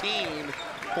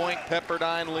 15-point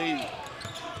Pepperdine lead.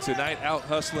 Tonight, out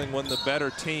hustling one of the better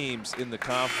teams in the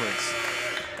conference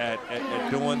at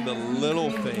doing the little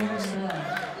things.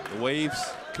 The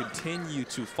Waves continue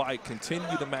to fight,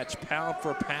 continue to match pound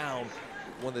for pound.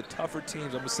 One of the tougher teams,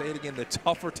 I'm going to say it again, the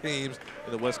tougher teams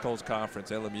in the West Coast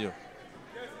Conference, LMU.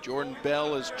 Jordan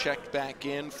Bell is checked back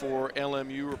in for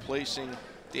LMU, replacing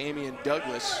Damian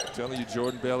Douglas. I'm telling you,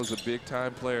 Jordan Bell is a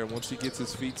big-time player. Once he gets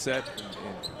his feet set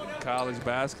in college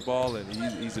basketball, and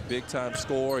he's a big-time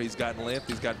scorer. He's got length.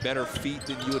 He's got better feet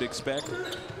than you would expect.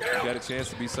 He's got a chance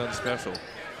to be something special.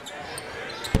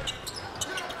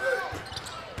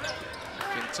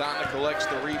 Quintana collects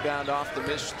the rebound off the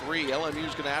missed three.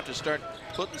 LMU's going to have to start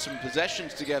putting some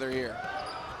possessions together here.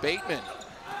 Bateman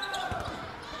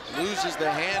loses the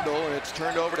handle, and it's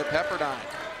turned over to Pepperdine.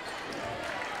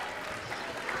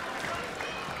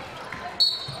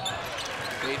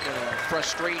 Bateman, a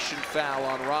frustration foul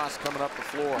on Ross coming up the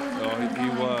floor. No, he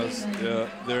was.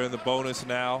 They're in the bonus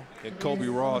now, and Kobe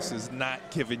Ross is not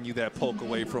giving you that poke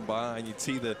away from behind. You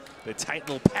see the tight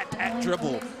little pat-pat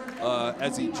dribble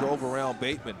as he drove around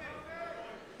Bateman.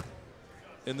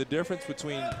 And the difference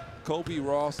between Kobe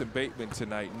Ross and Bateman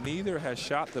tonight, neither has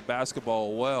shot the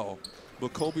basketball well,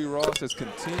 but Kobe Ross has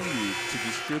continued to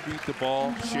distribute the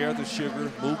ball, share the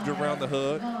sugar, moved around the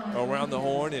hood, around the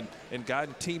horn, and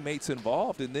gotten teammates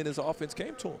involved, and then his offense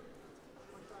came to him.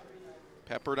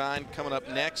 Pepperdine coming up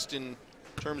next in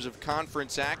terms of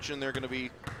conference action. They're going to be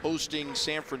hosting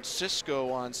San Francisco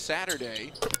on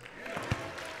Saturday.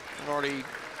 They've already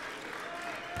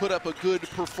put up a good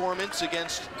performance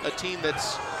against a team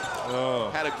that's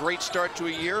had a great start to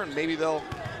a year, and maybe they'll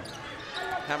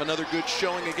have another good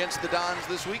showing against the Dons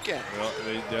this weekend. Well,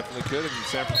 they definitely could in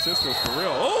San Francisco for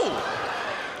real. Oh!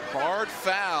 Hard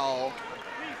foul.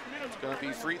 It's going to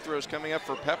be free throws coming up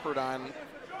for Pepperdine.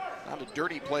 Not a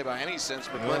dirty play by any sense,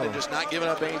 but Glendon just not giving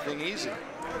up anything easy.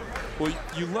 Well,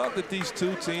 you love that these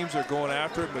two teams are going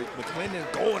after it, but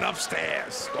McClendon going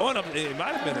upstairs. Going up, it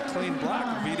might have been a clean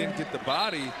block if he didn't get the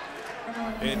body.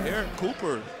 And Eric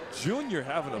Cooper Jr.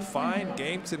 having a fine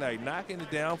game tonight, knocking it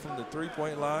down from the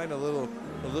three-point line. A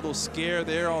little scare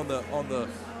there on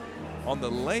the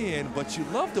lay-in, but you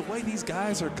love the way these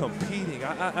guys are competing.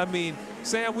 I mean,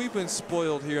 Sam, we've been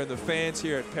spoiled here, and the fans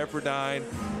here at Pepperdine,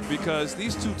 because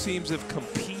these two teams have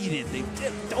competed.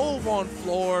 They've dove on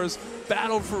floors,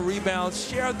 battled for rebounds,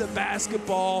 shared the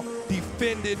basketball,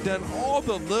 defended, done all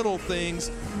the little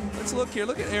things. Let's look here.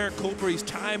 Look at Eric Cooper. He's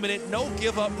timing it. No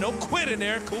give up, no quit in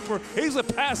Eric Cooper. He's a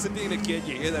Pasadena kid.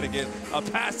 You hear that again. A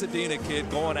Pasadena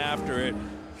kid going after it.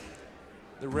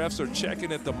 The refs are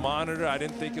checking at the monitor. I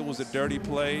didn't think it was a dirty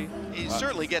play. He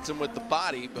certainly gets him with the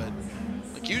body, but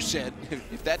like you said,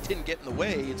 if that didn't get in the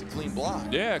way, it's a clean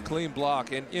block. Yeah, clean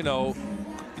block. And, you know,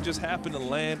 it just happened to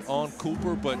land on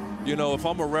Cooper. But, you know, if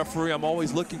I'm a referee, I'm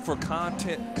always looking for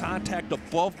contact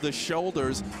above the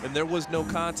shoulders. And there was no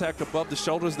contact above the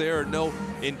shoulders there, or no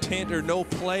intent or no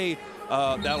play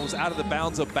that was out of the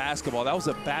bounds of basketball. That was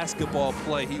a basketball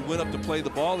play. He went up to play the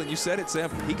ball, and you said it,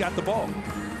 Sam, he got the ball.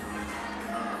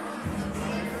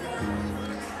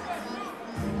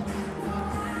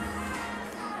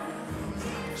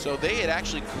 So they had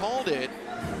actually called it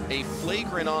a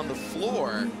flagrant on the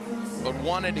floor, but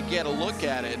wanted to get a look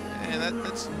at it. And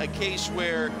that's a case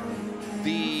where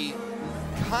the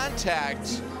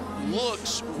contact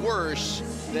looks worse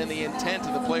than the intent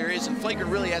of the player is, and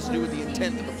flagrant really has to do with the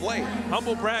intent of the player.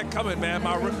 Humble brag coming, man.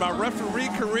 My referee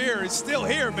career is still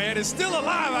here, man. It's still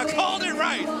alive. I called it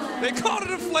right. They called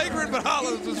it a flagrant, but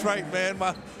Hollins was right, man.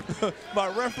 My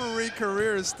referee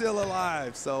career is still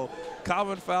alive. So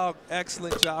common foul,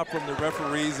 excellent job from the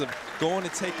referees of going to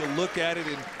take a look at it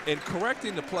and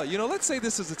correcting the play. You know, let's say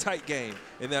this is a tight game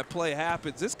and that play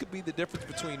happens. This could be the difference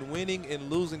between winning and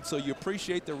losing. So you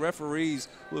appreciate the referees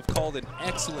who have called an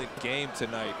excellent game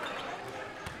tonight.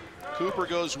 Cooper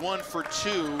goes 1 for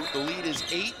 2. The lead is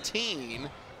 18.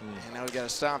 And now we got a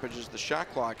stoppage as the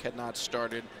shot clock had not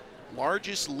started.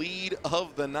 Largest lead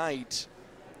of the night.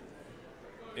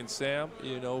 And Sam,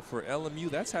 you know, for LMU,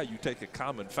 that's how you take a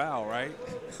common foul, right?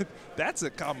 That's a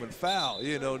common foul,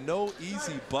 you know, no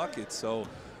easy bucket. So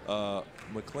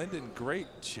McClendon, great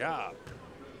job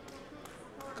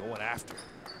going after.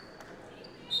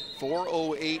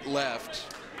 4:08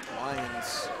 left.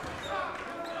 Lions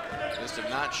just have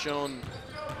not shown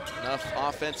enough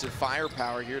offensive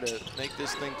firepower here to make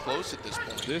this thing close at this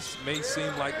point. This may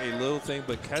seem like a little thing,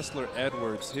 but Kessler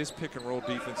Edwards, his pick and roll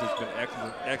defense has been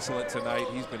excellent tonight.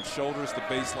 He's been shoulders to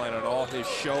baseline on all his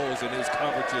shows and his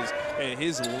coverages, and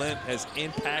his length has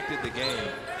impacted the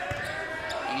game.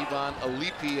 Ivan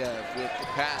Alipiev with the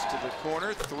pass to the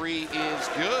corner. 3 is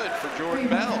good for Jordan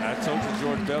Bell. I told you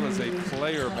Jordan Bell is a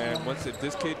player, man. If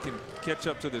this kid can catch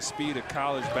up to the speed of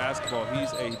college basketball,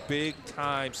 he's a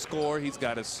big-time scorer. He's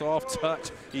got a soft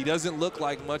touch. He doesn't look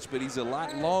like much, but he's a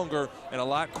lot longer and a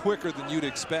lot quicker than you'd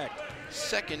expect.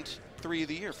 Second 3 of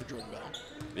the year for Jordan Bell.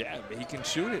 Yeah, he can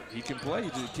shoot it. He can play.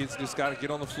 The kid's just got to get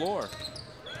on the floor.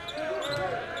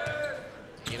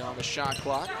 In on the shot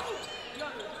clock.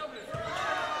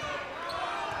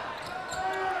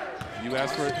 You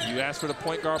asked for the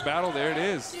point guard battle. There it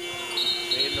is.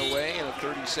 Fading away in a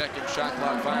 30-second shot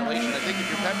clock violation. I think if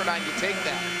you're Pepperdine, you take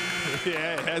that.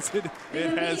 Yeah,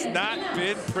 it has not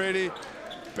been pretty.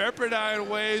 Pepperdine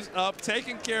Waves up,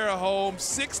 taking care of home.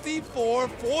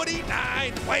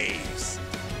 64-49 Waves.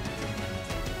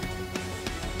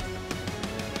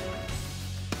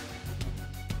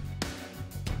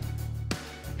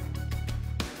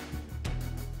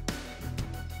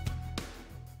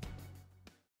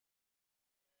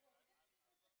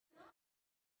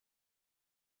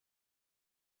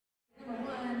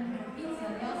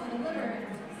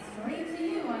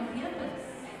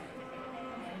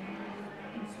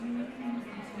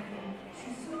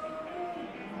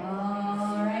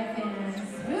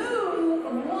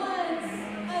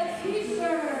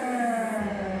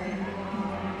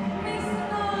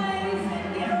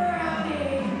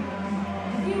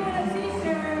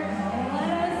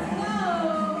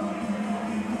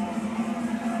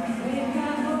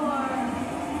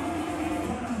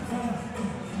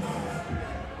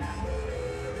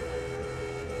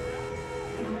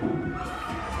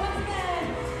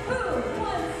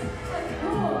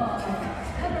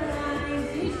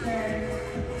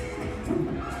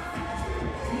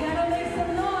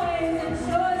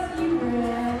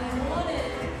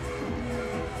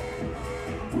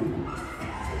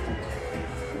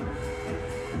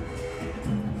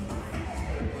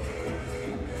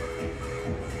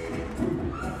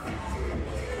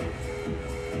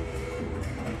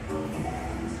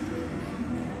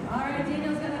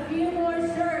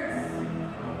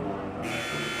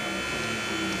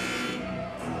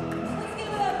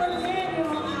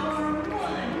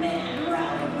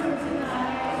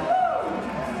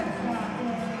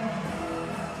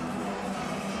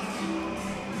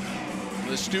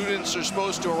 The students are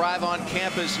supposed to arrive on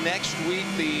campus next week.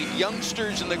 The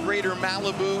youngsters in the greater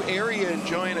Malibu area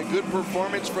enjoying a good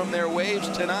performance from their Waves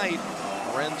tonight.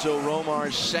 Lorenzo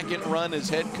Romar's second run as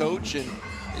head coach and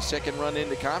his second run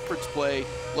into conference play.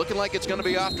 Looking like it's going to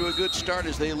be off to a good start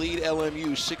as they lead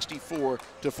LMU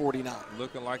 64-49.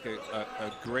 Looking like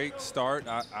a great start.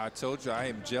 I told you I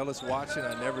am jealous watching.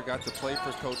 I never got to play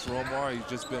for Coach Romar. He's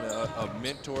just been a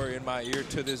mentor in my ear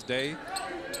to this day.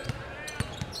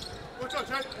 What's up,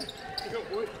 Chad? Good,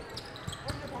 boy.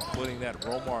 putting that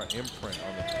Romar imprint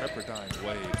on the Pepperdine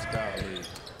Waves. Golly.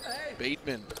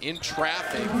 Bateman in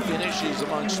traffic finishes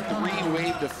amongst 3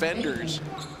 Wave defenders.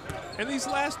 And these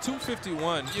last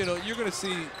 251, you know, you're going to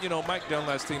see, you know, Mike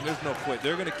Dunlap's team, there's no quit.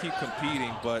 They're going to keep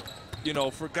competing, but, you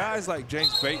know, for guys like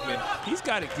James Bateman, he's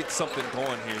got to get something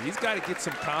going here. He's got to get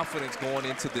some confidence going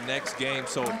into the next game.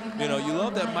 So, you know, you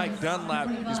love that Mike Dunlap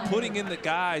is putting in the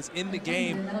guys in the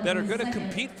game that are going to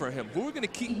compete for him, who are going to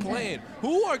keep playing,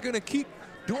 who are going to keep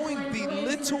doing the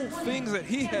little things that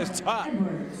he has taught.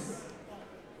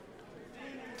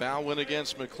 Foul went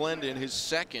against McClendon, his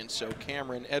second, so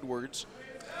Cameron Edwards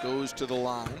goes to the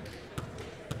line.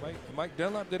 Mike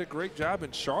Dunlap did a great job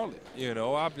in Charlotte. You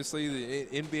know, obviously the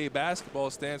NBA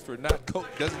basketball stands for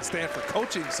doesn't stand for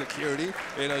coaching security.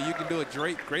 You know, you can do a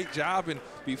great job and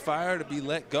be fired or be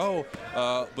let go,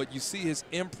 but you see his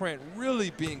imprint really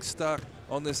being stuck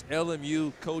on this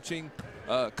LMU team.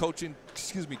 12-2,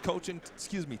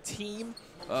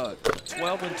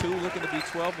 looking to be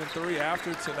 12-3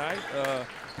 after tonight.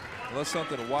 Unless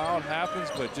something wild happens,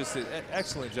 but just an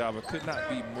excellent job. I could not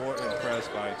be more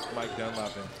impressed by Mike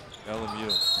Dunlap and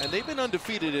LMU. And they've been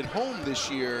undefeated at home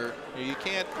this year. You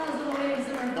can't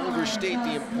overstate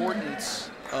the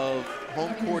importance of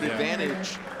home court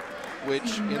advantage,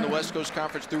 which in the West Coast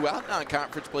Conference throughout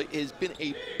non-conference play has been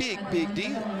a big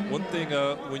deal. One thing,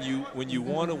 when you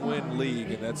want to win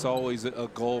league, and that's always a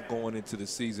goal going into the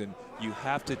season, you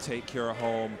have to take care of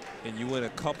home, and you win a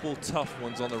couple tough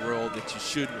ones on the road that you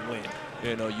shouldn't win.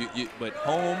 You know, but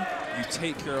home, you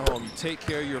take care of home. You take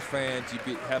care of your fans. You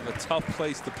have a tough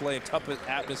place to play, a tough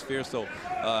atmosphere. So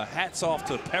hats off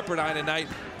to Pepperdine tonight.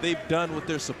 They've done what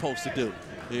they're supposed to do.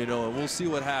 You know, and we'll see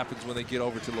what happens when they get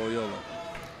over to Loyola.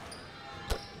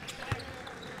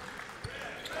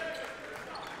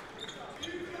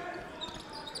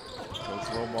 Coach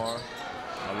Romar,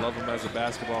 I love him as a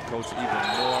basketball coach even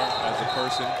more as a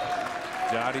person.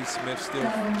 Jody Smith still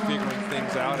figuring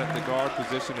things out at the guard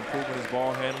position, improving his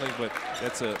ball handling, but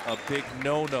that's a big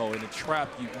no-no in a trap.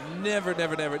 You never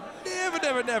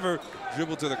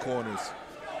dribble to the corners.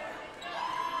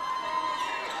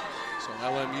 So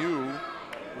LMU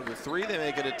with a 3, they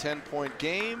make it a 10-point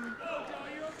game.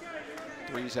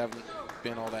 Threes haven't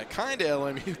been all that kind of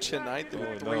LMU tonight. They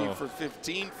were 3 for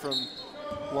 15 from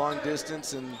long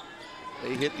distance, and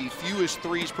they hit the fewest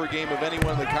threes per game of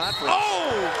anyone in the conference.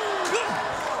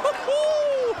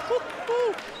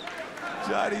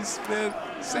 Johnny Smith.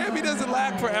 Sammy doesn't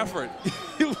lack for effort.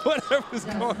 Whatever's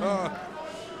going on.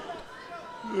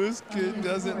 This kid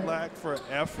doesn't lack for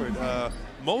effort.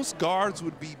 Most guards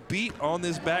would be beat on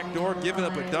this back door, giving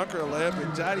up a dunker layup,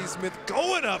 and Johnny Smith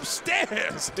going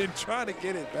upstairs and trying to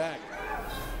get it back.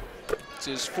 It's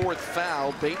his 4th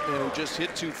foul. Bateman, who just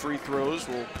hit 2 free throws,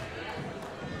 will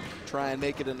try and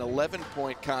make it an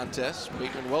 11-point contest.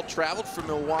 Bateman, well traveled from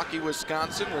Milwaukee,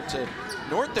 Wisconsin, went to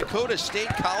North Dakota State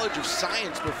College of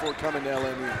Science before coming to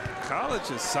LMU. College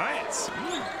of Science.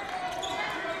 And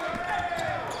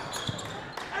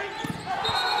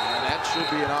that should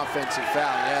be an offensive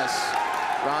foul, yes.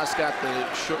 Ross got the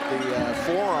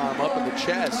forearm up in the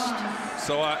chest.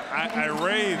 So I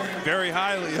rave very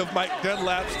highly of Mike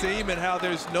Dunlap's team and how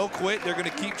there's no quit. They're going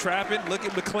to keep trapping. Look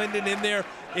at McClendon in there,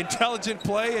 intelligent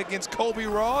play against Kobe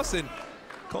Ross, and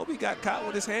Kobe got caught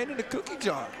with his hand in the cookie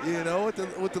jar, you know, with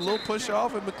the little push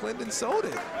off, and McClendon sold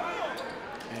it.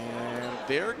 And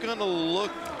they're going to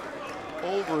look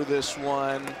over this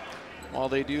one. While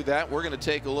they do that, we're going to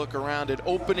take a look around at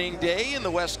opening day in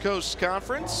the West Coast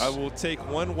Conference. I will take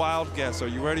one wild guess. Are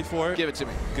you ready for it? Give it to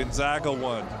me. Gonzaga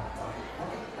won.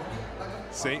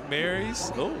 St.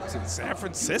 Mary's, San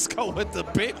Francisco with the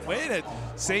big win at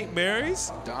St. Mary's.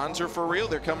 Dons are for real.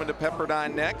 They're coming to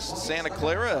Pepperdine next. Santa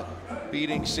Clara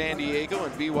beating San Diego,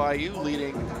 and BYU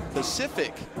leading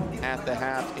Pacific at the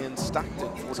half in Stockton,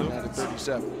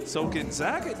 49-37. So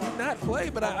Gonzaga did not play,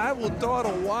 but I will throw out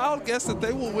a wild guess that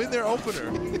they will win their opener.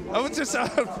 I'm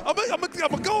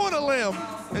gonna go on a limb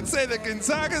and say that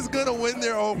Gonzaga's gonna win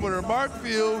their opener. Mark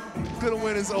Few is gonna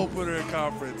win his opener in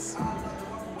conference.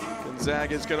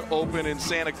 Gonzaga is going to open in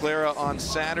Santa Clara on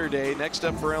Saturday. Next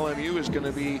up for LMU is going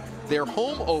to be their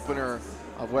home opener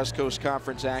of West Coast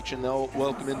Conference action. They'll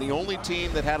welcome in the only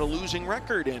team that had a losing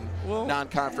record in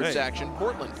non-conference action,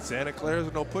 Portland. Santa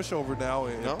Clara's no pushover now,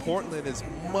 and Portland is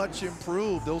much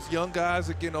improved. Those young guys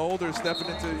are getting older, stepping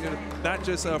into not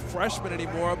just freshmen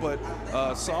anymore, but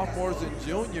sophomores and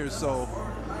juniors. So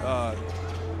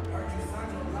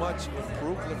much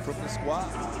improvement from the squad.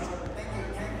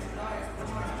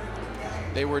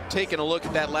 They were taking a look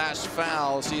at that last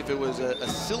foul, see if it was a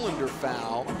cylinder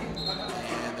foul,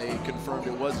 and they LMU confirmed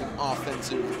it was an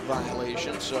offensive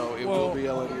violation, so it will be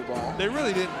LMU ball. They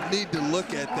really didn't need to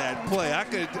look at that play. I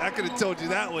could have told you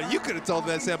that one. You could have told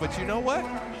me that, Sam. But you know what?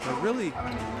 It really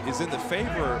is in the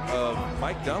favor of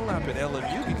Mike Dunlap and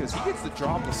LMU because he gets to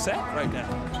draw up a set right now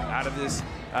out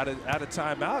of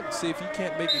timeout and see if he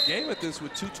can't make a game at this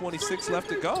with 2:26 left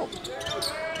to go.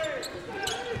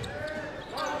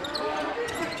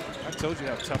 I told you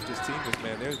how tough this team is,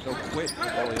 man. There's no quit in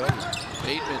Loyola.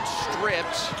 Bateman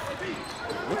stripped.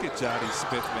 Look at Johnny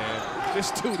Smith, man. This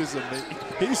dude is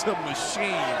he's a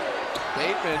machine.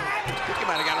 Bateman, I think he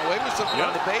might have gotten away with something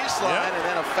on the baseline, and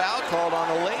then a foul called on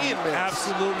a lay-in miss.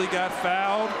 Absolutely got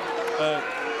fouled.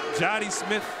 Johnny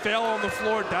Smith fell on the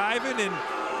floor diving, and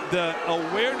the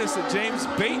awareness of James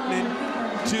Bateman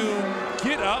to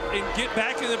get up and get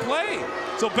back in the play.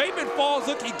 So Bateman falls,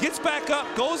 look, he gets back up,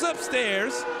 goes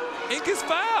upstairs, and gets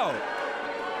fouled.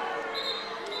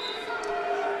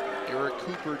 Eric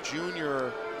Cooper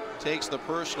Jr. takes the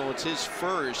personal. It's his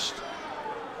first.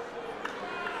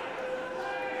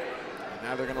 And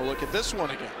now they're going to look at this one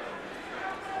again.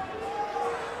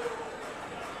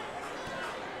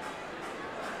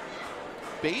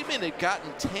 Bateman had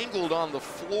gotten tangled on the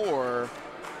floor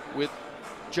with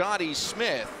Johnny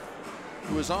Smith,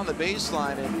 who was on the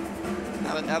baseline,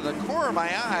 and out of the corner of my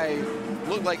eye,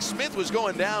 looked like Smith was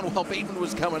going down while Bateman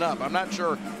was coming up. I'm not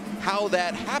sure how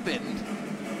that happened,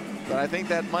 but I think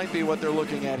that might be what they're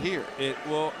looking at here. It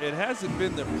hasn't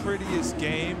been the prettiest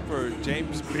game for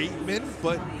James Bateman,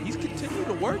 but he's continued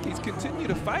to work. He's continued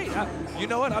to fight. You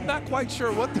know what? I'm not quite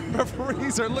sure what the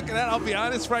referees are looking at. I'll be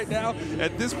honest right now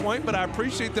at this point, but I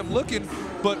appreciate them looking.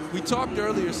 But we talked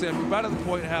earlier, Sam, we brought up the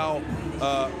point how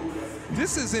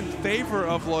this is in favor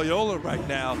of Loyola right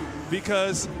now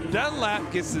because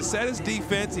Dunlap gets to set his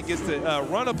defense. He gets to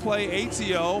run a play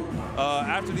ATO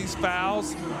after these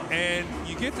fouls, and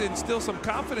you get to instill some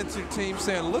confidence in your team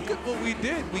saying, look at what we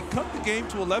did. We cut the game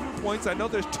to 11 points. I know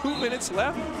there's 2 minutes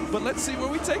left, but let's see where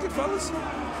we take it, fellas.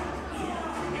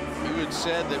 You had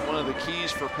said that one of the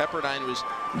keys for Pepperdine was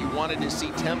you wanted to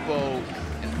see tempo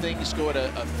and things go at a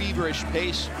feverish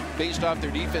pace based off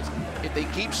their defense. If they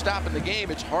keep stopping the game,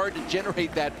 it's hard to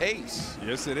generate that pace.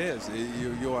 Yes, it is.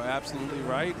 You are absolutely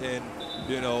right. And,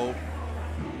 you know,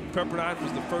 Pepperdine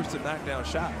was the first to knock down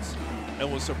shots.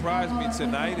 And what surprised me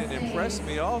tonight and impressed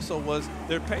me also was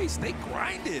their pace. They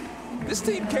grinded. This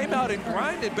team came out and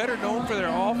grinded, better known for their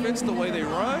offense, the way they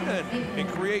run and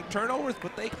create turnovers,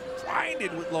 but they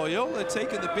grinded with Loyola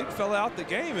taking the big fella out the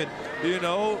game. And, you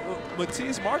know,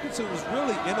 Matthias Markinson was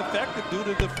really ineffective due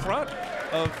to the front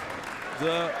of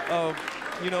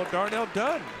Darnell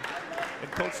Dunn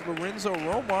and Coach Lorenzo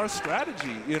Romar's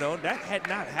strategy. You know, that had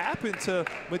not happened to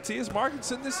Matthias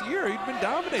Markinson this year. He'd been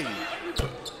dominating.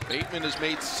 Bateman has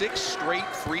made 6 straight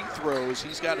free throws.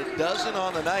 He's got a dozen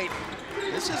on the night.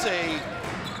 This is a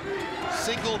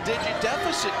single-digit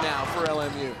deficit now for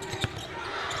LMU.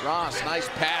 Ross, nice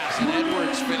pass, and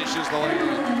Edwards finishes the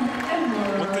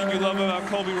lane. One thing you love about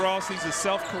Kobe Ross, he's a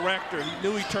self-corrector. He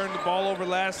knew he turned the ball over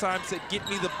last time, said, get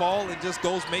me the ball, and just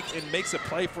goes makes a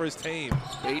play for his team.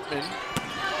 Bateman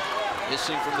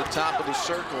missing from the top of the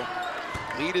circle.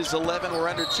 Lead is 11. We're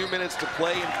under 2 minutes to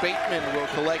play, and Bateman will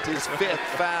collect his 5th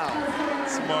foul.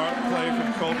 Smart play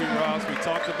from Kobe Ross. We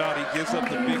talked about he gives up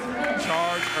the big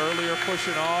charge earlier,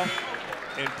 pushing off,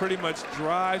 and pretty much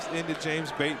drives into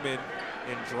James Bateman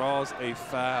and draws a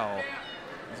foul.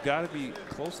 He's got to be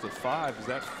close to 5. Is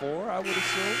that 4, I would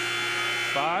assume?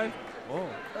 5? Oh,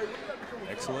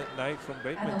 excellent night from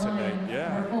Bateman tonight.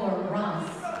 Yeah.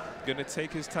 Going to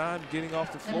take his time getting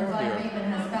off the floor here.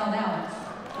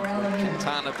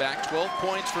 Quintana back, 12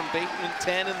 points from Bateman,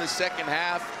 10 in the second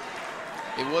half.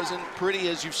 It wasn't pretty,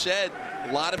 as you said,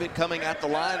 a lot of it coming at the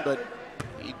line, but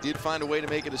he did find a way to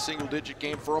make it a single-digit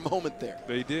game for a moment there.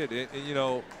 They did, and you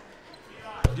know,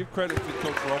 give credit to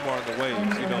Coach Romar in the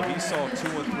waves. You know, he saw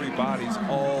 2 and 3 bodies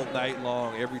all night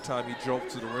long every time he drove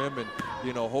to the rim, and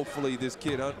you know, hopefully this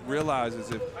kid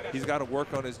realizes if he's got to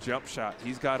work on his jump shot.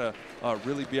 He's got to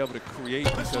really be able to create,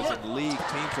 because in the league,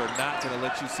 teams are not going to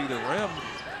let you see the rim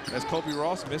as Kobe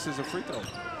Ross misses a free throw.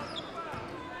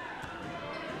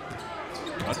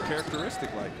 Uncharacteristic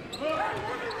like it.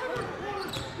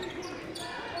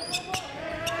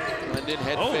 Glendon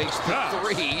head fakes to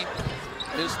 3.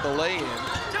 Missed the lay-in.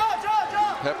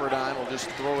 Pepperdine will just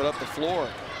throw it up the floor.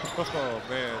 Oh,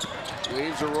 man.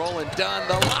 Waves are rolling. Dunn,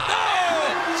 the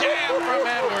line. Jam from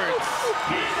Edwards.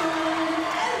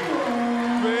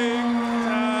 Big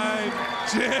time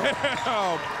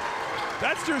jam.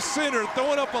 That's your center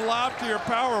throwing up a lob to your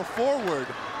power forward.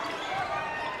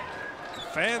 The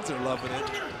fans are loving it.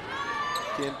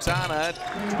 Quintana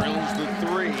drills the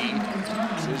three.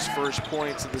 It's his first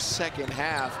points of the second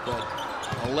half, but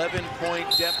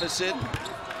 11-point deficit.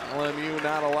 LMU,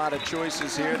 not a lot of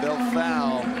choices here. They'll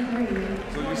foul.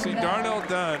 So you see Darnell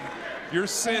Dunn, your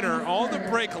center, on the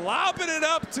break, lobbing it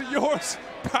up to your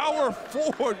power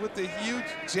forward with the huge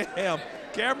jam.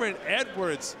 Cameron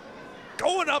Edwards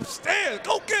going upstairs.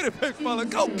 Go get it, big fella.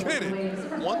 Go get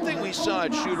it. One thing we saw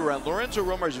at shoot-around, Lorenzo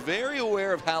Romar is very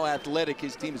aware of how athletic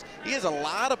his team is. He has a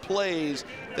lot of plays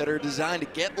that are designed to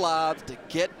get lobs, to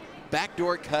get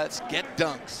backdoor cuts, get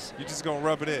dunks. You're just going to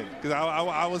rub it in. Because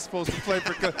I was supposed to play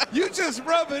for – you just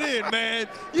rub it in, man.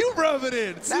 You rub it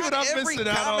in. See what I'm missing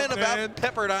out on, man. Every comment about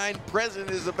Pepperdine present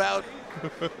is about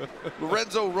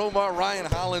Lorenzo Romar, Ryan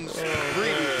Hollins'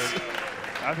 previous.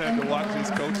 I've had to watch his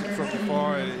coaching from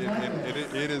afar, and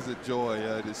it is a joy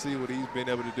to see what he's been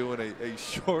able to do in a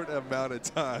short amount of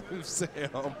time,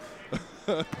 Sam,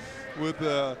 with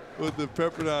the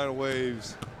Pepperdine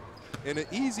Waves. And an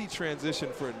easy transition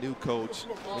for a new coach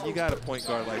when you got a point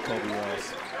guard like Kobe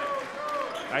Ross.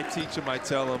 I teach him, I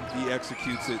tell him, he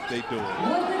executes it, they do it.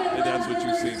 And that's what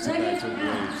you've seen tonight from the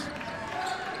Waves.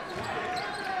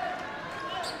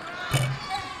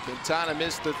 Quintana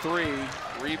missed the three.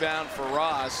 Rebound for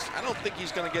Ross. I don't think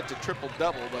he's going to get to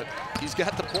triple-double, but he's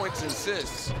got the points and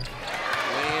assists.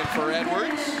 Lay-in for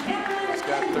Edwards. He's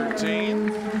got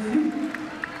 13.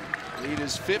 Lead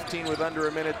is 15 with under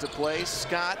a minute to play.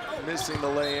 Scott missing the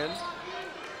lay-in.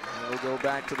 And we'll go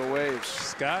back to the Waves.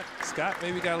 Scott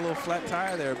maybe got a little flat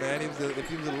tire there, man. If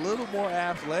he was a little more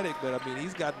athletic, but I mean,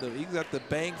 he's got the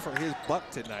bang for his buck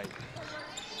tonight.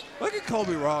 Look at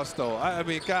Kobe Ross, though. I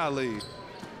mean, golly.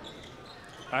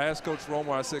 I asked Coach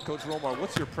Romar, I said, Coach Romar,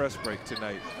 what's your press break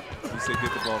tonight? He said,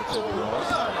 get the ball to Kobe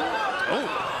Ross. Oh,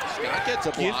 Scott gets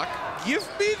a block. Give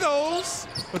me those.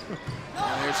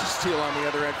 And there's a steal on the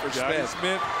other end for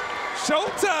Smith.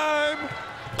 Showtime.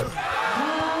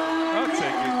 I'll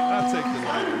take it. I'll take the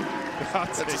lead.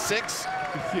 That's a 6?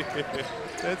 Yeah,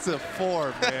 that's a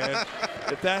 4, man.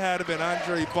 If that had been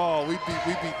Andre Ball, we'd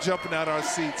be jumping out our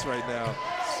seats right now.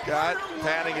 Scott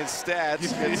padding his stats,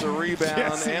 gets a rebound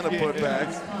yes, and a putback.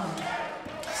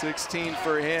 16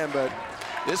 for him, but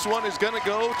this one is going to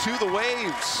go to the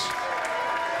Waves.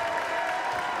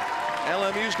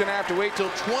 LMU's going to have to wait till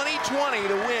 2020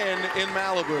 to win in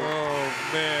Malibu. Oh,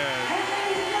 man.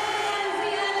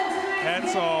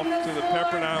 Hats off to the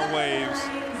Pepperdine Waves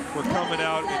for coming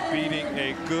out and beating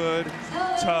a good,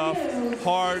 tough,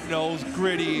 hard-nosed,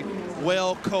 gritty,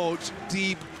 well-coached,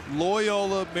 deep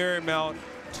Loyola Marymount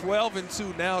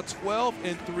 12-2, now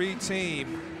 12-3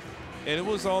 team. And it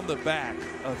was on the back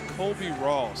of Kobe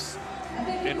Ross.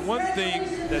 And one thing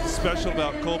that's special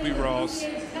about Kobe Ross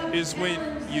is when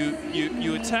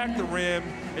you attack the rim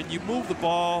and you move the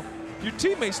ball, your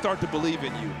teammates start to believe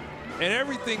in you. And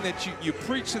everything that you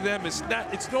preach to them,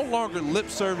 it's no longer lip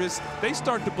service. They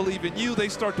start to believe in you, they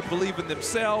start to believe in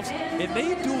themselves, and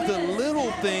they do the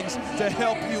little things to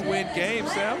help you win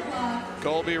games, Sam.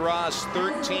 Kobe Ross,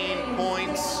 13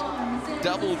 points,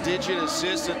 double-digit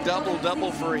assists, a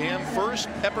double-double for him. First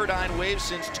Pepperdine Waves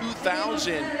since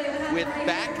 2000 with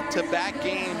back-to-back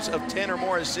games of 10 or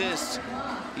more assists.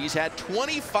 He's had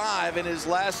 25 in his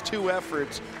last 2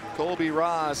 efforts. Kobe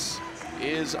Ross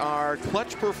is our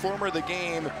clutch performer of the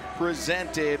game,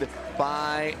 presented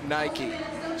by Nike.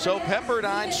 So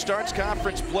Pepperdine starts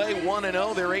conference play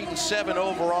 1-0. They're 8-7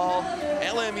 overall.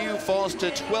 LMU falls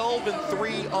to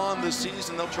 12-3 on the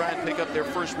season. They'll try and pick up their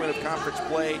first win of conference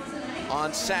play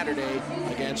on Saturday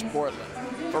against Portland.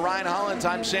 For Ryan Hollins,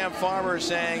 I'm Sam Farmer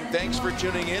saying thanks for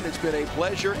tuning in. It's been a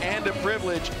pleasure and a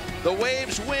privilege. The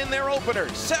Waves win their opener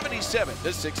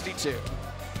 77-62.